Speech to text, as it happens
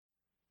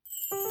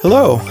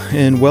Hello,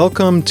 and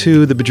welcome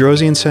to the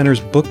Bedrosian Center's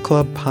Book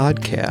Club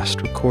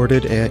podcast,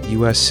 recorded at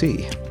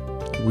USC.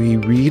 We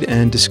read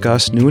and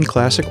discuss new and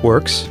classic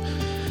works,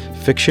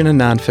 fiction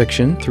and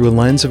nonfiction, through a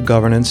lens of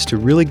governance to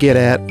really get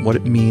at what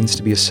it means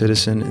to be a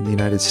citizen in the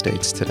United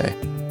States today.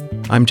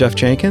 I'm Jeff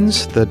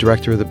Jenkins, the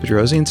director of the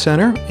Bedrosian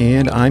Center,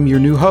 and I'm your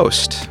new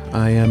host.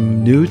 I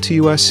am new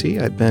to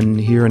USC. I've been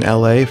here in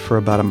LA for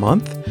about a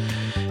month,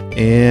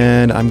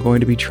 and I'm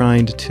going to be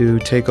trying to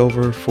take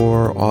over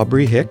for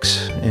Aubrey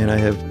Hicks, and I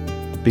have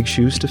big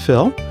shoes to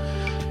fill,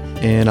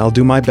 and I'll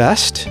do my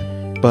best.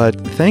 But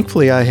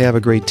thankfully, I have a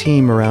great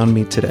team around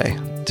me today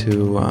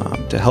to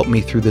help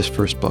me through this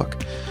first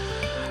book.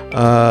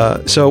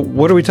 So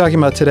what are we talking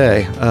about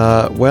today?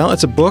 Well,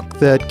 it's a book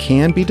that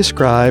can be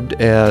described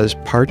as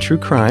part true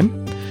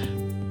crime,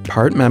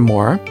 part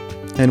memoir,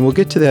 and we'll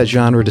get to that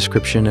genre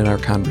description in our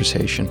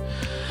conversation.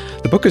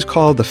 The book is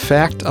called The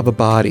Fact of a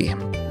Body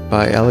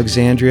by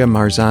Alexandria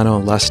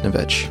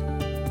Marzano-Lesnevich.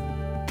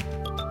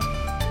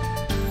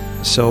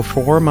 So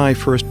for my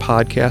first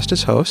podcast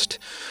as host,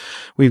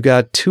 we've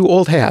got two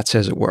old hats,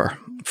 as it were.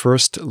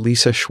 First,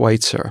 Lisa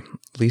Schweitzer.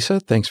 Lisa,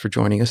 thanks for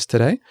joining us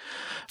today.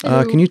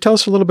 Can you tell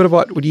us a little bit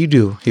about what you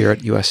do here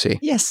at USC?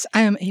 Yes,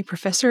 I am a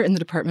professor in the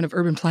Department of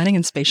Urban Planning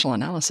and Spatial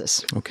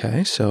Analysis.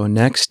 Okay, so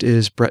next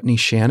is Brittany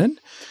Shannon.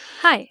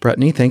 Hi.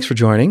 Brittany, thanks for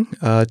joining.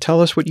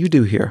 Tell us what you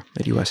do here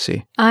at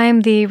USC.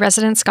 I'm the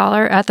resident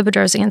scholar at the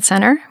Bedrosian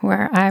Center,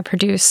 where I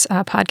produce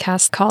a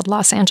podcast called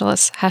Los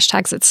Angeles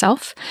Hashtags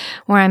Itself,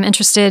 where I'm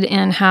interested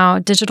in how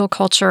digital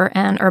culture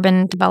and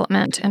urban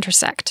development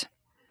intersect.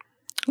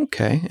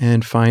 Okay.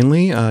 And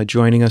finally,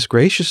 joining us,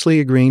 graciously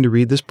agreeing to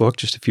read this book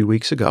just a few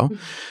weeks ago,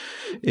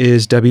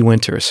 is Debbie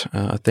Winters.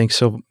 Thanks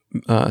so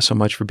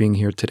much for being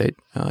here today.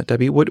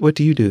 Debbie, what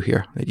do you do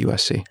here at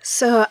USC?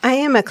 So I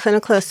am a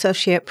clinical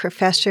associate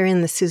professor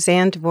in the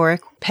Suzanne Dvorak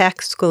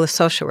Pack School of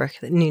Social Work,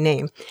 the new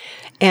name.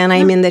 And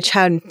I'm in the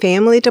Child and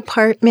Family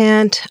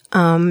Department,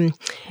 and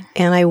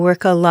I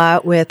work a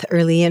lot with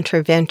early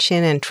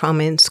intervention and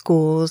trauma in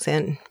schools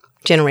and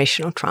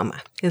generational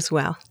trauma as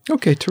well.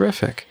 Okay,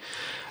 terrific.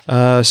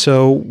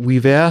 So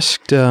we've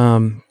asked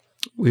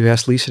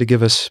Lisa to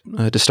give us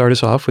to start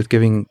us off with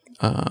giving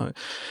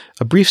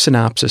a brief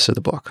synopsis of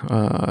the book,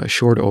 a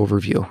short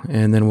overview,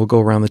 and then we'll go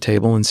around the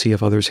table and see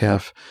if others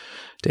have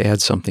to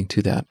add something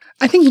to that.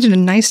 I think you did a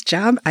nice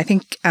job,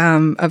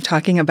 of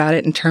talking about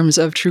it in terms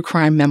of true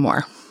crime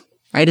memoir,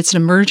 right? It's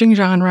an emerging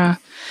genre.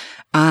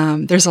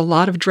 There's a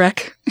lot of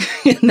dreck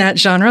in that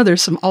genre.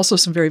 There's also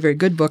some very, very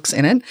good books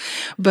in it.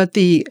 But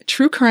the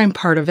true crime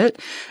part of it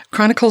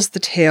chronicles the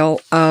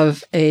tale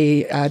of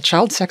a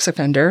child sex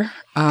offender,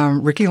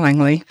 Ricky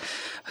Langley,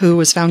 who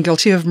was found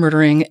guilty of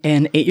murdering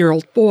an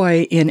 8-year-old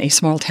boy in a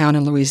small town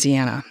in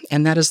Louisiana.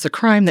 And that is the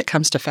crime that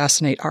comes to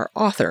fascinate our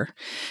author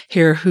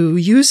here, who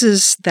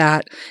uses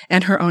that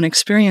and her own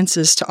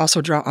experiences to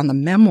also draw on the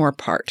memoir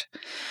part,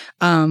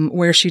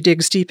 where she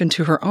digs deep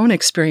into her own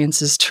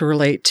experiences to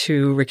relate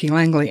to Ricky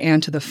Langley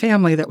and to the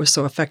family that was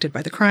so affected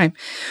by the crime,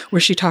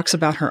 where she talks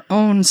about her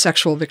own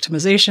sexual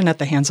victimization at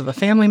the hands of a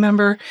family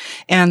member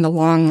and the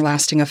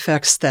long-lasting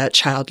effects that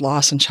child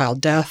loss and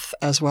child death,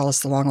 as well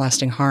as the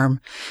long-lasting harm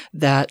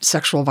that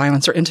sexual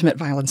violence or intimate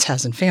violence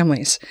has in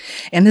families.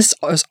 And this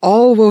is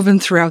all woven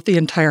throughout the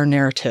entire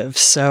narrative.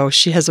 So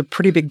she has a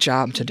pretty big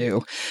job to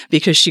do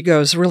because she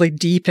goes really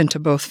deep into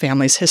both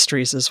families'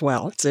 histories as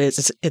well.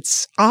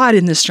 It's odd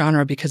in this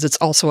genre because it's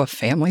also a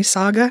family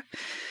saga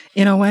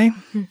in a way.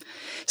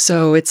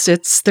 So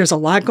there's a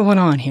lot going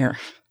on here.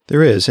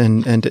 There is,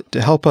 and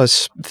to help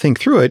us think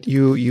through it,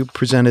 you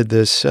presented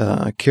this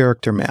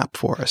character map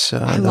for us.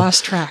 I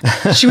lost track.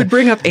 She would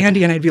bring up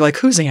Andy, and I'd be like,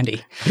 "Who's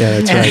Andy?"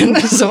 Yeah, that's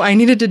right. So I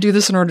needed to do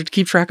this in order to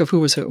keep track of who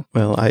was who.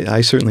 Well,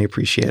 I certainly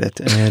appreciate it,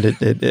 and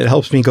it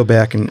helps me go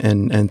back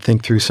and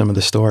think through some of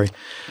the story.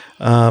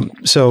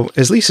 So,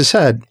 as Lisa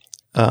said,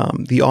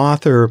 the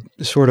author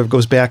sort of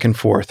goes back and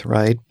forth,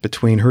 right,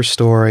 between her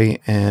story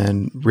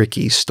and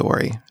Ricky's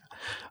story,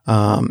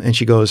 and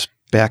she goes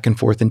back and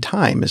forth in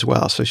time as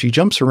well. So she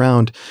jumps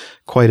around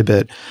quite a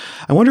bit.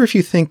 I wonder if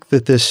you think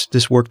that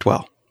this worked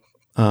well.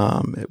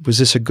 Was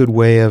this a good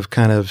way of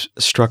kind of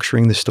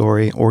structuring the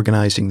story,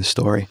 organizing the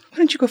story? Why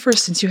don't you go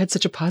first since you had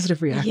such a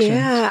positive reaction?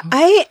 Yeah,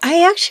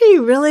 I actually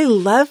really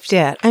loved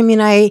it. I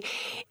mean, I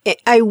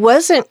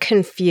wasn't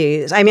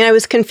confused. I mean, I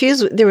was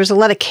confused. There was a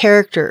lot of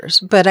characters,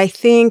 but I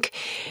think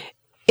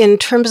in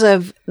terms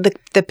of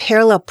the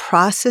parallel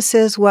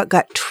processes, what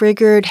got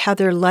triggered, how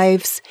their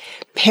lives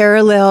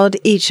paralleled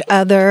each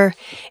other,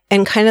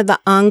 and kind of the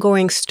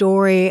ongoing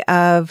story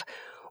of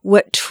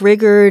what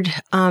triggered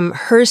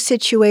her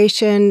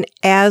situation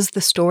as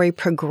the story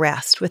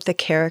progressed with the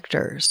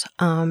characters.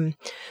 So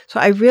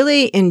I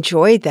really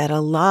enjoyed that a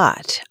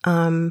lot,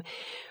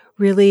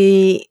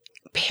 really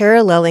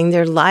paralleling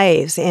their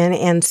lives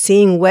and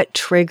seeing what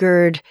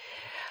triggered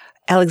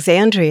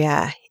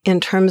Alexandria in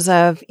terms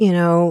of,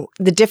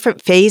 the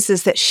different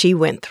phases that she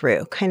went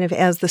through. Kind of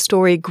as the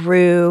story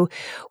grew,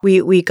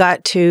 we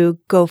got to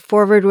go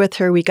forward with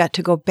her. We got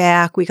to go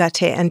back. We got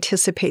to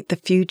anticipate the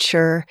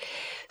future.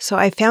 So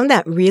I found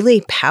that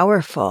really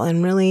powerful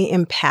and really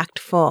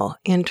impactful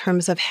in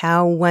terms of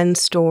how one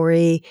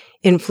story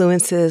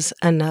influences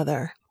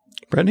another.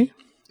 Brittany?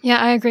 Yeah,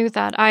 I agree with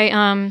that. I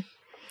on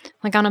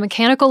a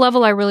mechanical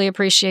level, I really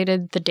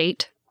appreciated the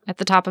date at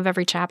the top of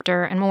every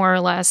chapter, and more or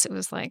less it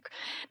was like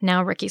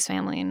now Ricky's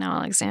family and now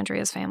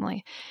Alexandria's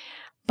family.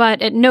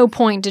 But at no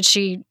point did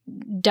she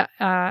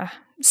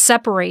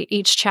separate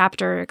each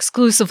chapter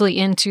exclusively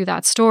into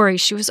that story.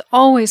 She was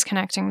always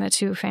connecting the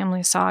two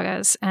family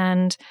sagas,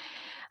 and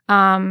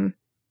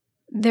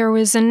there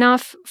was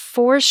enough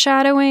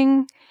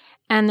foreshadowing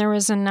and there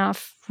was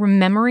enough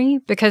memory,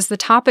 because the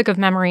topic of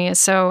memory is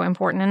so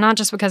important, and not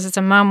just because it's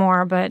a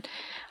memoir, but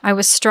I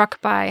was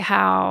struck by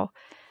how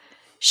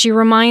she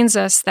reminds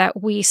us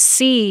that we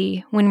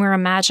see when we're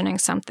imagining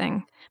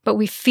something, but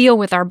we feel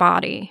with our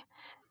body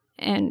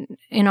and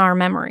in our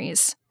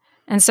memories.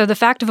 And so the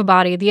fact of a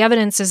body, the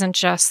evidence isn't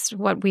just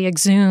what we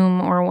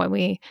exhume or what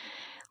we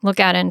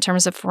look at in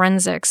terms of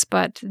forensics,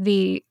 but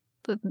the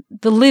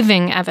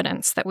living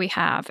evidence that we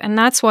have. And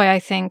that's why I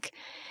think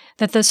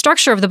that the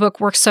structure of the book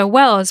works so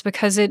well, is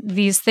because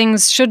these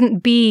things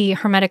shouldn't be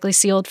hermetically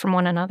sealed from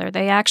one another.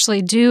 They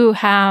actually do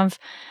have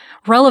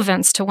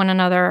relevance to one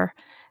another,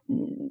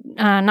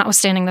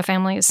 notwithstanding the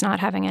family is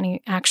not having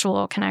any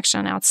actual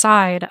connection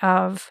outside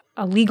of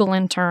a legal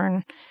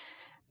intern,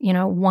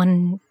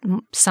 one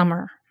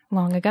summer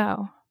long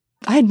ago.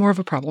 I had more of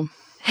a problem.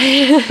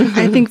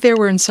 I think there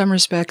were, in some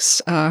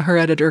respects, her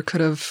editor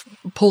could have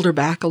pulled her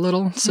back a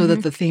little so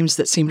that the themes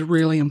that seemed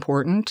really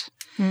important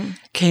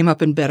came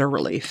up in better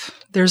relief.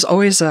 There's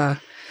always a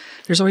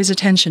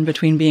tension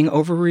between being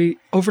overly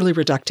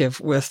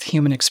reductive with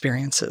human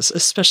experiences,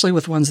 especially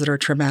with ones that are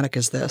traumatic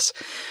as this.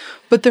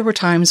 But there were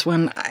times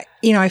when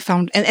I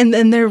found,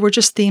 and there were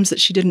just themes that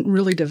she didn't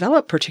really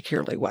develop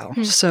particularly well.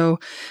 So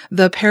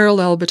the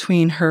parallel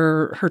between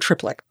her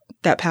triplet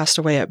that passed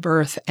away at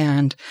birth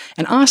and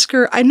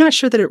Oscar, I'm not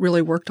sure that it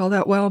really worked all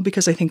that well,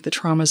 because I think the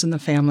traumas in the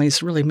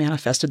families really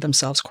manifested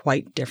themselves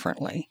quite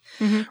differently,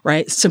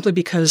 right? Simply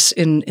because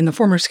in the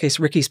former case,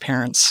 Ricky's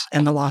parents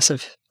and the loss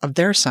of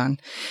their son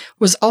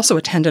was also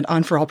attendant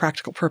on, for all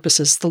practical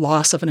purposes, the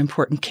loss of an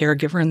important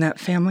caregiver in that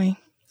family.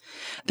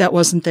 That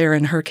wasn't there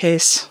in her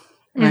case.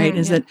 Right?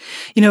 That,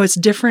 it's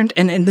different.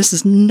 And this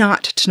is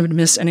not to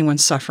dismiss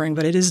anyone's suffering,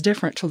 but it is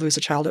different to lose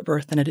a child at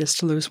birth than it is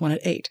to lose one at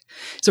 8.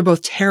 So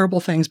both terrible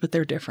things, but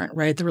they're different,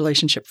 right? The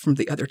relationship from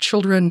the other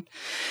children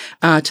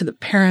to the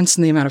parents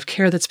and the amount of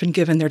care that's been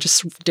given, they're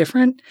just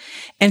different.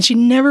 And she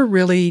never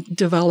really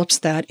develops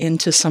that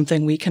into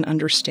something we can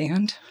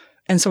understand.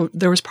 And so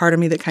there was part of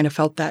me that kind of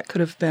felt that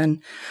could have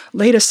been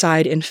laid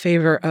aside in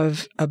favor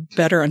of a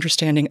better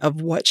understanding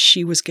of what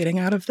she was getting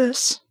out of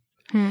this.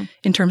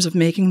 In terms of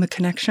making the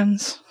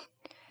connections?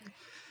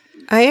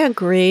 I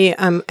agree.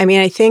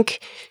 I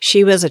think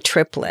she was a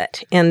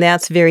triplet, and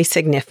that's very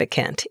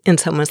significant in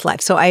someone's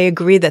life. So I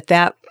agree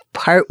that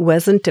part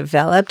wasn't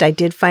developed. I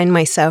did find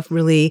myself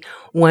really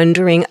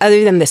wondering,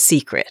 other than the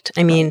secret.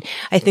 I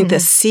think the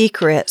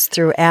secrets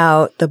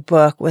throughout the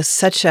book was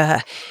such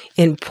a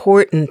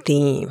important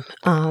theme,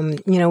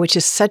 which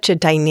is such a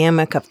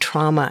dynamic of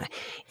trauma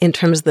in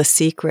terms of the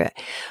secret.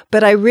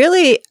 But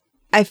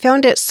I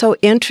found it so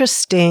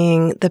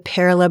interesting, the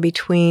parallel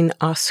between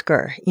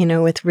Oscar,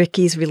 with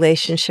Ricky's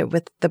relationship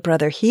with the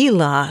brother he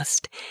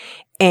lost,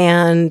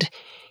 and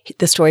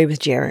the story with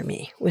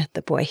Jeremy, with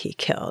the boy he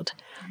killed.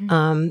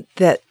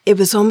 That it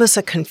was almost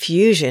a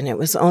confusion. It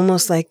was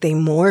almost like they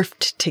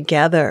morphed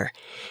together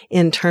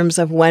in terms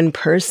of one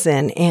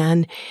person,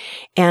 and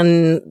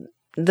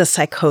the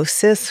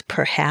psychosis,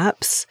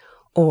 perhaps,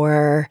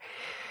 or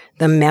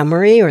the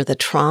memory or the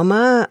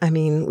trauma.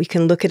 We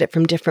can look at it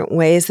from different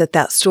ways,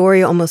 that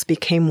story almost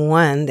became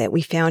one, that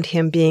we found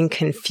him being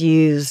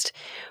confused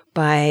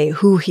by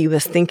who he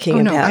was thinking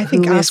about. I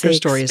think Oscar's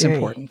story is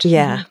important.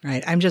 Yeah.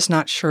 Right. I'm just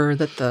not sure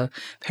that the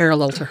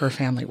parallel to her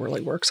family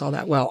really works all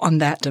that well on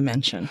that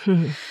dimension.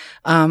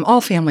 All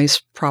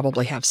families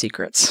probably have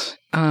secrets.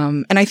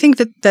 And I think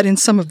that in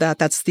some of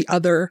that's the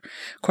other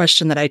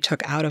question that I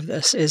took out of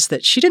this, is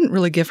that she didn't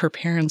really give her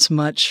parents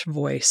much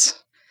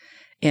voice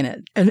in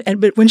it.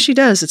 But when she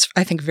does, it's,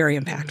 I think, very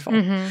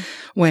impactful.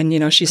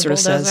 When, she sort of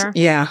says,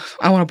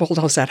 I want to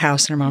bulldoze that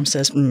house. And her mom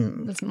says,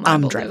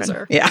 I'm driving.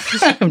 Yeah,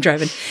 I'm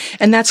driving.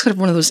 And that's kind of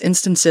one of those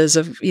instances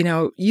of,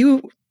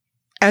 you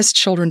as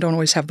children don't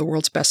always have the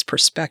world's best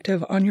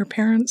perspective on your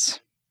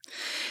parents.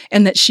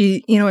 And that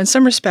she, in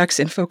some respects,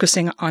 in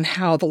focusing on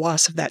how the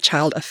loss of that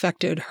child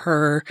affected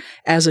her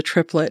as a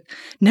triplet,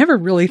 never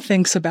really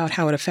thinks about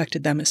how it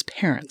affected them as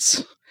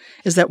parents.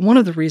 Is that one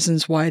of the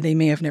reasons why they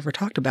may have never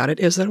talked about it,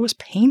 is that it was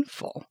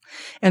painful.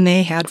 And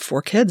they had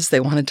 4 kids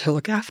they wanted to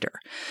look after.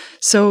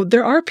 So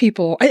there are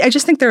people, I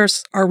just think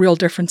are real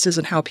differences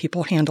in how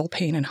people handle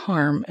pain and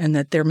harm, and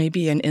that there may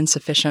be an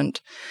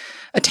insufficient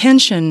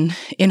attention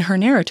in her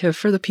narrative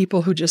for the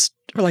people who just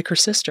are like her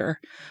sister,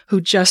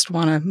 who just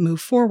want to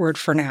move forward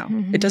for now.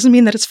 Mm-hmm. It doesn't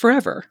mean that it's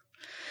forever.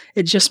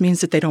 It just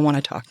means that they don't want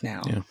to talk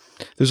now. Yeah.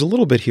 There's a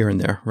little bit here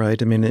and there,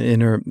 right? I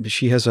mean,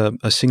 she has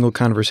a single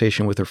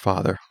conversation with her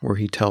father where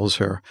he tells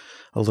her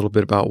a little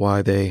bit about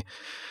why they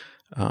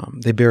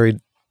buried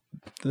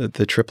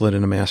the triplet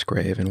in a mass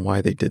grave and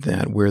why they did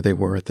that, where they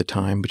were at the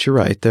time. But you're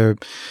right. The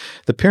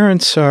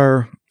parents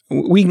are,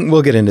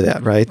 we'll get into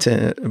that, right?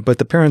 But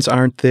the parents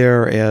aren't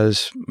there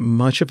as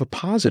much of a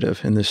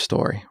positive in this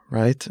story,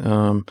 right?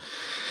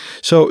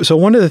 So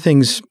one of the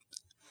things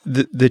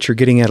that you're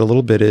getting at a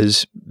little bit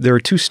is there are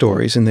two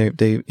stories and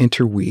they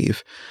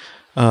interweave.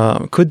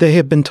 Could they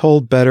have been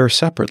told better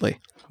separately?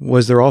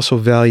 Was there also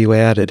value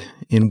added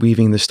in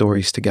weaving the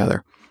stories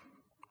together?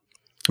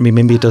 I mean,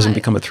 maybe it doesn't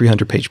become a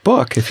 300-page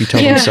book if you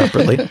tell them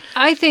separately.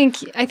 I think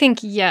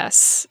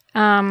yes,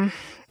 by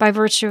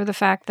virtue of the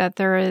fact that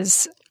there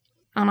is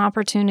an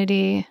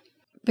opportunity,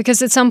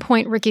 because at some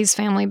point Ricky's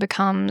family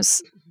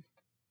becomes,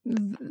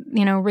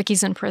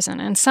 Ricky's in prison.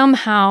 And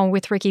somehow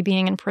with Ricky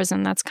being in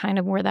prison, that's kind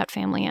of where that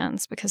family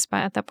ends, because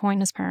at that point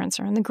his parents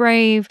are in the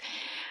grave.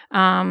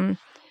 Other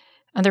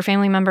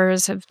family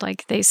members have,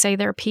 they say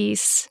their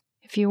piece,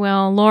 if you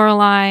will.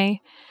 Lorelai,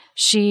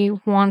 she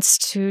wants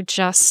to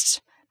just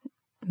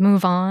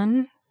move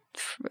on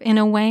in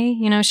a way.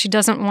 She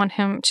doesn't want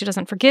him, she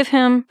doesn't forgive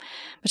him,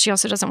 but she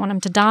also doesn't want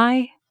him to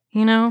die,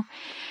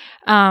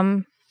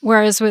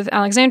 Whereas with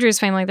Alexandria's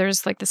family,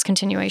 there's this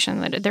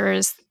continuation that there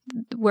is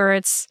where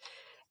it's,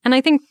 and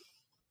I think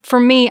for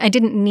me, I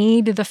didn't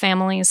need the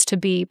families to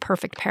be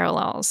perfect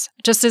parallels,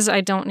 just as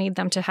I don't need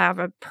them to have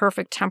a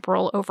perfect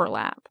temporal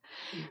overlap.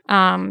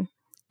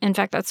 In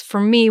fact, that's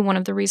for me one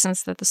of the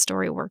reasons that the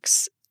story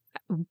works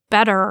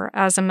better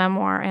as a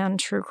memoir and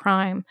true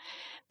crime,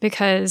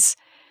 because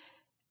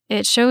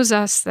it shows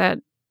us that,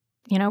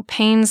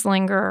 pains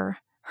linger,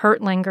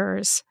 hurt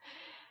lingers,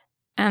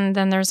 and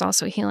then there's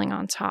also healing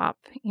on top.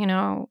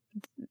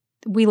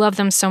 We love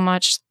them so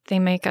much, they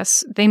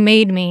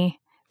made me,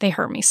 they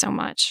hurt me so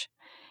much.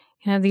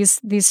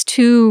 These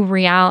two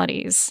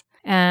realities.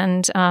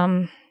 And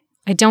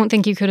I don't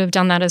think you could have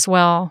done that as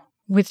well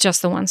with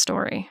just the one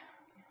story.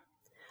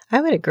 I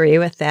would agree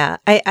with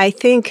that. I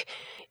think,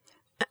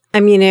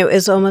 it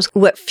was almost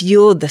what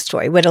fueled the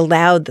story, what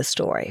allowed the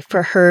story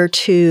for her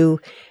to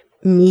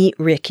meet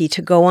Ricky,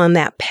 to go on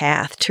that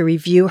path, to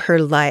review her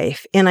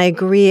life. And I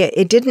agree,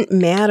 it didn't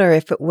matter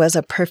if it was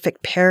a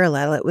perfect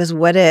parallel. It was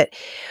what it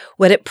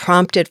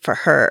prompted for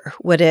her,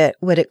 what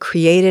it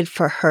created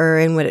for her,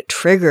 and what it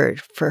triggered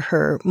for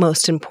her,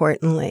 most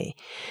importantly.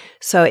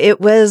 So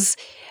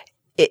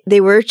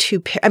they were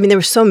two, there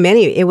were so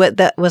many,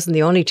 that wasn't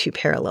the only two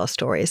parallel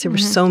stories. There were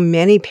so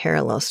many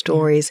parallel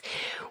stories,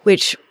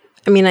 which,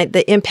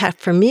 the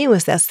impact for me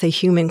was that's the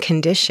human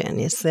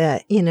condition, is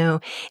that,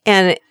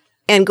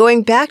 and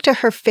going back to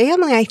her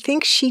family, I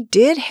think she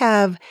did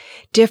have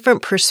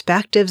different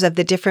perspectives of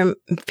the different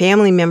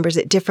family members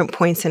at different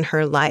points in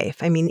her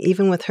life.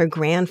 Even with her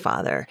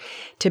grandfather,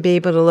 to be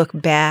able to look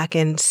back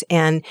and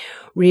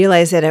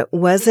realize that it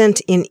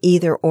wasn't in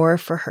either or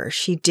for her.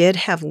 She did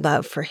have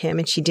love for him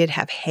and she did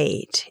have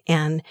hate,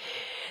 and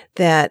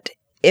that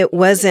it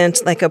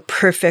wasn't like a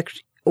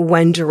perfect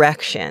one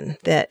direction,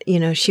 that,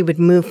 she would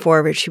move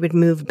forward, she would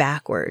move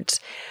backwards.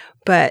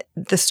 But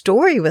the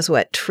story was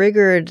what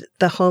triggered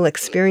the whole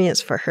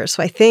experience for her.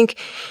 So I think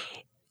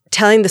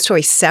telling the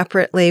story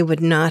separately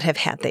would not have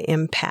had the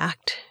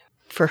impact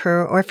for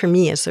her or for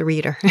me as the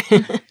reader.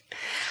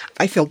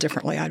 I feel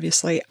differently,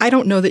 obviously. I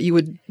don't know that you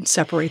would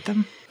separate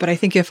them, but I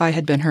think if I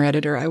had been her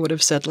editor, I would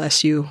have said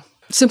less you,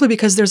 simply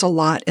because there's a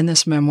lot in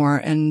this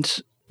memoir, and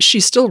she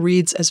still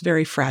reads as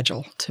very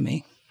fragile to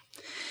me.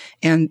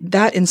 And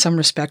that, in some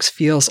respects,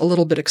 feels a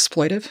little bit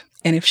exploitive.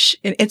 And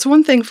it's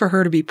one thing for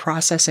her to be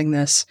processing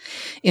this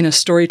in a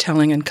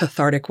storytelling and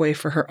cathartic way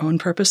for her own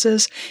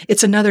purposes.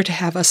 It's another to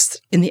have us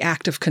in the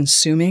act of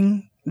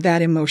consuming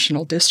that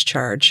emotional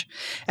discharge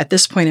at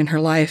this point in her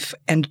life,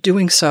 and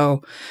doing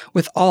so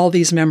with all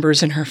these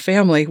members in her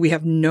family. We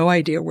have no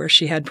idea where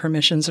she had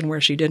permissions and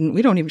where she didn't.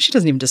 She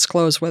doesn't even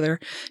disclose whether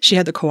she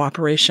had the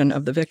cooperation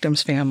of the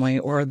victim's family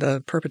or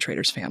the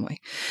perpetrator's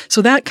family.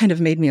 So that kind of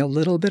made me a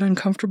little bit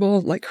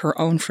uncomfortable, her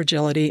own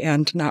fragility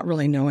and not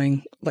really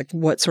knowing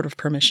what sort of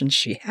permissions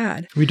she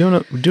had. We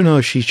do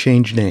know she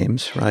changed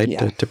names, right,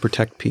 Yeah. to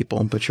protect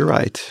people, but you're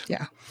right.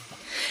 Yeah.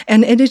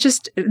 And it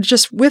just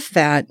with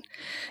that,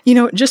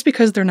 just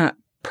because they're not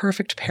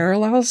perfect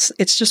parallels,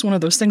 it's just one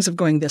of those things of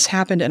going, this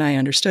happened and I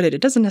understood it.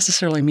 It doesn't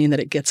necessarily mean that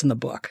it gets in the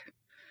book,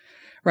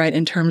 right?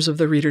 In terms of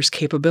the reader's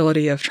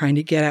capability of trying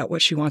to get at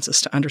what she wants us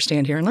to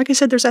understand here. And like I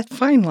said, there's that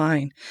fine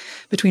line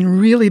between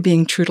really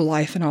being true to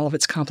life and all of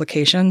its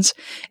complications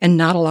and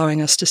not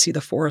allowing us to see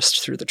the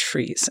forest through the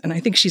trees. And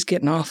I think she's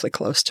getting awfully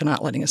close to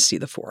not letting us see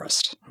the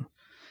forest.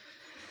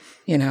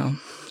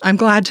 I'm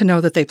glad to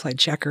know that they played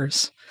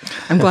checkers.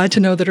 I'm glad to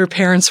know that her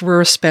parents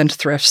were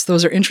spendthrifts.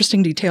 Those are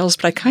interesting details,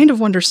 but I kind of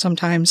wonder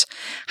sometimes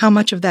how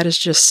much of that is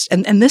just,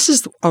 and this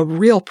is a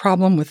real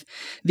problem with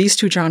these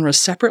two genres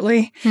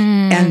separately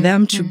and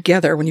them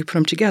together, when you put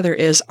them together,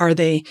 are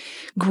they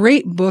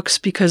great books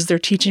because they're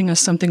teaching us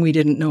something we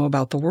didn't know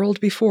about the world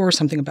before,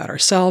 something about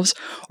ourselves,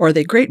 or are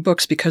they great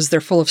books because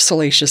they're full of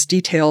salacious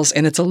details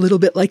and it's a little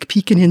bit like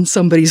peeking in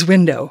somebody's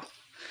window?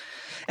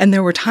 And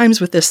there were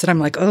times with this that I'm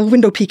like, oh,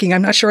 window peeking.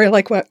 I'm not sure I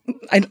like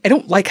I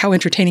don't like how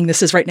entertaining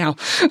this is right now.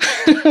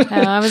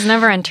 I was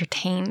never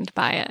entertained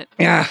by it.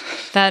 Yeah.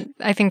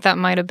 I think that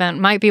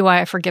might be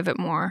why I forgive it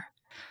more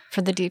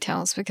for the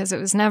details, because it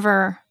was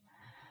never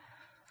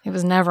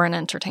an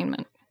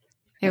entertainment.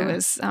 It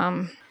was,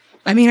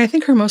 I mean, I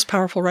think her most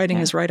powerful writing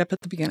is right up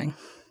at the beginning.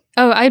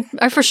 Oh,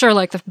 I for sure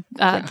like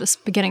this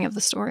beginning of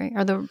the story,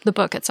 or the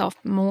book itself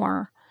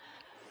more.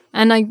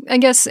 And I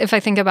guess if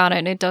I think about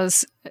it, it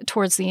does,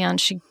 towards the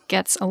end, she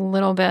gets a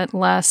little bit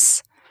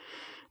less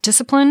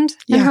disciplined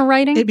in her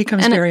writing. It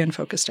becomes very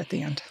unfocused at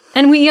the end.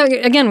 And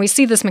we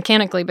see this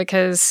mechanically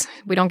because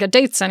we don't get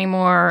dates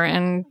anymore,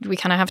 and we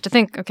kind of have to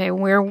think, okay,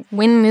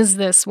 when is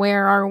this?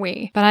 Where are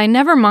we? But I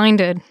never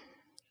minded.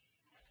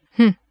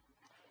 I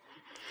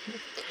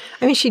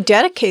mean, she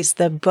dedicates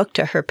the book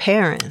to her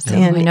parents,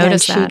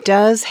 and she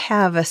does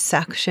have a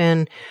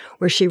section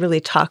where she really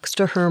talks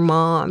to her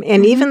mom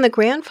and even the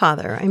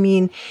grandfather. I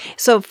mean,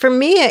 so for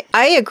me,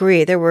 I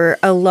agree. There were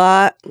a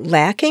lot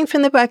lacking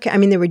from the book. I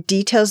mean, there were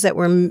details that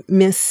were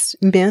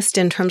missed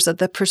in terms of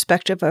the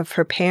perspective of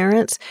her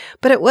parents,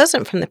 but it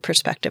wasn't from the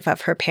perspective of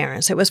her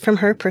parents. It was from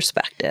her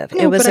perspective.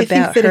 No, it was but about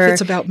I think that her. if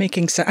it's about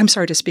making sense, I'm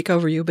sorry to speak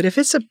over you, but if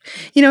it's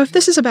if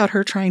this is about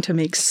her trying to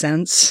make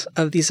sense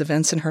of these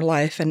events in her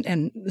life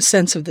and the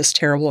sense of this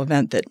terrible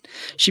event that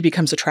she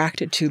becomes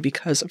attracted to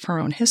because of her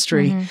own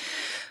history,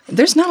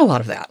 there's not a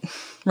lot of that,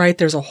 right?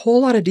 There's a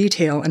whole lot of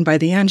detail. And by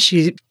the end,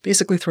 she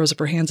basically throws up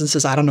her hands and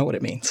says, I don't know what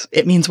it means.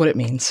 It means what it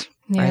means,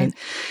 right?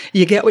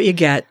 You get what you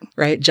get,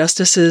 right?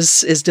 Justice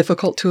is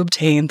difficult to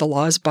obtain. The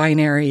law is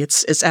binary.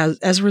 It's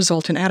as a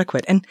result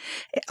inadequate. And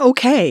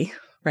okay,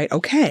 right?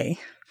 Okay.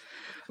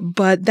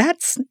 But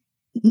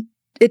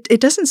it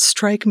doesn't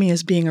strike me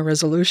as being a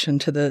resolution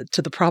to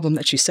the problem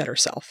that she set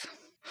herself.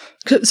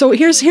 So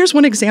here's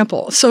one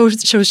example. So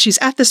she's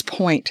at this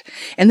point,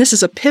 and this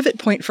is a pivot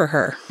point for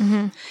her.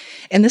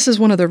 And this is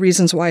one of the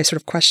reasons why I sort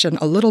of question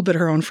a little bit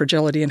her own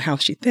fragility and how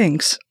she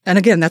thinks. And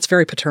again, that's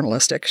very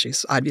paternalistic.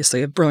 She's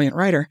obviously a brilliant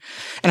writer,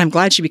 and I'm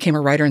glad she became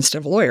a writer instead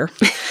of a lawyer.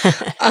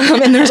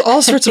 And there's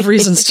all sorts of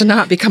reasons to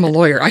not become a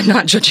lawyer. I'm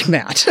not judging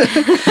that.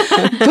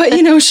 But,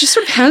 she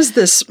sort of has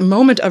this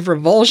moment of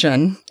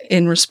revulsion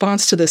in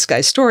response to this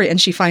guy's story, and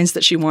she finds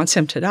that she wants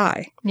him to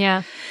die.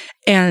 Yeah.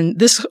 And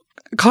this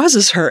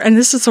causes her, and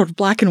this is sort of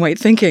black and white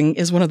thinking,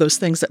 is one of those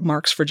things that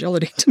marks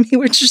fragility to me,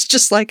 which is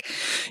just like,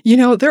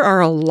 there are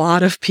a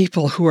lot of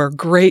people who are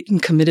great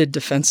and committed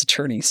defense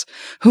attorneys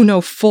who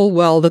know full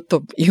well that the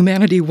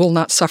humanity will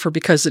not suffer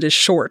because it is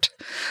short.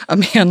 A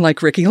man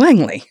like Ricky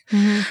Langley,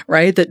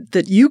 right?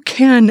 That you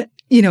can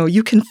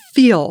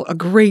feel a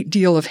great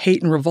deal of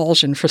hate and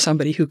revulsion for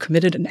somebody who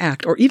committed an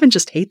act, or even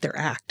just hate their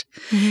act,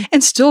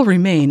 and still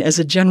remain, as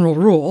a general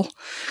rule,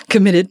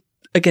 committed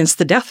against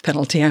the death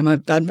penalty.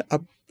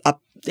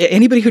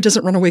 Anybody who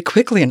doesn't run away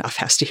quickly enough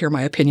has to hear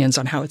my opinions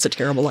on how it's a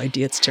terrible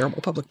idea, it's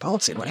terrible public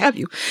policy, and what have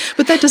you.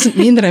 But that doesn't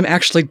mean that I'm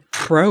actually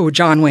pro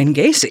John Wayne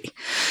Gacy.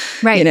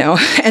 Right.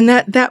 And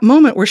that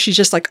moment where she's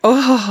just like,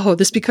 oh,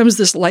 this becomes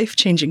this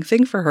life-changing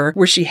thing for her,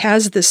 where she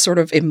has this sort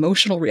of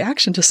emotional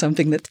reaction to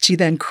something that she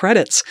then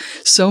credits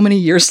so many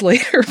years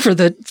later for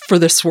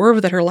the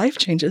swerve that her life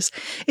changes.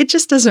 It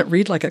just doesn't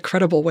read like a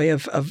credible way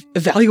of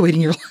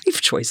evaluating your life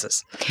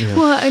choices. Yeah.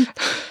 Well,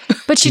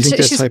 but do you think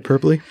that's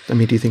hyperbole? I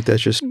mean, do you think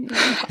that's just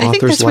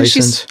author's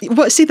license?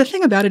 See, the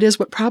thing about it is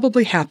what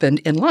probably happened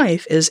in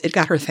life is it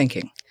got her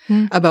thinking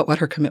about what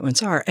her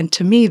commitments are. And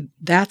to me,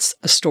 that's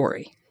a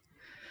story,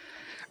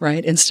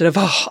 right? Instead of,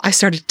 I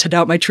started to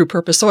doubt my true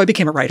purpose, so I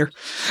became a writer.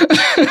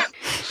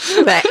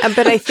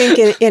 But I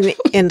think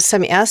in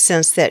some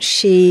essence that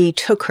she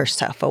took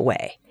herself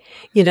away.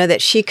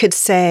 That she could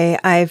say,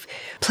 I've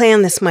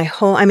planned this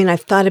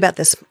I've thought about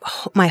this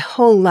my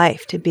whole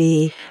life to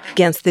be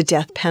against the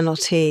death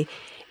penalty.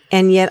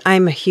 And yet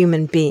I'm a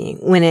human being.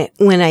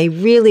 When I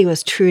really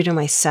was true to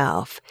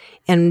myself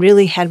and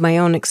really had my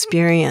own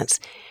experience,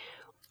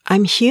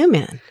 I'm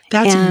human.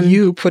 That's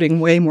you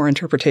putting way more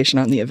interpretation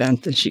on the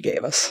event than she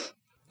gave us,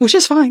 which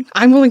is fine.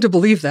 I'm willing to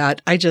believe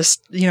that. I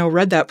just,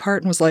 read that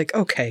part and was like,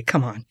 okay,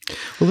 come on.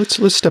 Well,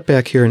 let's step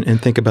back here and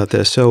think about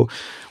this. So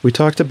we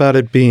talked about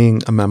it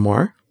being a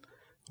memoir.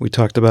 We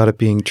talked about it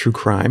being true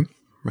crime,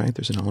 right?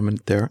 There's an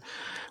element there.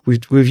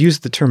 We've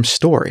used the term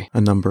story a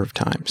number of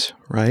times,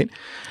 right?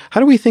 How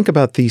do we think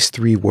about these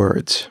three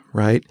words,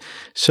 right?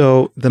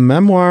 So the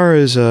memoir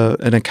is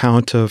an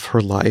account of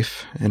her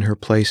life and her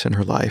place in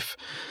her life.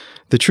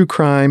 The true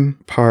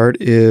crime part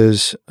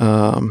is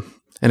an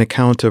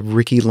account of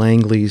Ricky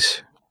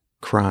Langley's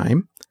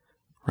crime,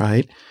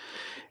 right?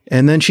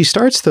 And then she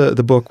starts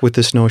the book with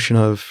this notion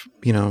of,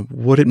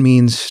 what it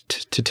means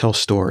to tell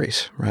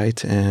stories,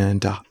 right?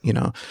 And,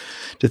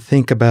 to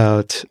think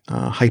about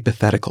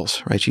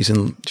hypotheticals, right? She's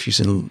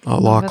in a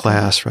law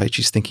class, right?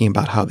 She's thinking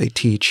about how they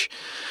teach.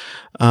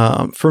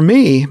 For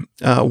me,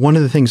 one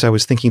of the things I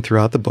was thinking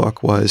throughout the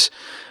book was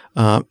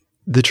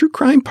the true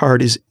crime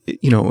part is,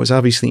 was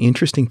obviously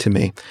interesting to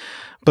me.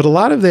 But a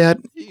lot of that,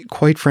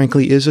 quite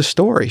frankly, is a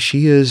story.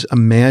 She is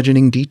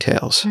imagining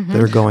details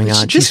that are going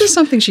on. This is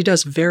something she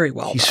does very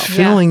well, She's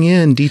filling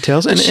in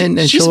details. And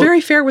she's very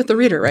fair with the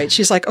reader, right?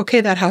 She's like,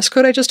 okay, that house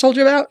coat I just told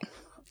you about,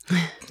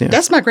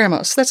 that's my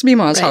grandma's. That's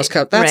Mima's house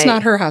coat. That's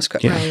not her house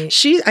coat. Yeah.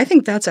 Right. I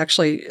think that's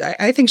actually,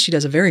 I think she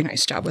does a very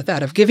nice job with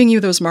that, of giving you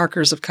those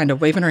markers of kind of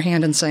waving her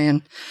hand and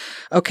saying,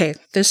 okay,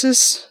 this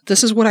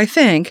is what I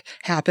think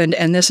happened,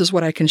 and this is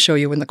what I can show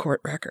you in the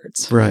court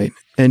records. Right.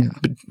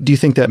 And do you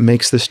think that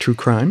makes this true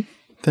crime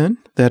then?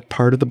 That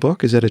part of the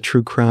book? Is that a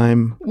true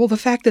crime? Well, the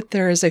fact that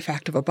there is a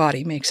fact of a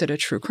body makes it a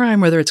true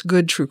crime, whether it's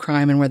good true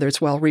crime and whether it's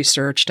well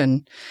researched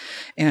and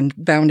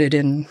bounded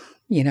in,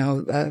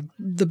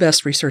 the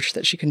best research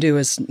that she can do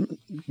is,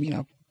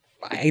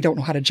 I don't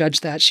know how to judge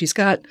that. She's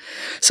got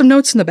some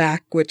notes in the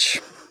back, which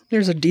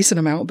there's a decent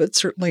amount, but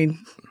certainly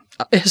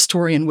a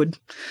historian would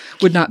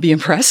not be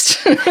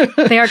impressed.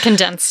 They are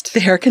condensed.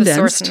 They are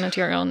condensed. The source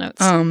material notes.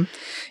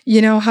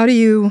 How do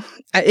you,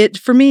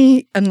 for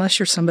me, unless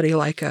you're somebody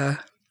like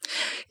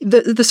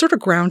the sort of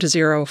ground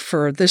zero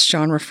for this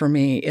genre for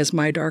me is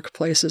My Dark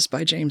Places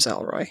by James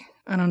Ellroy.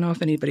 I don't know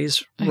if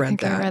anybody's read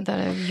that. I read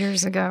that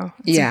years ago.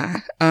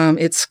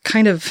 It's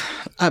kind of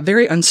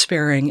very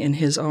unsparing in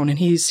his own, and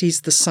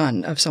he's the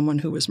son of someone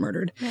who was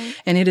murdered. Right.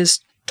 And it is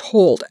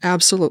told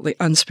absolutely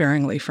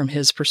unsparingly from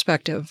his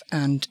perspective,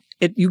 and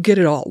you get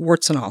it all,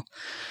 warts and all.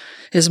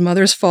 His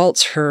mother's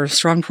faults, her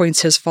strong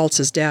points, his faults,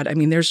 his dad. I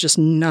mean, there's just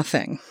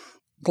nothing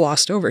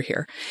glossed over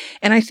here.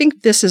 And I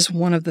think this is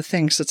one of the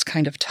things that's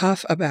kind of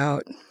tough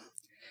about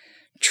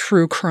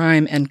true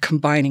crime and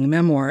combining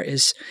memoir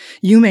is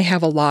you may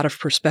have a lot of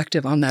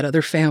perspective on that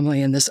other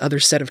family and this other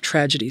set of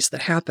tragedies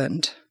that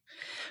happened,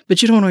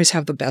 but you don't always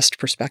have the best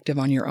perspective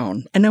on your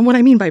own. And then what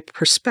I mean by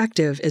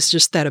perspective is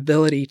just that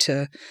ability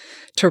to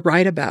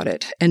write about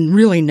it and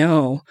really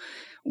know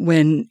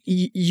when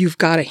you've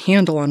got a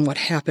handle on what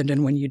happened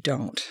and when you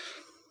don't,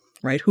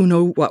 right? Who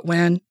know what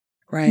when,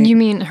 right? You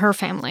mean her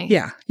family?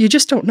 Yeah. You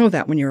just don't know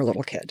that when you're a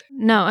little kid.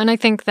 No, and I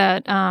think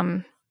that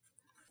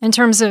in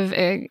terms of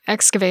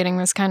excavating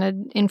this kind of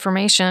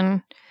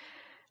information,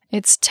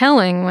 it's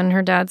telling when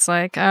her dad's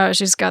like, oh,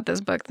 she's got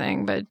this book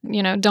thing, but,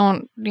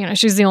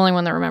 she's the only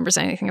one that remembers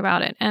anything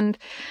about it. And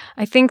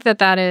I think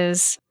that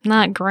is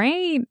not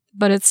great,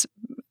 but it's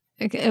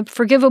a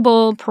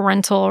forgivable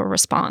parental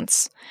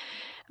response.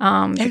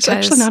 It's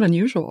actually not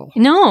unusual.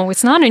 No,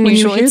 it's not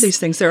unusual. When you hear these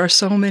things, there are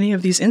so many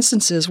of these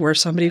instances where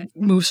somebody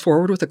moves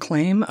forward with a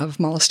claim of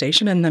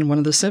molestation, and then one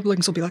of the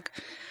siblings will be like,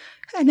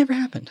 it never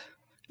happened.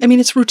 I mean,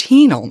 it's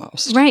routine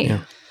almost. Right.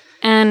 Yeah.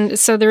 And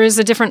so there is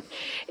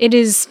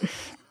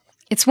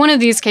it's one of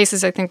these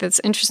cases, I think, that's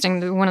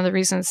interesting. One of the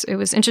reasons it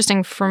was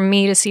interesting for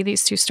me to see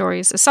these two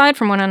stories aside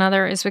from one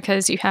another is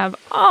because you have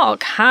all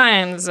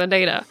kinds of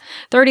data,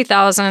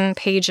 30,000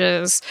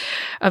 pages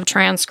of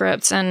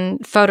transcripts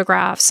and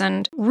photographs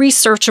and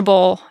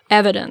researchable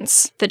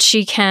evidence that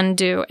she can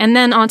do. And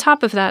then on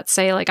top of that,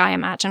 say, like I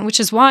Imagine, which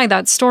is why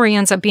that story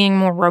ends up being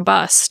more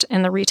robust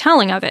in the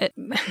retelling of it.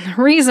 The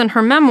reason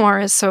her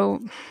memoir is so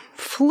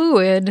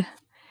fluid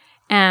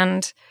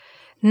and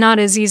not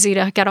as easy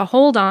to get a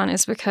hold on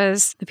is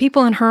because the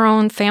people in her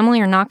own family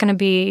are not going to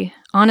be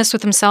honest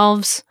with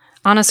themselves,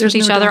 honest with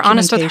each other,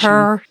 honest with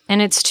her,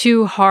 and it's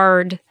too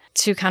hard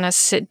to kind of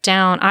sit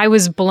down. I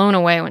was blown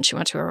away when she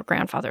went to her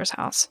grandfather's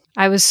house.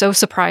 I was so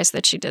surprised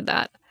that she did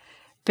that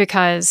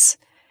because...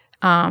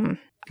 and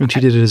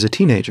she did it as a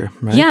teenager,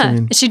 right?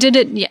 Yeah, she did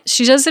it. Yeah,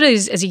 she does it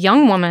as a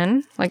young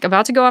woman, like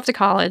about to go off to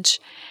college.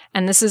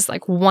 And this is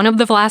like one of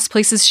the last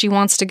places she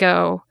wants to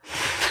go,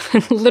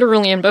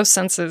 literally in both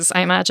senses,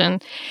 I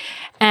imagine.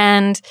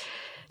 And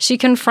she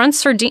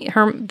confronts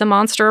the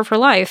monster of her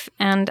life.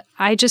 And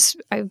I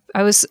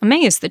was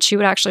amazed that she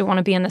would actually want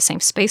to be in the same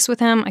space with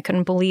him. I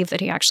couldn't believe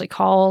that he actually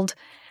called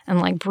and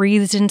like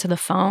breathed into the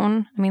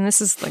phone. I mean, this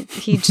is like,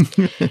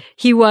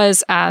 he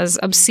was as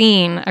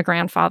obscene a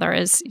grandfather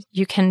as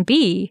you can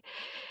be.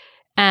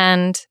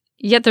 And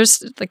yet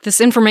there's like this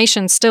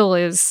information still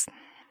is...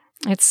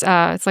 It's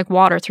like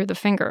water through the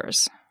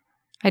fingers.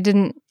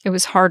 It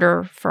was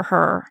harder for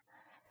her.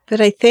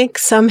 But I think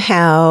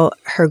somehow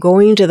her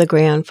going to the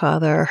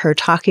grandfather, her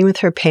talking with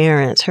her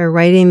parents, her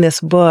writing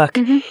this book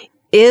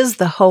is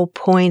the whole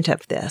point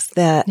of this,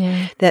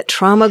 that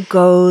trauma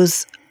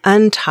goes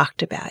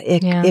untalked about.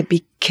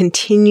 It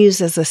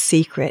continues as a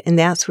secret, and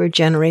that's where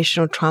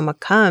generational trauma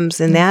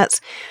comes. And that's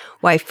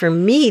why, for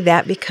me,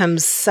 that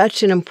becomes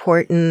such an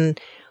important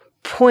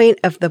point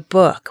of the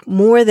book,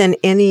 more than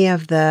any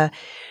of the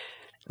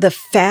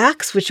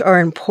facts, which are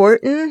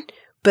important,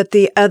 but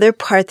the other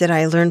part that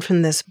I learned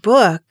from this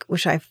book,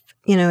 which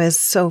is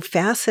so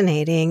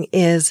fascinating,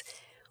 is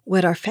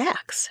what are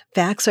facts?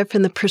 Facts are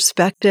from the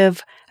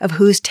perspective of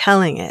who's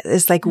telling it.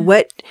 It's like,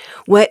 what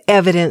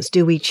evidence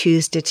do we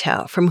choose to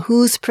tell? From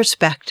whose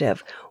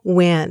perspective?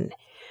 When?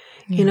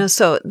 You know,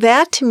 so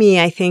that to me,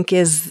 I think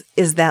is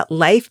that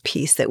life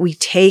piece, that we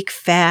take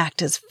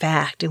fact as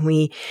fact, and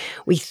we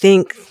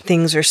think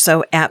things are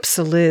so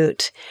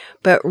absolute.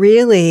 But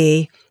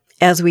really,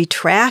 as we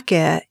track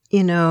it,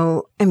 you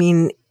know, I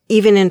mean,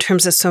 even in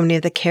terms of so many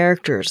of the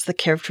characters, the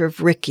character of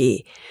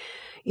Ricky,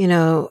 you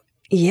know,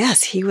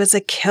 yes, he was a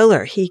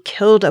killer. He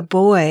killed a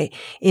boy.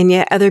 And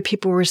yet other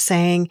people were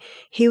saying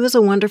he was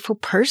a wonderful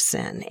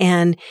person.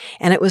 And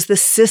it was the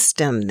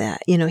system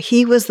that, you know,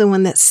 he was the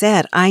one that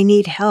said, I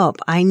need help.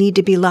 I need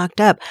to be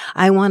locked up.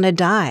 I want to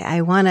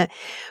die.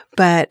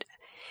 But,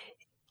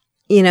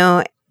 you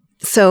know,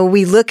 so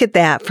we look at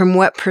that from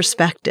what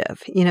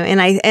perspective, you know,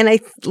 and I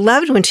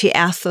loved when she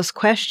asked those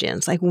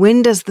questions, like,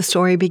 when does the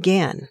story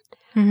begin?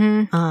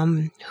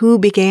 Mm-hmm. Who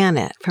began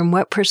it? From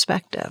what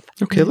perspective?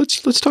 Okay,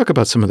 let's talk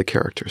about some of the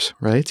characters,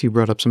 right? You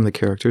brought up some of the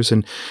characters,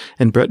 and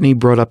Brittany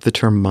brought up the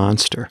term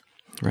monster,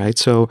 right?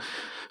 So,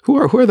 who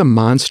are the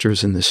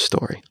monsters in this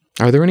story?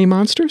 Are there any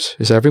monsters?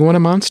 Is everyone a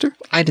monster?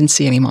 I didn't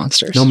see any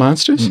monsters. No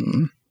monsters?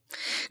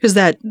 Because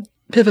that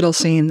pivotal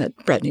scene that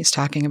Brittany's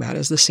talking about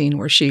is the scene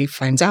where she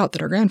finds out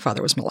that her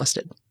grandfather was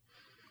molested.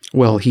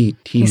 Well, he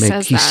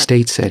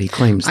states that. He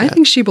claims that. I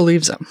think she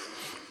believes him.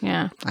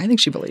 Yeah. I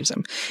think she believes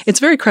him. It's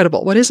very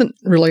credible. What isn't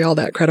really all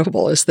that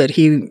credible is that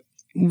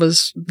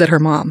that her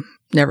mom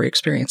never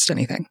experienced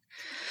anything.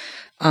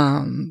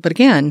 But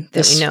again,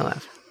 that we know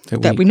of.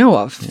 That we know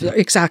of. Yeah.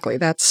 Exactly.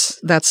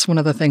 That's one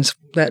of the things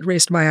that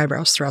raised my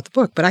eyebrows throughout the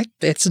book, but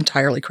it's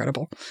entirely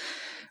credible.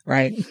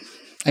 Right?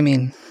 I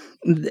mean,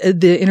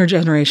 the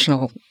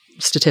intergenerational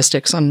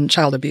statistics on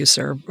child abuse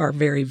are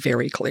very,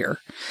 very clear.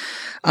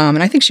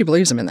 And I think she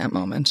believes him in that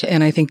moment.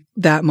 And I think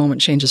that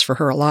moment changes for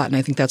her a lot. And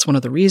I think that's one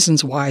of the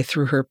reasons why,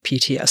 through her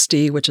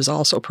PTSD, which is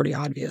also pretty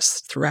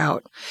obvious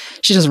throughout,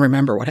 she doesn't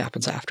remember what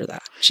happens after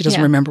that. She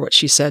doesn't remember what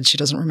she said. She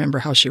doesn't remember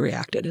how she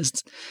reacted.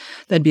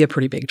 That'd be a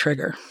pretty big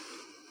trigger,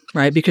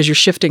 right? Because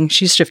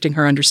she's shifting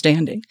her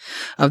understanding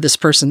of this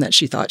person that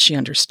she thought she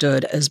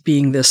understood as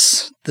being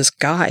this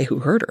guy who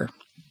hurt her.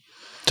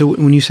 So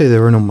when you say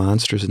there are no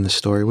monsters in this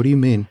story, what do you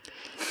mean?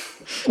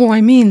 Well,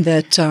 I mean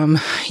that,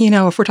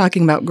 if we're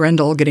talking about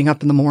Grendel getting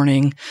up in the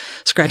morning,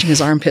 scratching his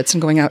armpits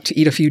and going out to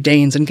eat a few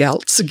Danes and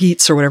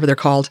Geets or whatever they're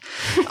called,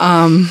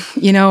 and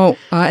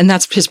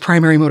that's his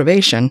primary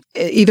motivation.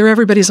 Either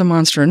everybody's a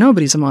monster or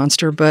nobody's a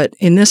monster, but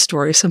in this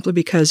story, simply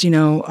because,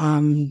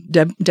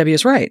 Debbie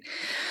is right.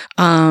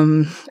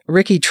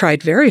 Ricky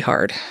tried very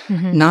hard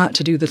not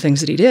to do the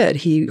things that he did.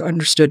 He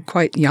understood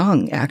quite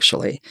young,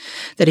 actually,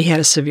 that he had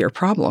a severe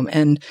problem.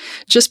 And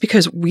just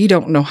because we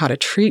don't know how to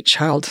treat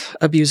child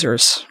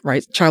abusers,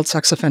 right, child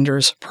sex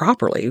offenders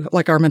properly,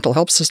 like our mental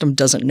health system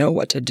doesn't know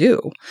what to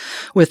do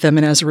with them.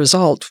 And as a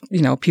result,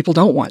 people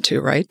don't want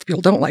to, right?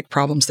 People don't like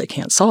problems they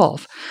can't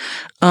solve.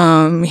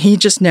 He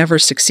just never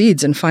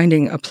succeeds in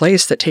finding a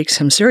place that takes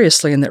him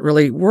seriously and that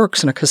really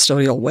works in a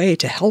custodial way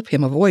to help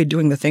him avoid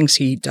doing the things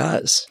he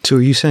does. So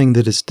are you saying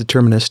that it's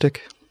deterministic?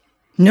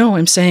 No,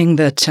 I'm saying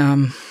that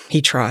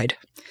he tried,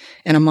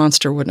 and a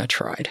monster wouldn't have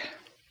tried.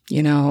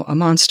 A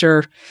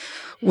monster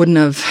wouldn't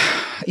have,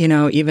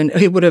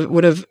 he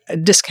would have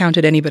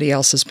discounted anybody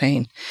else's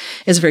pain.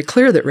 It's very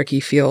clear that Ricky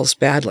feels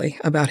badly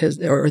about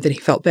that he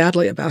felt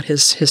badly about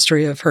his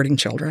history of hurting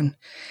children.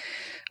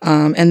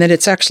 And that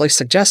it's actually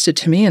suggested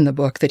to me in the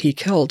book that he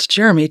killed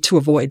Jeremy to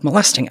avoid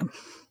molesting him.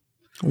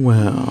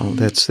 Well,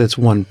 that's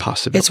one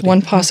possibility. It's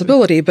one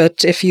possibility,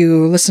 but if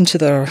you listen to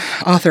the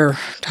author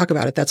talk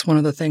about it, that's one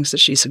of the things that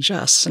she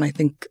suggests, and I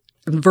think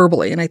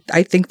verbally, and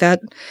I think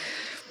that,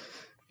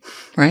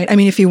 right? I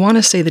mean, if you want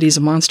to say that he's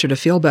a monster to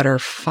feel better,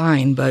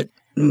 fine, but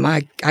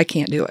I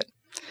can't do it.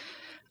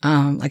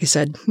 Like I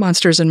said,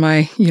 monsters in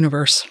my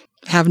universe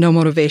have no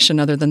motivation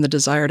other than the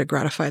desire to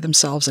gratify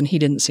themselves, and he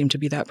didn't seem to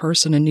be that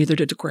person, and neither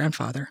did the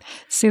grandfather.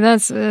 See,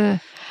 that's...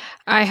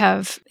 I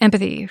have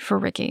empathy for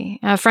Ricky.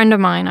 A friend of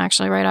mine,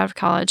 actually, right out of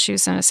college, she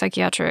was a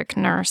psychiatric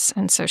nurse,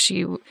 and so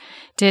she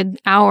did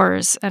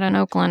hours at an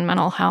Oakland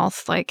mental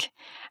health,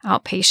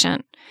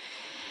 outpatient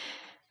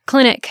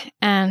clinic,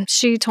 and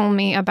she told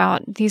me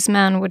about these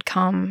men would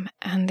come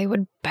and they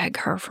would beg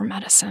her for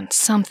medicine,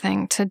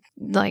 something to,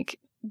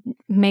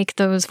 make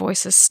those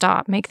voices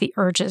stop, make the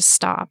urges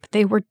stop.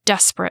 They were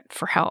desperate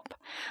for help.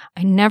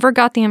 I never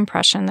got the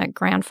impression that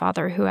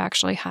grandfather, who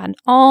actually had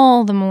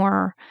all the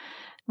more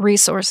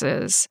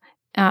resources,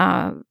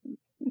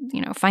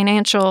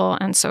 financial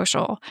and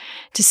social,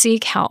 to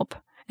seek help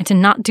and to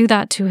not do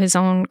that to his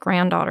own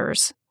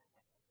granddaughters,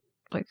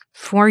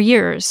 for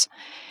years,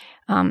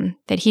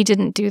 that he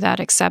didn't do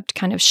that except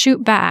kind of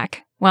shoot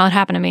back. Well, it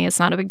happened to me. It's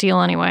not a big deal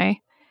anyway.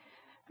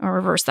 Or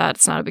reverse that.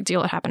 It's not a big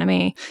deal. It happened to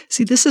me.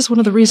 See, this is one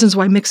of the reasons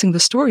why mixing the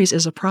stories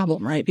is a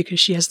problem, right? Because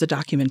she has the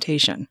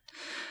documentation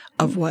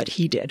of what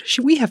he did.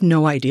 We have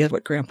no idea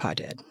what Grandpa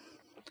did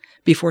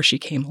before she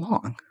came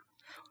along.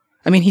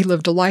 I mean, he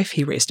lived a life.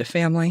 He raised a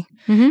family.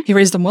 Mm-hmm. He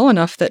raised them well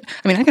enough that,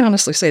 I mean, I can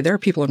honestly say there are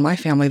people in my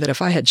family that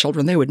if I had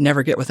children, they would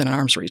never get within an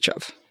arm's reach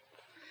of.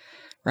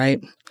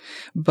 Right?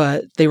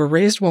 But they were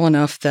raised well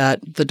enough that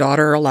the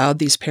daughter allowed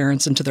these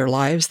parents into their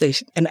lives.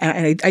 And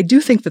I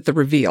do think that the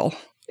reveal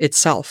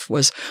itself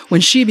was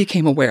when she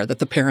became aware that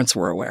the parents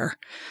were aware.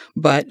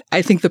 But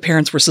I think the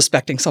parents were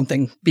suspecting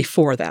something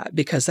before that,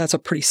 because that's a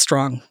pretty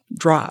strong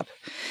drop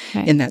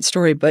in that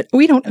story. But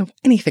we don't know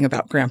anything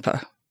about Grandpa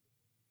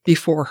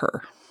before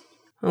her.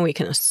 Well, we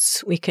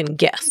can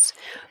guess.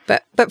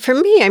 But for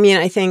me, I mean,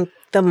 I think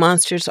the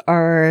monsters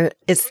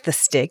it's the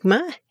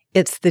stigma.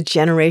 It's the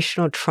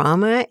generational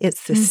trauma.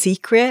 It's the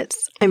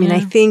secrets. I mean, I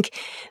think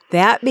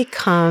that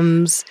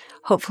becomes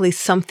hopefully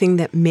something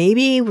that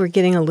maybe we're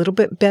getting a little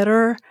bit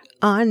better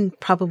on,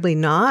 probably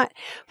not.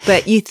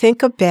 But you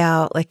think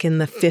about like in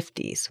the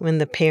 50s when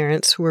the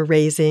parents were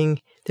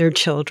raising their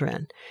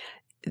children,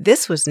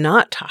 this was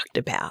not talked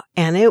about.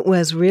 And it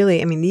was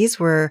really, I mean, these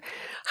were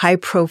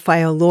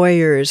high-profile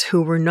lawyers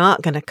who were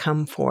not going to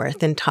come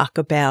forth and talk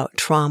about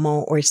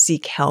trauma or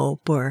seek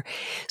help.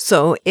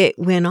 So it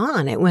went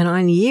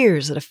on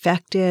years. It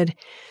affected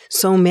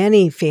so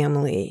many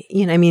family.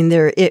 I mean,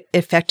 it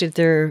affected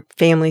their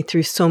family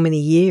through so many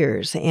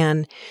years.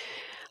 And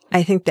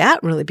I think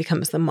that really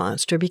becomes the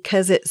monster,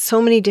 because at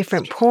so many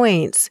different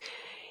points,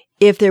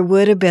 if there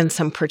would have been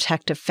some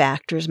protective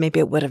factors, maybe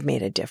it would have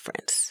made a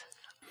difference.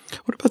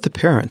 What about the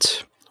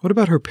parents? What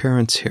about her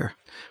parents here?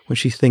 When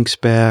she thinks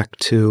back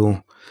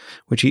to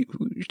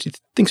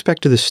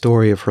the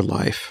story of her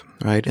life,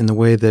 right? And the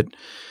way that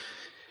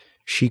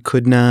she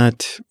could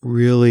not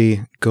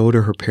really go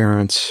to her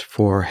parents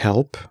for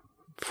help,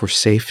 for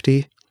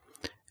safety.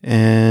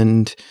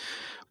 And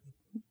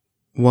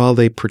while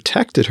they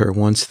protected her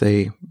once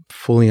they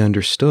fully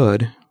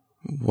understood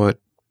what,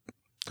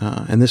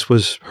 and this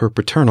was her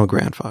maternal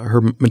grandfather.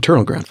 Her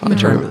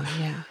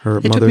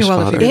It took mother's me a while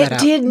to father. figure that It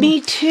out. did me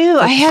too.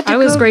 I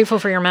was grateful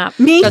for your map.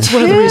 Me That's too.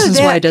 one of the reasons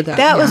why I did that.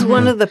 That was Yeah.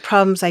 one of the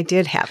problems I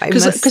did have. I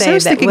must say Because I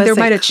was thinking there wasn't-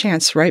 might have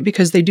chance, right?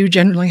 Because they do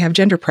generally have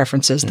gender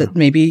preferences that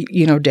maybe,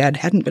 Dad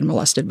hadn't been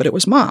molested, but it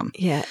was Mom.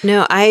 Yeah,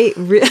 no, I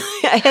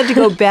had to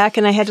go back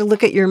and I had to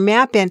look at your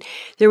map, and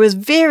there was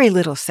very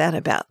little said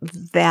about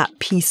that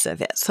piece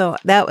of it. So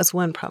that was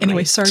one problem.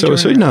 Anyway, sorry. So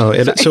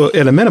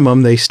at a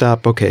minimum, they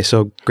stop. Okay,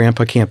 so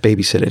Grandpa can't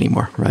babysit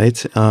anymore,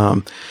 right?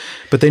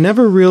 But they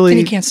never really. And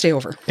he can't stay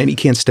over. And he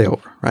can't stay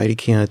over, right?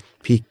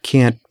 He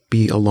can't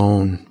be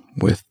alone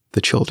with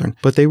the children.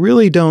 But they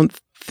really don't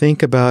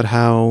think about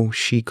how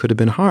she could have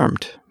been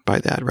harmed by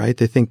that, right?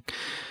 They think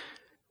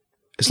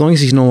as long as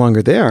he's no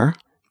longer there,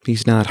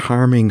 he's not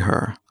harming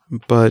her.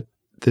 But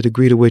the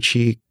degree to which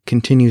he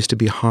continues to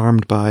be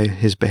harmed by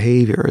his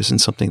behavior isn't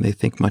something they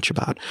think much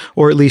about.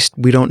 Or at least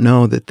we don't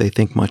know that they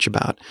think much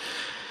about.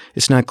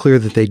 It's not clear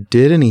that they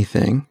did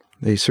anything.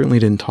 They certainly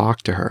didn't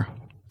talk to her.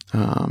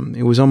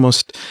 It was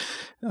almost,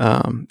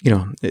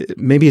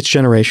 maybe it's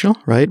generational,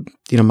 right?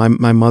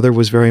 My mother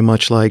was very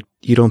much like,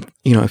 if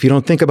you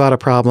don't think about a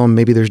problem,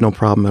 maybe there's no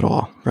problem at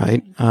all,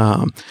 right?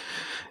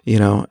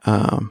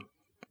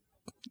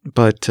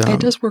 But it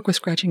does work with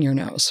scratching your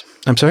nose.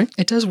 I'm sorry?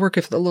 It does work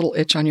if the little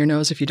itch on your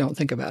nose, if you don't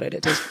think about it,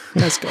 it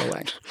does go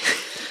away.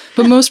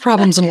 But most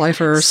problems in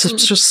life are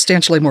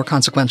substantially more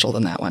consequential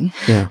than that one.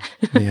 Yeah,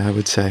 I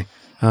would say.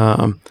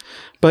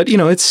 But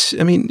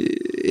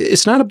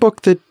it's not a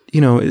book that,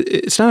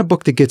 it's not a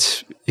book that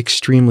gets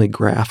extremely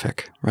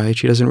graphic, right?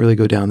 She doesn't really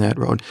go down that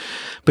road.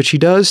 But she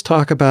does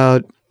talk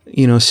about,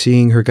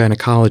 seeing her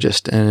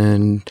gynecologist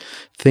and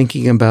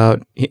thinking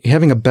about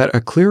having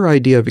a clear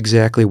idea of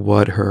exactly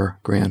what her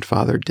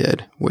grandfather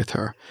did with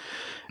her.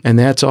 And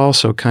that's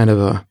also kind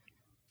of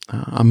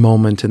a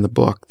moment in the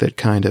book that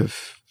kind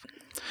of,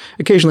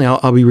 occasionally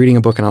I'll be reading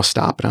a book and I'll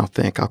stop and I'll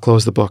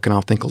close the book and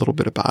I'll think a little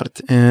bit about it.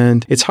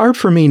 And it's hard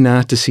for me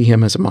not to see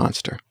him as a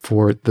monster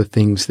for the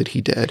things that he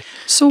did.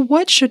 So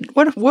what should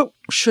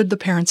the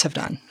parents have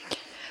done?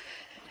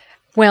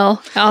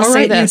 Well, I'll All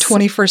say right, this. you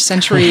 21st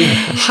century,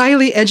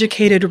 highly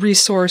educated,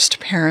 resourced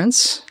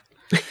parents.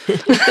 No,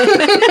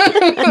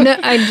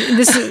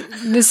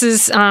 this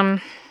is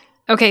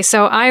okay.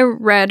 So I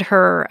read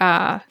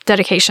her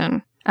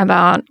dedication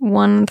about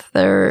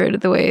 1/3 of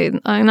the way,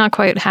 not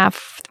quite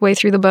halfway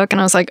through the book, and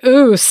I was like,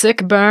 "Ooh,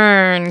 sick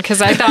burn," because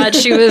I thought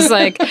she was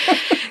like,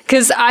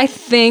 because I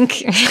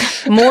think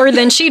more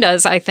than she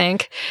does. I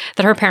think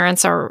that her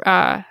parents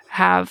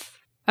have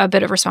a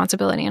bit of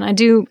responsibility, and I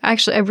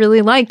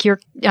really like your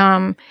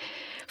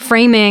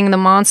framing the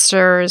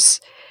monsters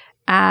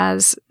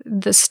as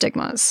the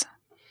stigmas.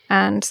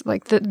 And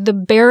like the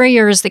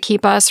barriers that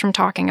keep us from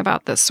talking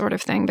about this sort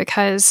of thing,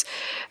 because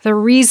the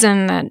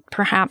reason that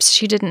perhaps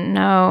she didn't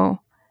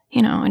know,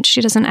 and she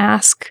doesn't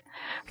ask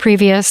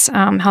previous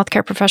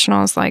healthcare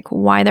professionals like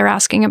why they're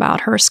asking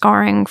about her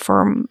scarring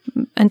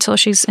until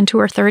she's into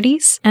her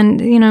 30s.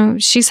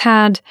 And, she's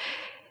had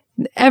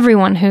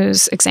everyone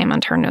who's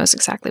examined her knows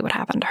exactly what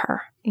happened to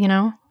her,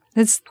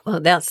 Well,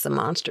 that's the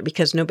monster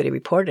because nobody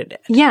reported it.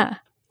 Yeah.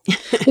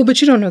 Well,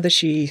 but you don't know that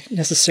she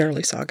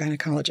necessarily saw a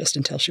gynecologist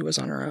until she was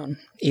on her own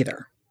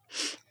either.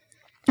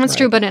 That's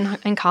true, but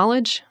in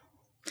college?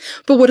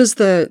 But what is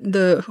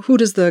who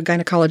does the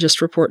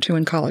gynecologist report to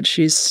in college?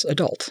 She's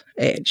adult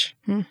age.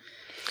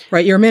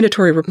 Right? You're a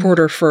mandatory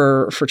reporter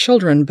for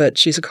children, but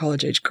she's a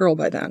college-age girl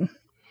by then.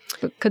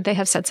 But could they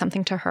have said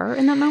something to her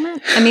in that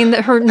moment? I mean,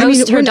 her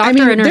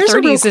doctor in her 30s there's a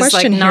real is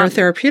question like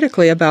here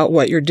therapeutically about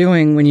what you're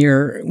doing when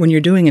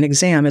you're doing an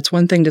exam. It's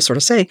one thing to sort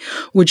of say,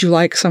 would you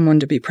like someone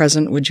to be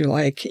present? Would you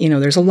like,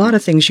 there's a lot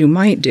of things you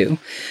might do.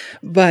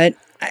 But,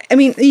 I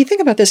mean, you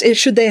think about this.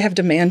 Should they have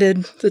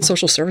demanded that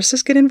social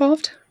services get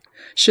involved?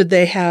 Should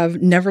they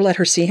have never let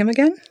her see him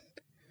again?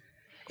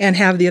 And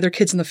have the other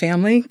kids in the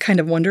family kind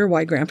of wonder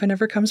why Grandpa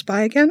never comes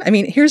by again? I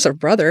mean, here's a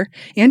brother,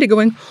 Andy,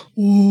 going,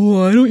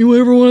 why don't you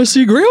ever want to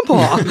see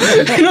Grandpa?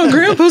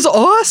 Grandpa's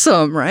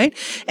awesome, right?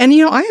 And,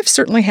 I have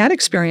certainly had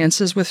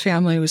experiences with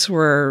families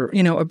where,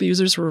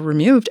 abusers were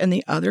removed and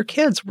the other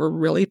kids were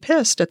really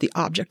pissed at the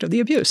object of the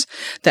abuse.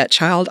 That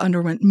child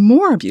underwent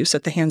more abuse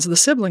at the hands of the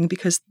sibling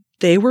because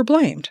they were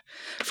blamed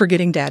for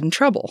getting dad in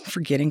trouble, for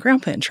getting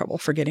Grandpa in trouble,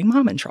 for getting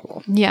mom in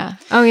trouble. Yeah.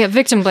 Oh, yeah.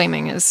 Victim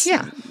blaming is...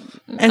 Yeah.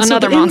 And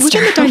another so monster.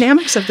 Within the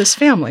dynamics of this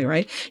family,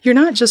 right? You're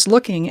not just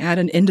looking at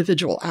an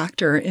individual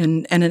actor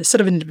and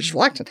instead of an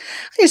individual actor.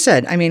 Like I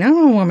said, I mean, I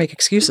don't want to make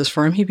excuses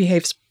for him. He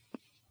behaves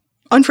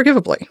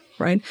unforgivably,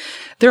 right?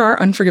 There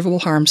are unforgivable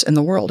harms in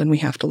the world and we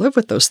have to live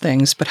with those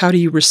things. But how do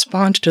you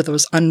respond to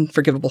those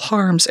unforgivable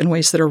harms in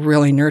ways that are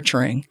really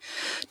nurturing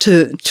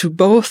to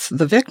both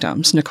the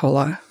victims,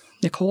 Nicola,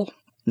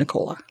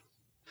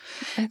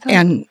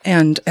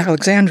 and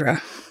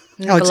Alexandria,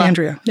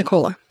 Nicola.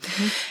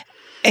 Mm-hmm.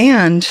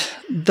 And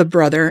the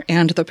brother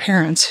and the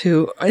parents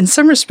who, in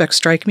some respects,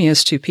 strike me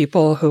as two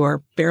people who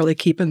are barely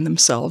keeping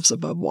themselves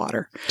above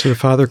water. So the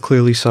father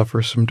clearly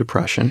suffers from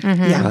depression.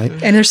 Mm-hmm. Right?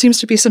 And there seems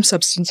to be some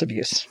substance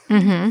abuse.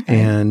 Mm-hmm.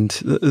 And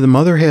the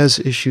mother has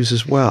issues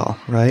as well,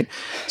 right?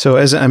 So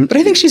but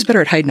I think she's better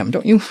at hiding them,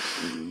 don't you?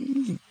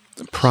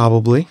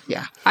 Probably.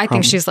 Yeah. I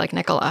think she's like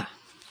Nicola.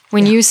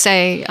 When you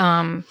say...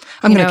 I'm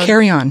going to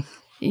carry on.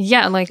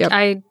 Yeah,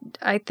 I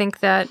think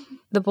that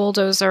the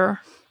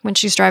bulldozer... When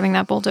she's driving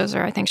that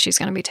bulldozer, I think she's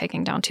going to be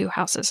taking down 2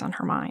 houses on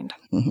her mind.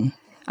 Mm-hmm.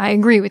 I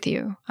agree with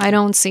you. I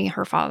don't see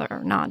her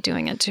father not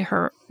doing it to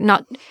her,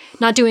 not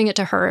doing it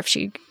to her if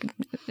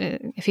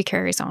he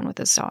carries on with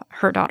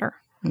her daughter.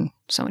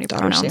 So many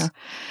daughters, pronouns.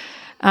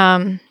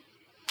 Yeah.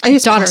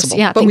 It's daughters, possible,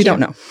 yeah, but we don't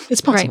know. It's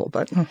possible,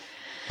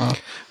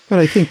 right. But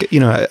I think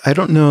I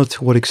don't know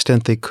to what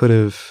extent they could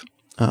have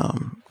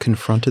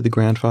confronted the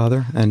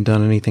grandfather and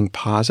done anything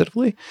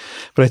positively,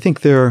 but I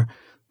think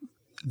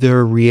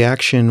their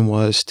reaction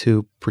was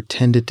to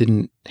pretend it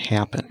didn't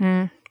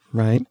happen,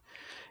 right?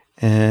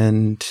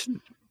 And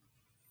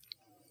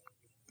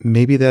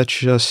maybe that's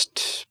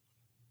just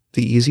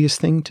the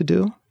easiest thing to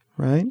do,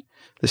 right?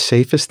 The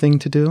safest thing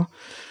to do.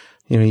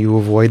 You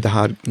avoid the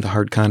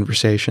hard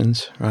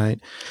conversations, right?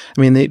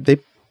 I mean, they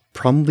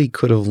probably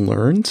could have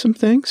learned some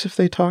things if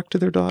they talked to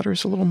their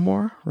daughters a little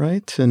more,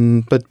 right?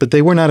 But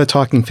they were not a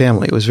talking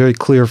family. It was very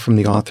clear from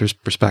the author's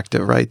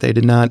perspective, right? They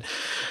did not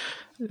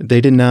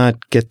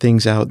get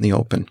things out in the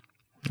open,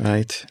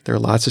 right? There are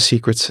lots of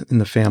secrets in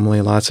the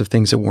family, lots of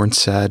things that weren't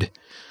said,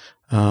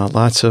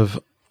 lots of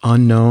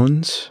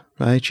unknowns,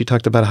 right? She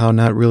talked about how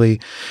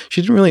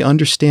she didn't really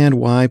understand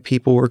why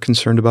people were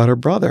concerned about her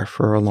brother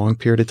for a long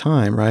period of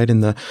time, right?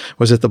 And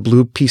was it the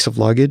blue piece of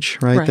luggage,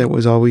 right? That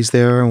was always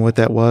there and what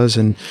that was.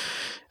 And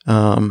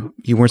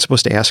you weren't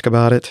supposed to ask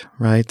about it,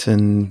 right?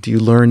 And you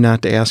learn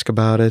not to ask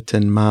about it.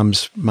 And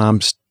mom's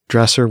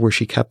dresser where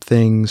she kept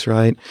things,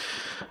 right?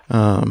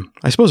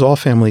 I suppose all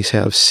families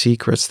have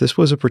secrets. This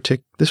was a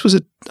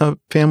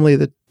family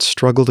that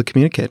struggled to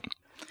communicate.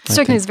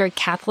 Certainly is very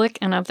Catholic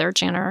and of their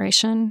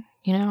generation.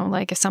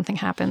 Like if something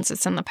happens,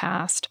 it's in the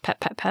past. Pet,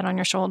 pet, pet on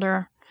your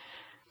shoulder.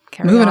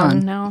 Moving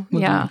on now.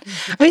 Moving on.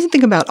 I mean,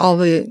 think about all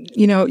the,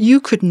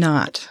 you could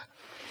not,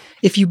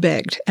 if you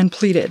begged and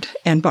pleaded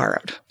and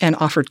borrowed and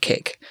offered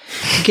cake,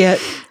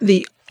 get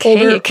the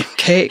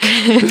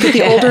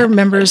older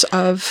members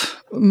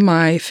of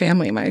my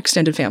family, my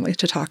extended family,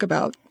 to talk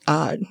about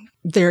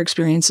their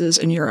experiences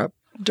in Europe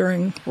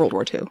during World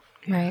War II.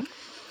 Right.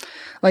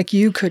 Like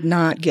you could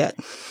not get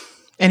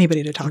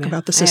anybody to talk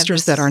about the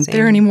sisters that aren't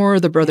there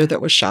anymore, the brother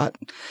that was shot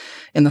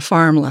in the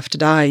farm, left to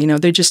die.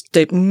 They just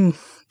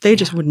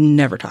would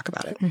never talk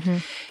about it. Mm-hmm.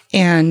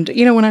 And,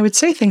 when I would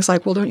say things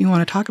like, well, don't you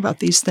want to talk about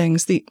these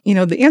things? The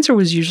answer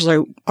was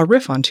usually a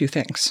riff on 2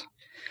 things.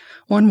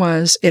 One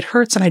was, it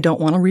hurts and I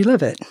don't want to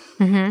relive it.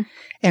 Mm-hmm.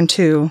 And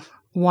 2,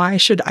 why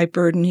should I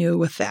burden you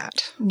with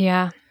that?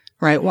 Yeah.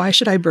 Right? Why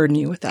should I burden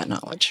you with that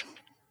knowledge?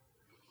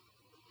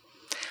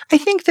 I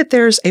think that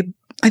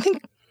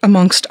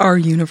amongst our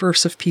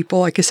universe of people,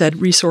 like I said,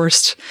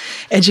 resourced,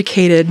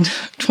 educated,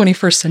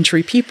 21st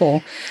century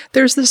people,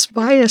 there's this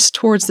bias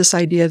towards this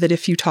idea that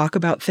if you talk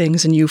about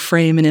things and you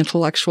frame and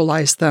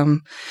intellectualize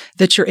them,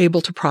 that you're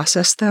able to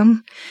process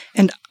them.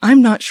 And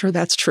I'm not sure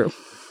that's true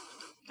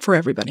for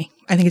everybody.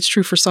 I think it's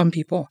true for some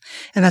people.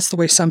 And that's the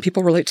way some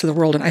people relate to the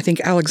world. And I think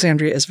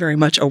Alexandria is very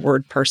much a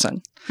word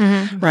person,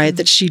 right?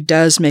 That she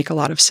does make a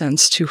lot of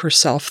sense to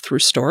herself through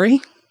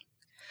story.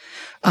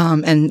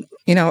 And,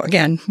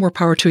 again, more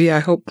power to you. I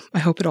hope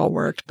it all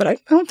worked. But I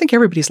don't think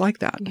everybody's like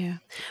that. Yeah.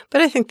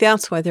 But I think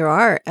that's why there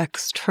are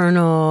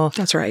external,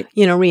 That's right.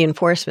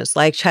 reinforcements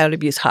like child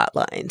abuse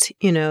hotlines,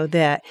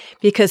 that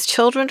because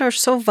children are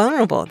so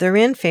vulnerable. They're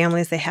in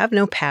families. They have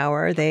no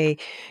power. They're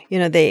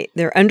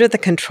under the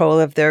control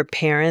of their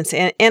parents.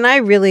 And I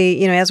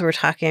really, as we're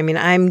talking,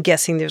 I'm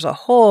guessing there's a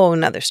whole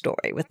nother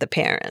story with the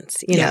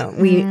parents.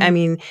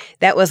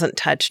 That wasn't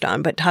touched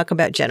on, but talk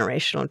about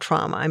generational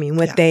trauma.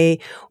 What they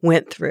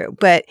went through.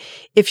 But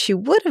if she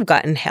would have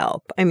gotten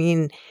help,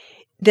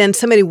 then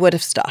somebody would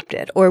have stopped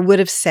it or would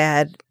have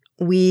said,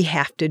 we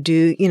have to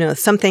do,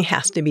 something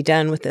has to be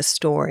done with this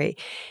story.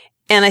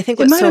 And I think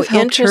what's so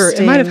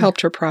interesting. It might have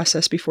helped her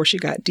process before she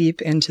got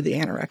deep into the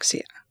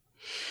anorexia,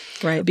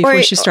 right?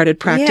 Before she started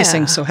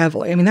practicing so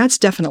heavily. That's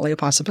definitely a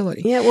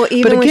possibility. Yeah, well,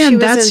 even but again, when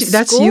she was in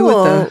that's school, you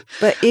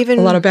with a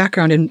lot of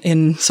background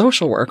in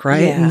social work,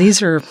 right? Yeah. And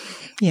these are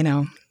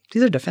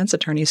defense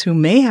attorneys who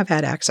may have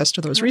had access to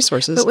those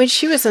resources. But when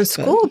she was in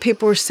school,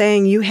 people were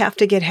saying, you have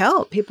to get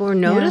help. People were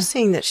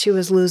noticing that she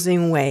was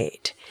losing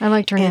weight. I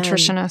liked her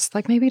nutritionist.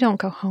 Like, maybe don't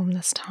go home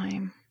this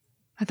time.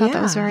 I thought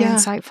that was very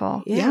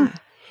insightful. Yeah.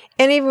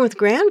 And even with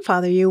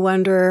grandfather, you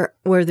wonder,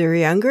 were there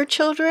younger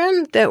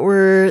children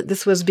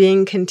this was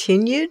being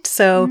continued?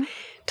 So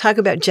talk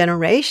about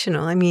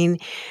generational.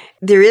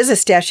 There is a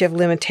statute of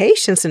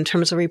limitations in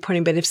terms of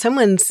reporting, but if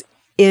someone's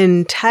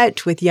in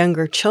touch with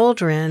younger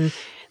children,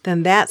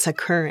 then that's a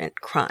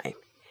current crime,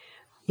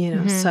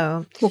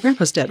 so. Well,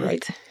 Grandpa's dead,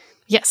 right?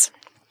 Yes.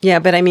 Yeah,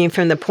 but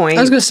from the point.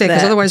 I was going to say,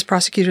 because otherwise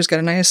prosecutors got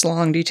a nice,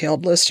 long,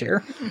 detailed list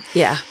here.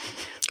 Yeah.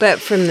 But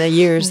from the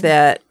years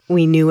that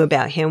we knew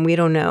about him, we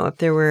don't know if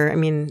there were,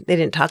 they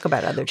didn't talk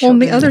about other children.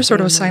 Well, the other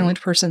sort of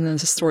silent person in the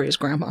story is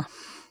Grandma.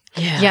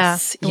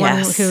 Yes. Yeah,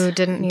 the one who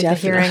didn't need the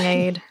hearing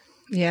aid.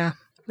 Yeah.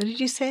 What did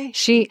you say?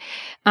 She,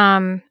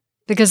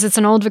 because it's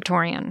an old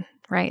Victorian.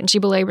 Right, and she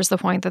belabors the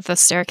point that the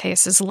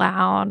staircase is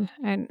loud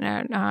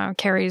and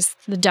carries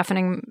the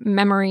deafening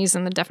memories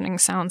and the deafening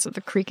sounds of the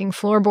creaking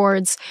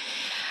floorboards.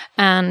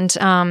 And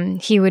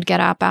he would get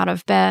up out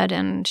of bed,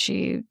 and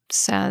she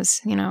says,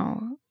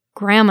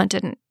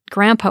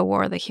 Grandpa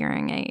wore the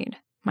hearing aid.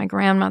 My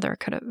grandmother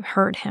could have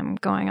heard him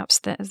going up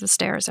the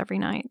stairs every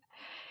night.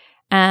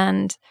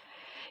 And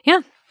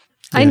I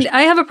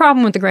have a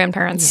problem with the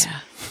grandparents. Yeah.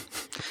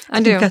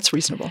 I do. think that's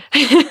reasonable.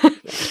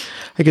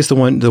 I guess the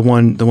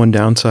one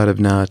downside of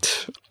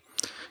not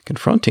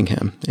confronting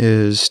him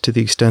is to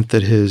the extent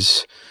that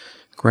his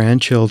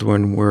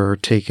grandchildren were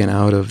taken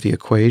out of the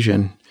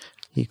equation,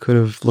 he could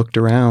have looked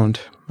around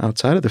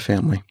outside of the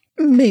family.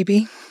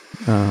 Maybe.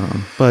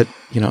 But,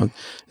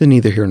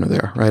 neither here nor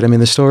there, right?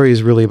 The story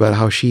is really about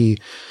how she,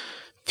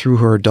 through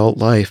her adult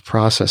life,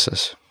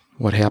 processes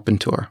what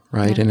happened to her,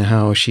 right? Yeah. And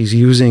how she's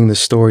using the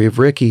story of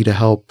Ricky to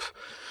help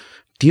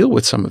deal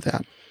with some of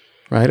that,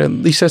 right? At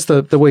least that's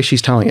the way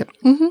she's telling it.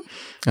 Mm-hmm.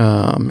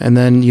 And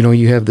then,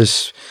 you have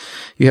this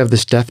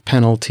death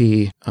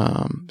penalty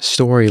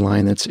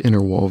storyline that's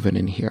interwoven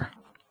in here,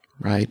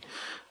 right?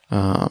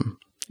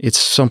 It's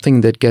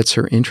something that gets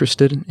her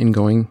interested in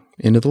going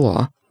into the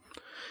law.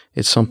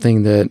 It's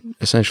something that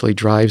essentially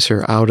drives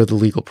her out of the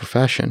legal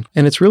profession,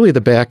 and it's really the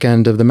back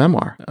end of the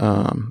memoir.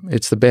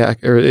 It's the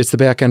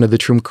back end of the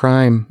true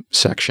crime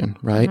section,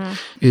 right?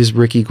 Mm-hmm. Is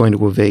Ricky going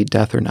to evade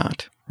death or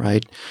not?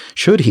 Right?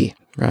 Should he?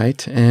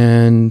 Right?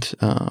 And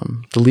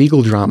the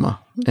legal drama.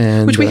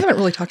 And which we haven't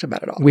really talked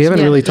about at all. We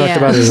haven't really talked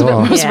about it at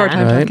all. Most of our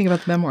time talking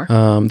about the memoir.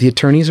 The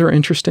attorneys are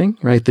interesting,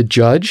 right? The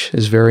judge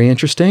is very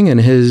interesting, and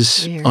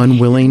his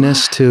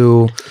unwillingness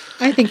to...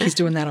 I think he's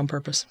doing that on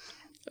purpose.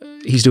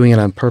 He's doing it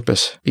on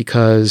purpose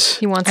because...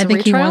 He wants I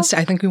think he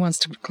retrial? wants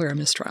to clear a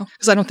mistrial,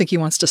 because I don't think he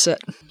wants to sit.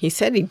 He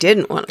said he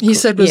didn't want to. He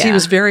said he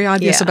was very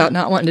obvious about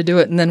not wanting to do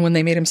it, and then when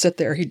they made him sit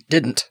there, he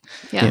didn't.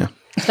 Yeah.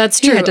 That's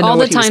true. All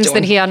the times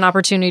that he had an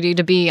opportunity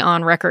to be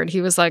on record, he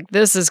was like,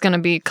 this is going to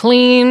be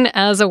clean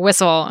as a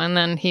whistle. And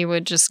then he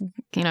would just,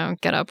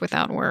 get up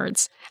without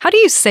words. How do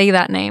you say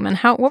that name? And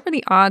what were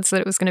the odds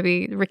that it was going to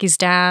be Ricky's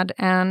dad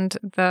and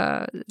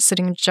the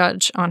sitting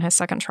judge on his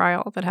second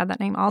trial that had that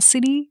name?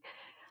 Alcide?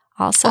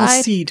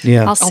 Alcide.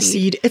 Yeah.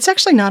 Alcide. It's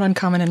actually not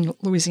uncommon in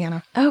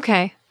Louisiana.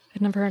 Okay.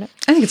 I'd never heard it.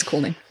 I think it's a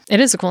cool name. It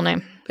is a cool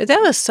name. But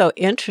that was so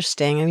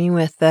interesting.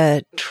 With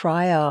the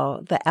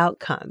trial, the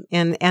outcome.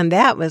 And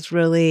that was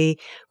really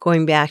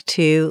going back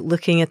to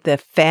looking at the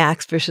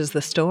facts versus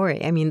the story.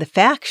 The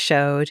facts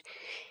showed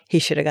he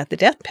should have got the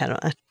death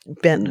penalty,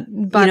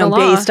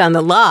 based on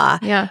the law.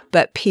 Yeah.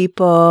 But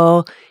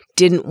people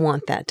didn't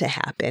want that to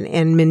happen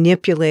and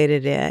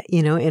manipulated it,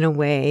 in a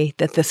way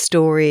that the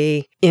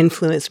story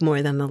influenced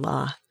more than the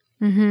law.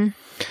 Mm-hmm.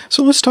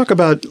 So let's talk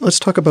about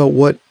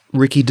what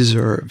Ricky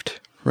deserved,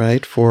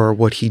 right, for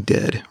what he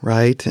did,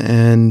 right,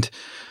 and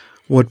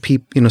what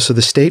people, so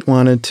the state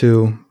wanted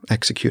to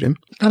execute him.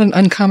 Not an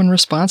uncommon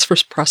response for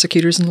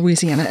prosecutors in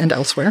Louisiana and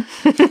elsewhere.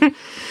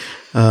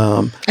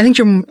 I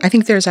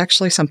think there's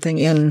actually something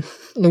in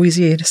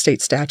Louisiana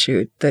state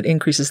statute that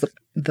increases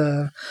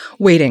the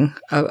weighting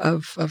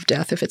of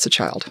death if it's a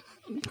child.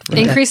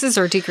 Increases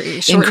or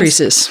decreases?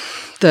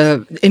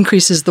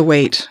 Increases the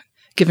weight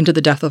given to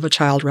the death of a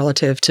child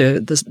relative to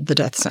the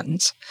death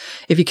sentence.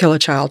 If you kill a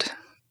child,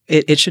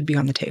 it should be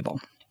on the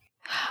table.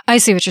 I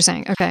see what you're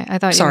saying. Okay. I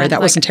thought Sorry, you meant,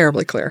 that wasn't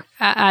terribly clear.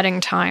 Adding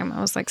time.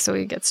 I was like, so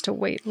he gets to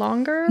wait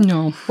longer?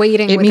 No.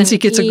 Waiting It with means an he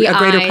gets a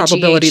greater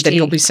probability that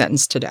he'll be EIGHT.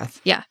 sentenced to death.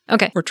 Yeah.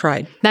 Okay. Or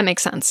tried. That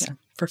makes sense. Yeah,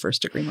 for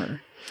first-degree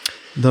murder.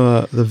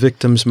 The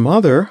victim's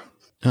mother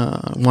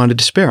wanted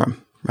to spare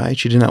him, right?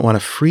 She did not want to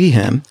free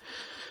him,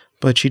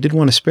 but she did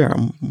want to spare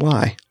him.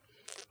 Why?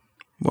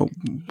 Well,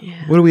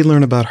 what do we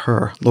learn about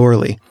her, Laura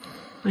Lee?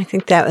 I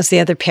think that was the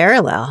other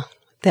parallel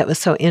that was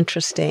so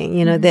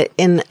interesting, that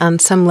on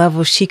some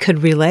level she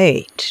could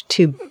relate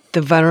to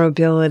the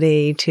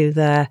vulnerability, to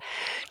the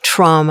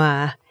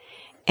trauma.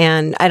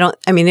 And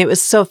it was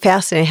so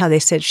fascinating how they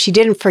said she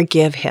didn't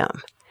forgive him,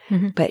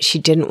 but she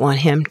didn't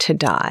want him to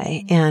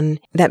die. And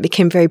that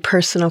became very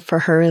personal for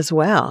her as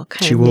well.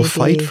 She will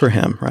fight for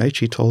him, right?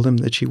 She told him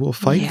that she will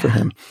fight for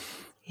him.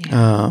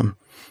 Yeah.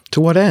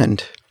 To what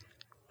end?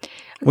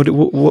 What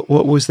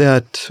was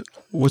that?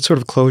 What sort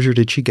of closure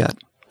did she get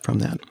from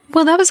that?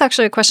 Well, that was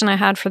actually a question I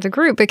had for the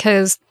group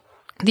because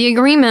the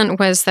agreement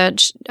was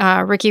that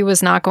Ricky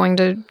was not going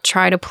to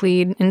try to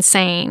plead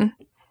insane.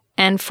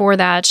 And for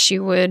that, she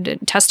would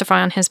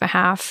testify on his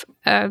behalf,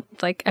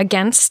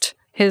 against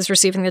his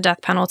receiving the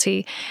death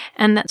penalty,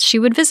 and that she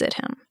would visit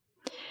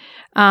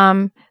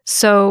him.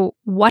 So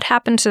what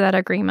happened to that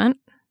agreement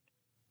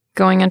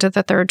going into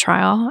the third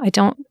trial? I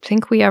don't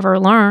think we ever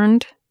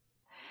learned.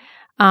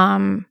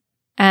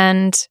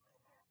 And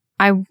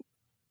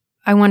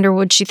I wonder,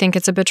 would she think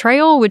it's a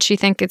betrayal? Would she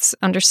think it's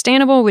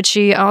understandable? Would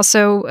she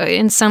also,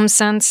 in some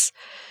sense,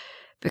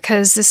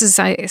 because this is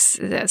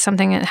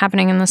something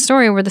happening in the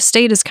story where the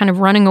state is kind of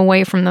running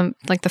away from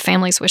the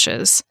family's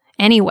wishes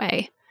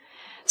anyway,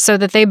 so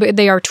that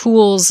they are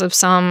tools of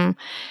some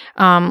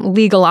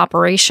legal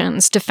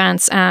operations,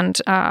 defense and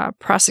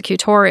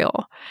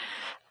prosecutorial.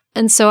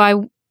 And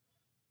so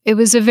it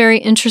was a very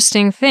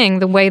interesting thing,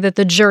 the way that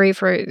the jury,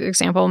 for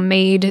example,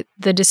 made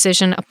the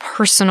decision a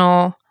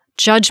personal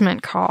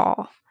judgment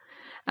call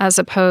as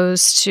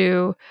opposed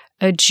to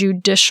a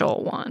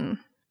judicial one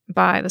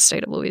by the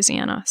state of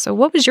Louisiana. So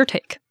what was your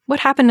take? What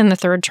happened in the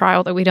third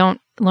trial that we don't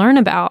learn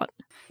about?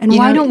 And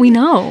why don't we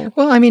know?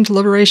 Well,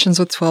 deliberations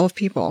with 12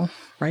 people,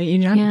 right?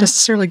 You're not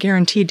necessarily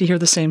guaranteed to hear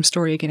the same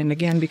story again and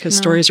again because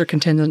stories are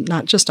contingent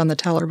not just on the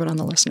teller, but on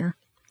the listener.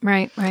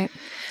 Right, right.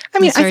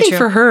 I think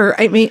for her,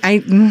 you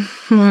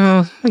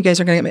guys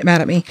are going to get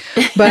mad at me,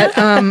 but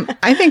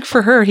I think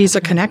for her, he's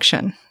a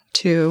connection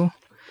to,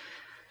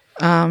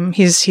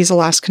 he's a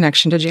last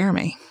connection to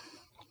Jeremy,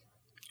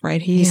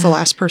 right? He's the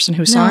last person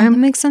who saw him. That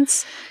makes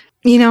sense.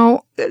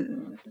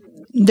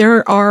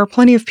 There are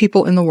plenty of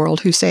people in the world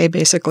who say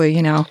basically,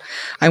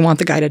 I want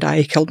the guy to die.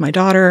 He killed my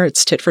daughter.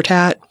 It's tit for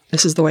tat.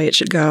 This is the way it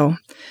should go.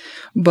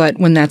 But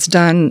when that's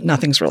done,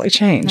 nothing's really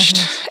changed.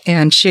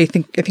 And I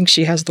think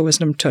she has the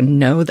wisdom to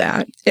know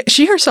that.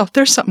 She herself,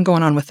 there's something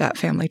going on with that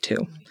family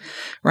too,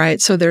 right?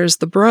 So there's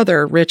the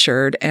brother,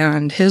 Richard,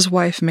 and his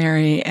wife,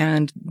 Mary,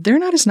 and they're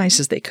not as nice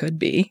as they could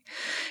be.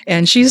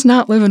 And she's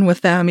not living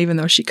with them, even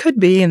though she could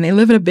be, and they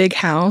live in a big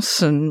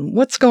house, and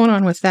what's going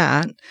on with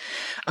that?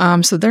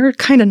 So they're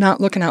kind of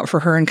not looking out for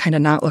her and kind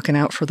of not looking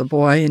out for the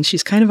boy, and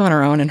she's kind of on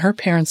her own, and her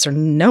parents are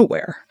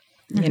nowhere.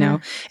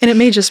 And it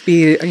may just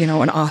be,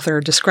 an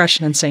author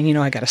discretion in saying,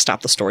 I got to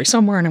stop the story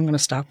somewhere and I'm going to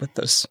stop with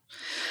those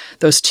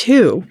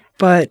two.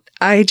 But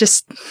I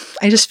just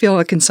feel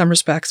like in some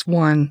respects,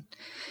 one,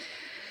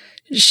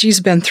 she's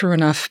been through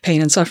enough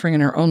pain and suffering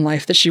in her own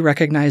life that she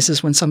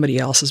recognizes when somebody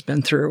else has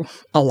been through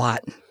a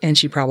lot. And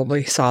she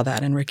probably saw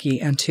that in Ricky.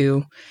 And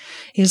two,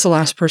 he's the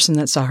last person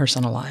that saw her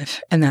son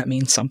alive. And that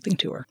means something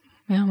to her.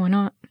 Yeah, why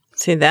not?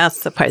 See,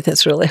 that's the part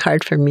that's really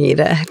hard for me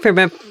from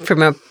a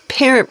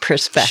parent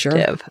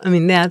perspective.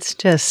 Sure. That's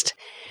just,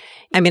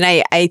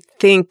 I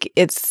think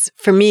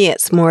for me,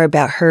 it's more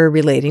about her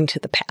relating to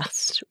the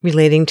past,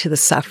 relating to the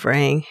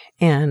suffering.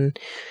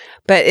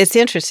 But it's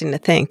interesting to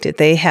think, did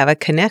they have a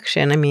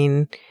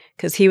connection?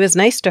 Because he was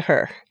nice to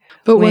her.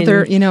 But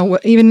whether,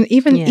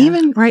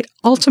 even, right,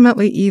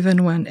 ultimately,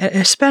 even when,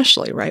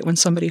 especially, right, when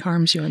somebody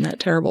harms you in that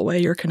terrible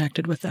way, you're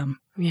connected with them.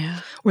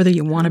 Yeah. Whether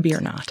you want to be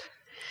or not.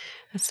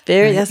 It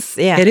is.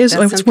 It is.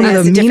 It's one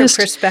of the meanest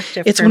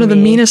perspective. It's one of the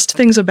meanest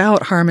things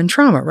about harm and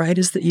trauma, right?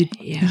 Is that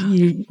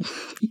it'd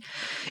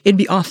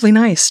be awfully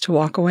nice to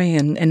walk away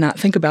and not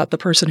think about the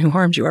person who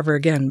harmed you ever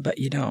again, but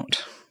you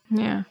don't.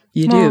 Yeah,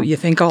 you do. You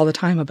think all the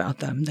time about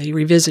them. They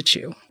revisit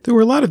you. There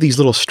were a lot of these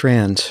little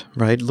strands,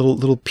 right?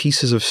 Little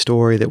pieces of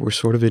story that were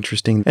sort of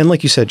interesting. And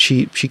like you said,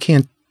 she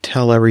can't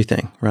tell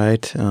everything,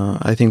 right?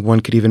 I think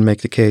one could even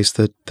make the case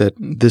that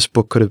this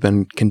book could have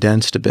been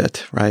condensed a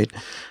bit, right?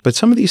 But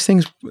some of these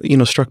things,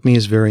 struck me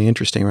as very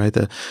interesting, right?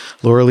 The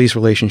Laura Lee's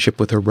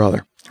relationship with her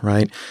brother,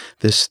 right?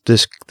 This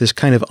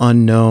kind of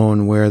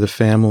unknown where the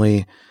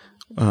family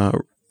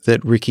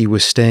that Ricky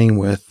was staying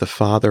with, the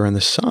father and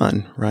the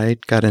son, right,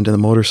 got into the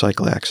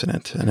motorcycle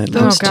accident, and it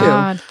those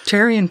two,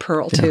 Terry and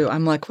Pearl too.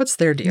 I'm like, what's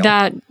their deal?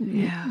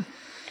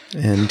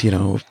 And,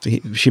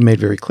 she made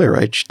very clear,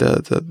 right?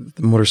 The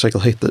motorcycle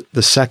hit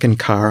the second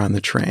car on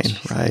the train,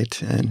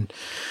 right? And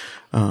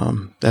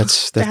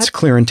that's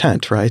clear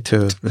intent, right?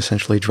 To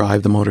essentially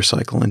drive the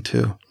motorcycle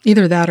into...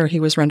 Either that or he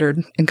was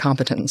rendered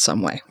incompetent in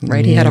some way,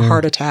 right? He had a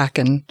heart attack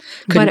and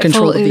couldn't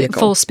control the vehicle.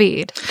 Full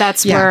speed.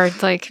 That's where,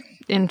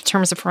 in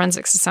terms of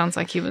forensics, it sounds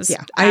like he was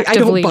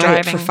actively I don't buy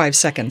driving. it for 5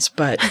 seconds,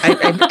 but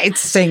it's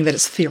saying that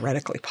it's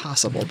theoretically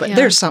possible. But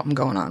there's something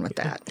going on with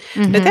that.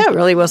 Mm-hmm. But that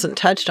really wasn't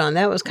touched on.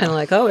 That was kind of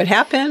like, it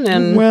happened.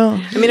 And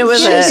it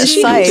was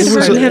She a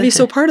was heavy.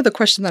 So part of the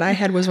question that I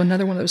had was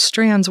another one of those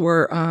strands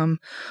were,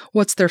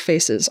 what's their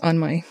faces on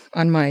my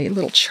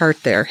little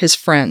chart there? His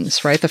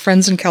friends, right? The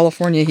friends in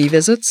California he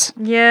visits.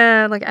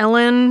 Yeah, like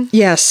Ellen.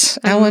 Yes,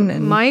 Ellen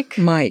and Mike.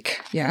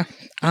 Mike, yeah.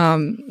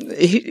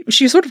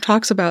 She sort of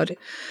talks about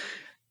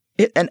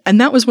it, and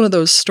that was one of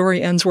those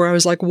story ends where I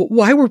was like,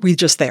 why were we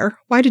just there?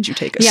 Why did you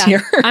take us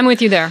here? I'm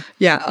with you there.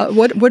 Yeah.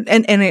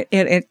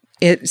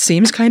 It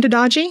seems kind of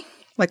dodgy.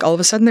 Like all of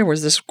a sudden there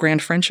was this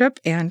grand friendship.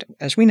 And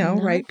as we know,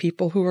 right,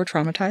 people who are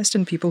traumatized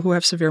and people who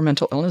have severe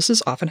mental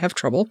illnesses often have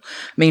trouble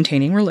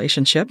maintaining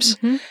relationships.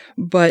 Mm-hmm.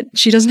 But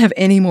she doesn't have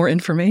any more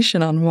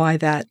information on why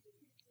that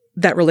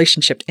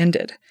relationship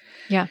ended.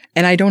 Yeah.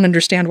 And I don't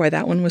understand why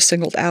that one was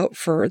singled out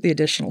for the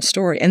additional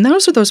story. And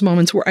those are those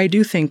moments where I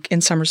do think,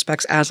 in some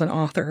respects, as an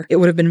author, it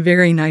would have been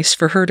very nice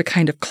for her to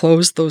kind of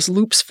close those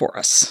loops for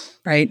us,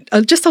 right?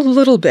 Just a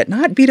little bit,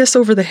 not beat us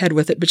over the head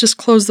with it, but just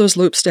close those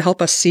loops to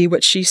help us see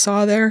what she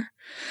saw there.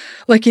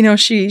 Like,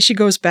 she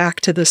goes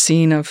back to the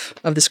scene of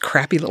this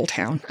crappy little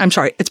town. I'm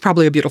sorry, it's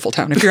probably a beautiful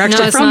town. If you're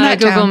actually from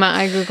that town.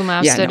 I Google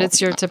Mapped it.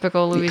 It's your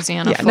typical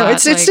Louisiana flat. No,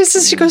 it's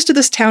just she goes to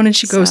this town and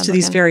she goes to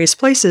these various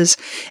places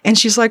and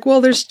she's like, well,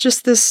 there's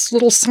just this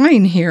little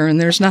sign here and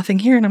there's nothing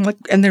here. And I'm like,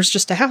 and there's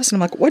just a house. And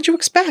I'm like, what'd you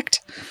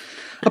expect?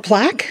 A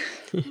plaque?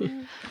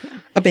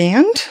 A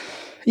band?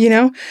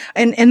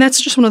 And that's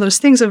just one of those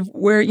things of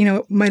where,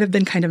 it might have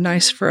been kind of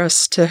nice for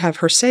us to have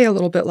her say a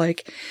little bit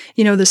like,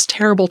 this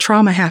terrible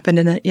trauma happened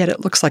and yet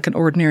it looks like an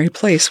ordinary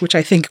place, which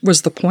I think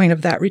was the point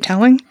of that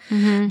retelling.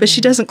 Mm-hmm. But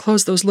she doesn't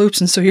close those loops.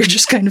 And so you're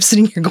just kind of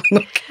sitting here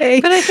going, okay.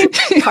 But I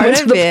think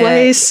part of the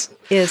place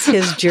is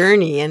his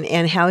journey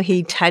and how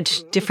he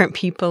touched different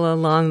people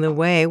along the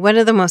way. One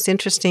of the most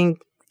interesting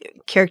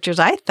characters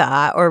I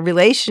thought, or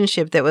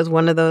relationship that was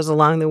one of those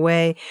along the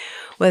way,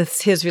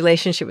 was his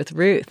relationship with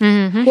Ruth.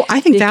 Mm-hmm. Well,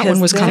 I think that one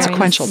was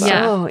consequential, though.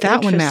 So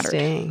that one mattered.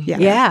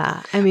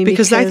 Yeah. I mean,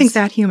 because I think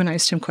that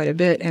humanized him quite a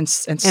bit, and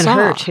saw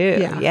her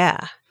too. Yeah.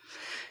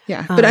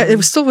 But it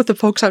was still with the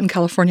folks out in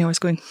California. I was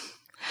going.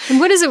 And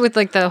what is it with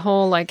like the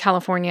whole like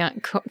California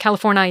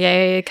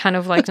kind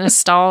of like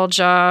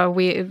nostalgia?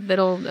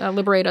 That'll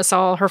liberate us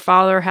all. Her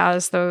father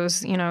has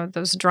those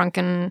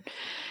drunken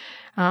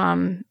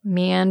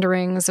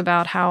meanderings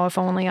about how if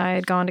only I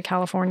had gone to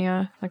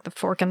California, like the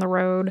fork in the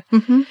road.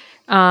 Mm-hmm.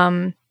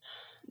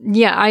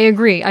 Yeah, I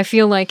agree. I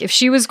feel like if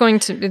she was going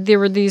to, there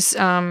were these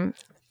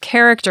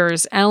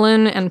characters,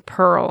 Ellen and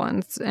Pearl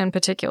in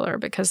particular,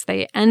 because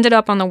they ended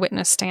up on the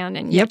witness stand,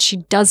 and yet she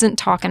doesn't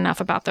talk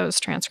enough about those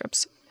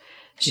transcripts.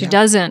 She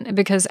doesn't,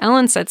 because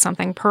Ellen said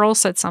something, Pearl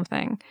said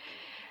something.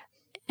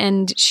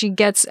 And she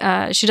does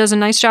a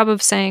nice job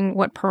of saying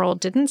what Pearl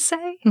didn't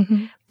say,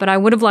 but I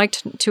would have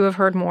liked to have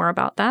heard more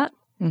about that.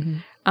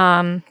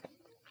 Mm-hmm.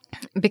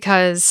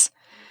 Because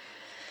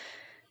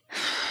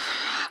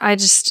I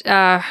just,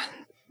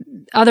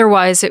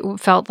 otherwise it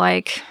felt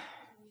like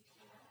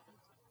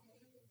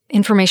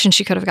information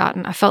she could have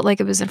gotten. I felt like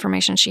it was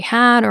information she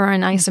had or a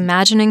nice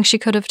imagining she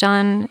could have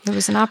done. It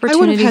was an opportunity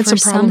for I would have had some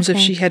problems something.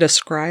 if she had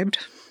ascribed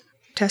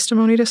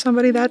testimony to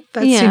somebody. That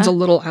seems a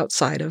little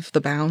outside of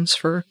the bounds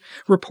for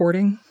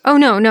reporting. Oh,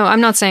 no,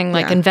 I'm not saying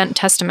like invent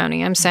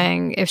testimony. I'm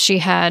saying if she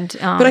had...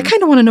 but I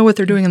kind of want to know what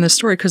they're doing in this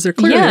story because they're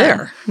clearly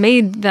there.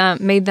 Made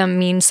them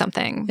mean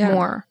something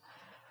more.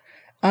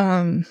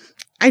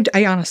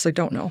 I honestly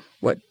don't know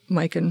what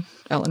Mike and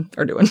Ellen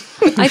are doing.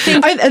 I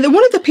think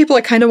one of the people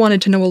I kind of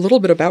wanted to know a little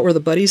bit about were the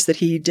buddies that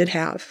he did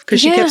have, because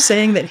she kept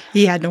saying that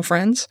he had no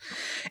friends,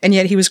 and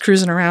yet he was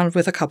cruising around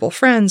with a couple of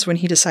friends when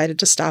he decided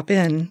to stop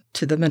in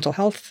to the mental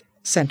health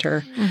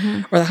center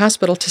or the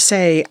hospital to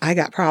say, I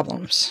got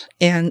problems.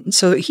 And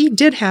so he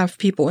did have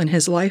people in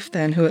his life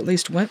then who at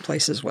least went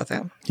places with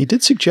him. He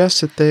did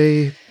suggest that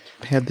they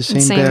had the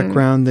same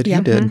background that he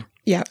did.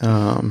 Yeah.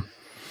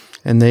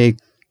 And they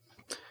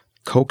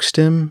coaxed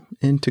him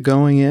into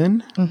going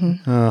in.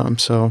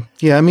 So,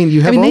 yeah, I mean,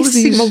 you have all they of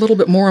these... seem a little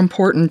bit more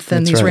important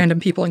than these right. random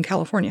people in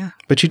California.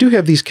 But you do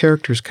have these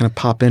characters kind of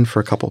pop in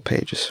for a couple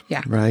pages,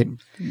 right?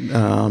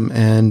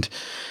 And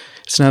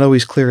it's not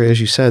always clear,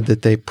 as you said,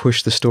 that they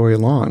push the story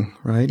along,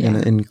 right,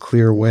 in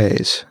clear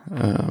ways.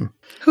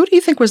 Who do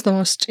you think was the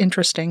most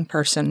interesting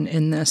person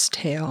in this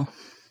tale?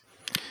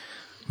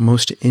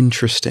 Most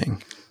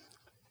interesting?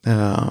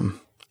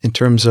 In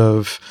terms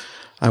of,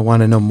 I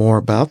want to know more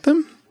about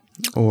them?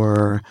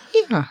 Or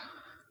yeah.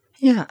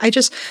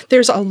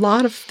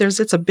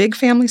 It's a big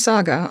family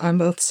saga on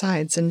both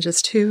sides, and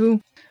just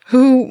who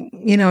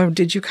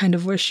did you kind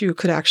of wish you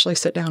could actually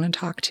sit down and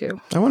talk to?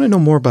 I want to know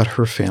more about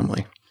her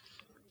family.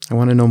 I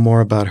want to know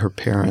more about her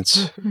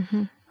parents.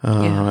 Mm-hmm.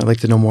 I'd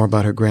like to know more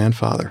about her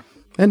grandfather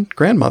and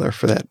grandmother,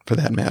 for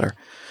that matter.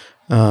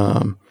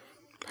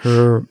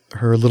 Her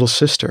little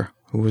sister,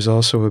 who was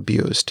also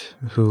abused,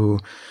 who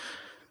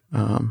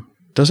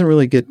doesn't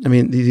really get. I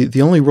mean,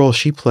 the only role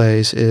she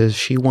plays is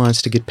she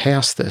wants to get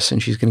past this,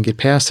 and she's going to get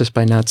past this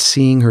by not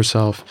seeing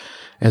herself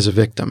as a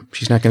victim.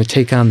 She's not going to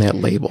take on that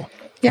label.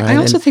 Yeah, right? I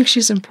also think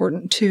she's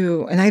important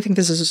too, and I think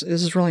this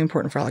is really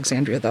important for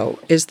Alexandria, though,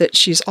 is that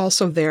she's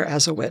also there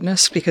as a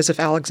witness, because if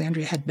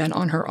Alexandria had been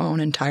on her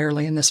own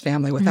entirely in this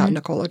family without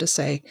Nicola to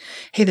say,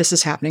 hey, this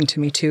is happening to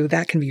me too,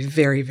 that can be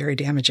very, very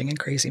damaging and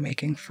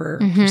crazy-making for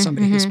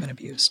somebody who's been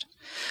abused.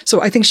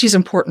 So I think she's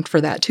important for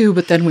that too,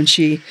 but then when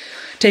she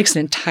takes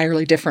an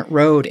entirely different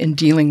road in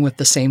dealing with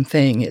the same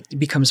thing, it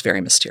becomes very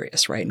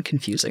mysterious, right, and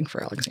confusing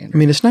for Alexandria. I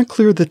mean, it's not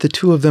clear that the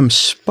two of them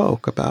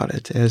spoke about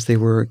it as they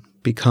were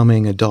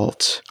becoming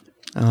adults.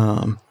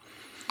 It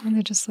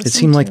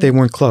seemed like they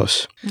weren't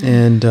close.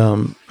 And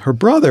her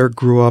brother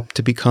grew up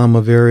to become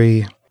a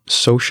very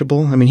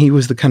sociable. I mean, he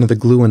was the kind of the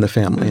glue in the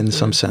family in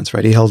some sense,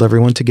 right? He held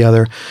everyone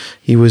together.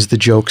 He was the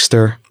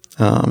jokester,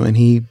 and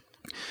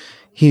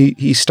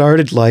he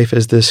started life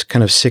as this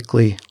kind of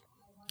sickly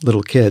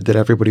little kid that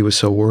everybody was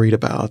so worried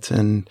about,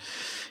 and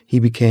he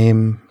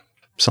became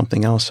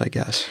something else, I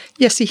guess.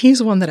 Yeah, see, he's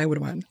the one that I would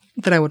want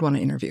to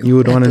interview. You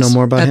would want to know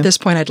more about him? At this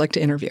point, I'd like to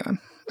interview him.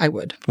 I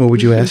would. What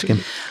would you ask him?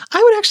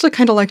 I would actually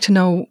kind of like to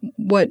know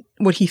what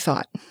he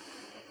thought.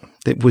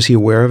 Was he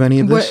aware of any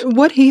of this?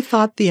 What he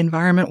thought the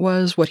environment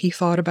was, what he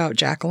thought about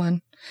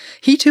Jacqueline.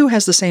 He too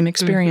has the same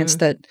experience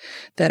that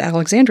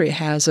Alexandria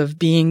has of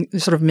being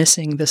sort of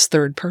missing this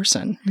third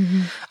person.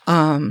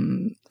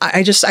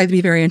 I'd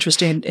be very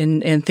interested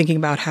in thinking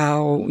about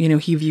how,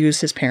 he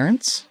views his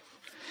parents.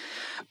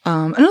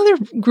 Another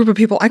group of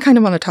people I kind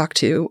of want to talk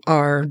to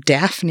are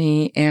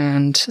Daphne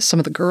and some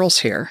of the girls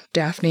here.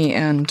 Daphne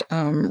and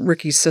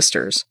Ricky's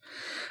sisters.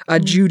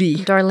 Judy.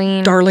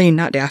 Darlene,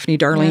 not Daphne.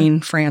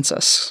 Darlene,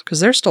 Frances, because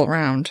they're still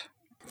around.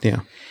 Yeah.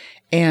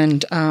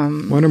 And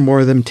one or more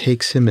of them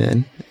takes him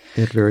in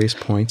at various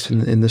points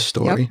in the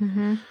story.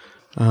 Yep.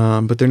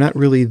 But they're not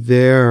really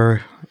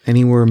there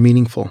anywhere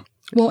meaningful.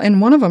 Well,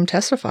 and one of them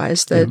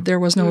testifies that there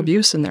was no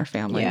abuse in their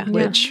family. Yeah.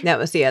 Which that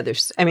was the other.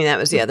 I mean, that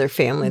was the other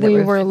family that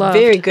were loved.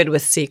 Very good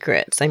with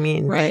secrets. I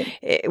mean, right.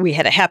 We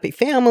had a happy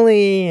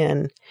family,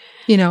 and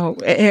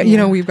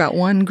we've got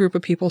one group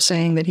of people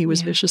saying that he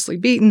was viciously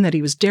beaten, that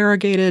he was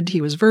derogated,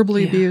 he was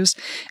verbally abused,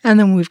 and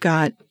then we've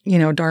got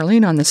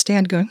Darlene on the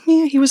stand going,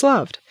 yeah, he was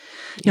loved.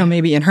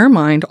 Maybe in her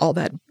mind, all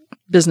that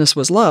business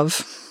was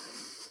love,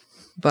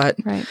 but.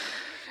 Right.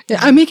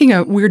 I'm making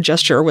a weird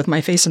gesture with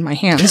my face in my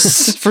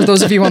hands for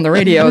those of you on the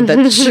radio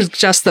that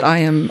suggests that I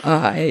am,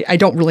 I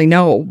don't really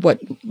know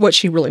what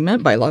she really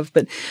meant by love,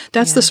 but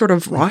that's the sort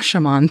of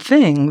Rashomon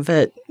thing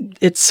that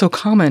it's so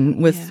common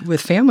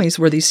with families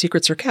where these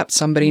secrets are kept.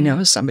 Somebody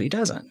knows, somebody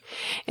doesn't.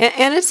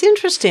 And it's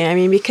interesting, I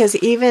mean, because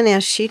even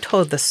as she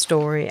told the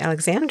story,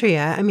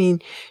 Alexandria, I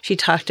mean, she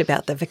talked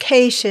about the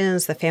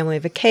vacations, the family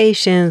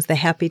vacations, the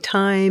happy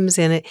times,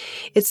 and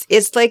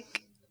it's like,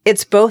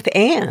 it's both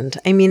and.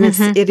 I mean,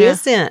 it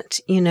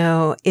isn't,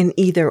 in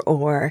either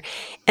or.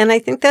 And I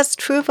think that's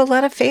true of a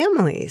lot of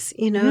families,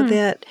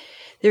 that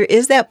there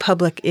is that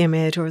public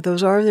image, or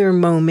those are their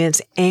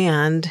moments,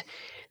 and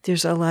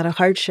there's a lot of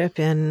hardship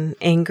and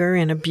anger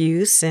and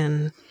abuse.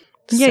 And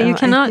you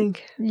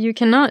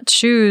cannot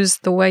choose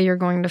the way you're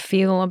going to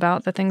feel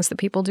about the things that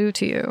people do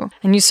to you.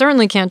 And you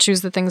certainly can't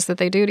choose the things that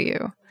they do to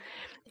you.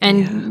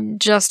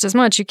 And just as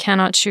much, you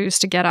cannot choose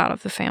to get out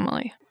of the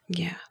family.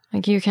 Yeah.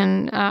 Like you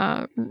can,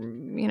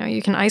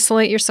 you can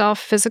isolate yourself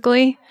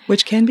physically.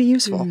 Which can be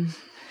useful.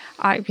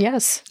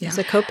 Yes. Yeah. It's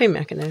a coping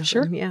mechanism.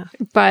 Sure. Yeah.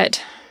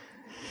 But,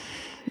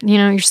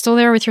 you're still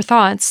there with your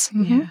thoughts,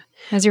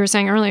 as you were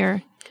saying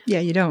earlier. Yeah,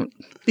 you don't.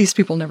 These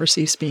people never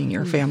cease being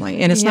your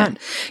family. And it's not,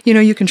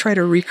 you can try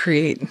to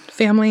recreate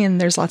family, and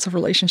there's lots of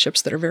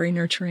relationships that are very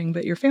nurturing,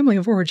 but your family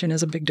of origin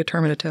is a big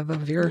determinative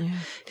of your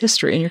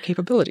history and your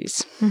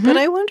capabilities. But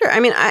I wonder,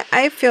 I mean,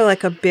 I feel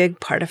like a big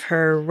part of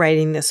her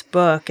writing this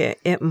book,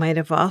 it might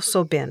have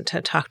also been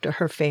to talk to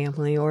her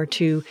family, or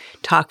to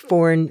talk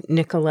for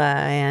Nicola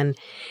and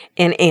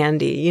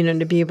Andy,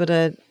 to be able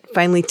to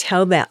finally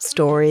tell that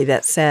story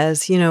that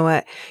says, you know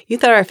what, you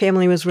thought our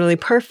family was really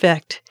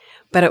perfect,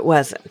 but it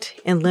wasn't.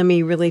 And let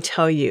me really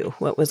tell you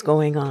what was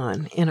going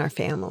on in our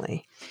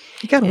family.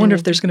 You got to wonder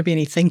if there's going to be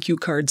any thank you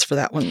cards for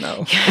that one,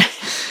 though.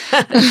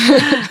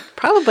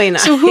 Probably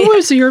not. So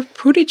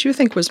who did you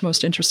think was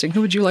most interesting?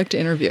 Who would you like to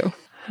interview?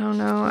 I don't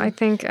know. I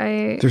think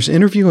There's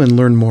interview and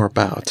learn more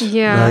about.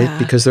 Yeah. Right?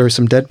 Because there are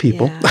some dead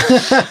people.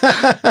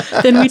 Yeah.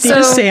 Then we'd need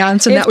a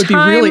seance, and that would be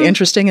really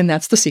interesting, and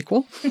that's the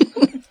sequel.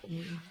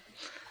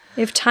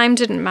 If time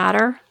didn't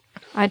matter,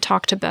 I'd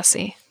talk to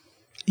Bessie.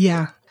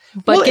 Yeah.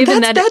 But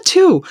given that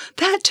too.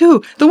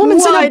 The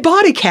woman's in a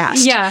body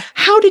cast. Yeah.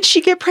 How did she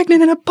get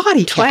pregnant in a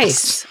body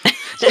cast?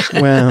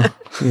 Well,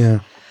 yeah.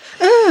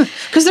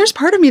 Because there's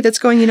part of me that's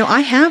going, I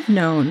have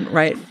known,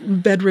 right,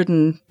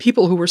 bedridden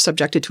people who were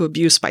subjected to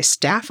abuse by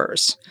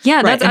staffers.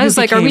 Yeah, right, I was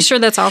like, are we sure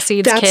that's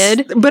Alcide's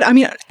kid? But I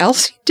mean,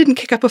 Alcide didn't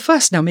kick up a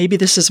fuss. Now, maybe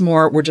this is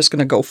more, we're just going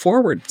to go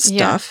forward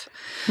stuff.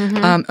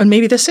 Yeah. And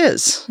maybe this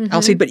is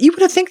Alcide. But you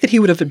would think that he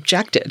would have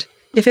objected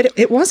if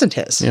it wasn't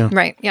his. Yeah.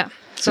 Right, yeah.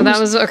 So that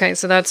was, okay,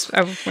 so that's...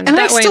 And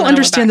I still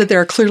understand that there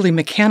are clearly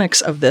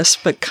mechanics of this,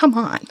 but come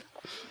on.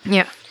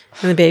 Yeah.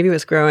 And the baby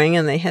was growing,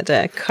 and they had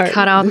to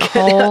cut out the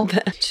hole.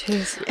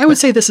 Jeez. I would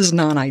say this is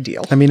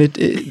non-ideal. I mean,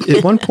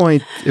 at one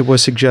point, it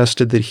was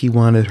suggested that he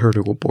wanted her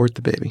to abort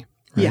the baby.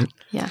 Right?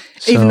 Yeah.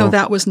 So, even though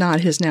that was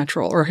not his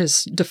natural or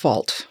his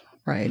default,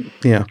 right?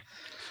 Yeah.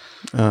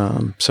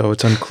 So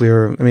it's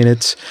unclear. I mean,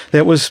 it's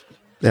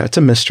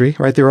a mystery,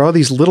 right? There are all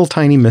these little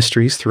tiny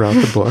mysteries throughout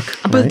the book.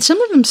 But right?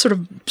 some of them sort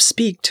of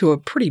speak to a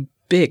pretty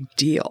big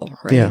deal,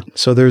 right? Yeah.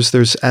 So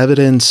there's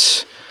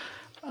evidence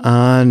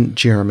on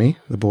Jeremy,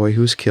 the boy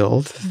who's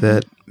killed,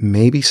 that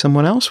maybe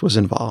someone else was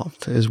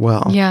involved as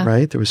well. Yeah.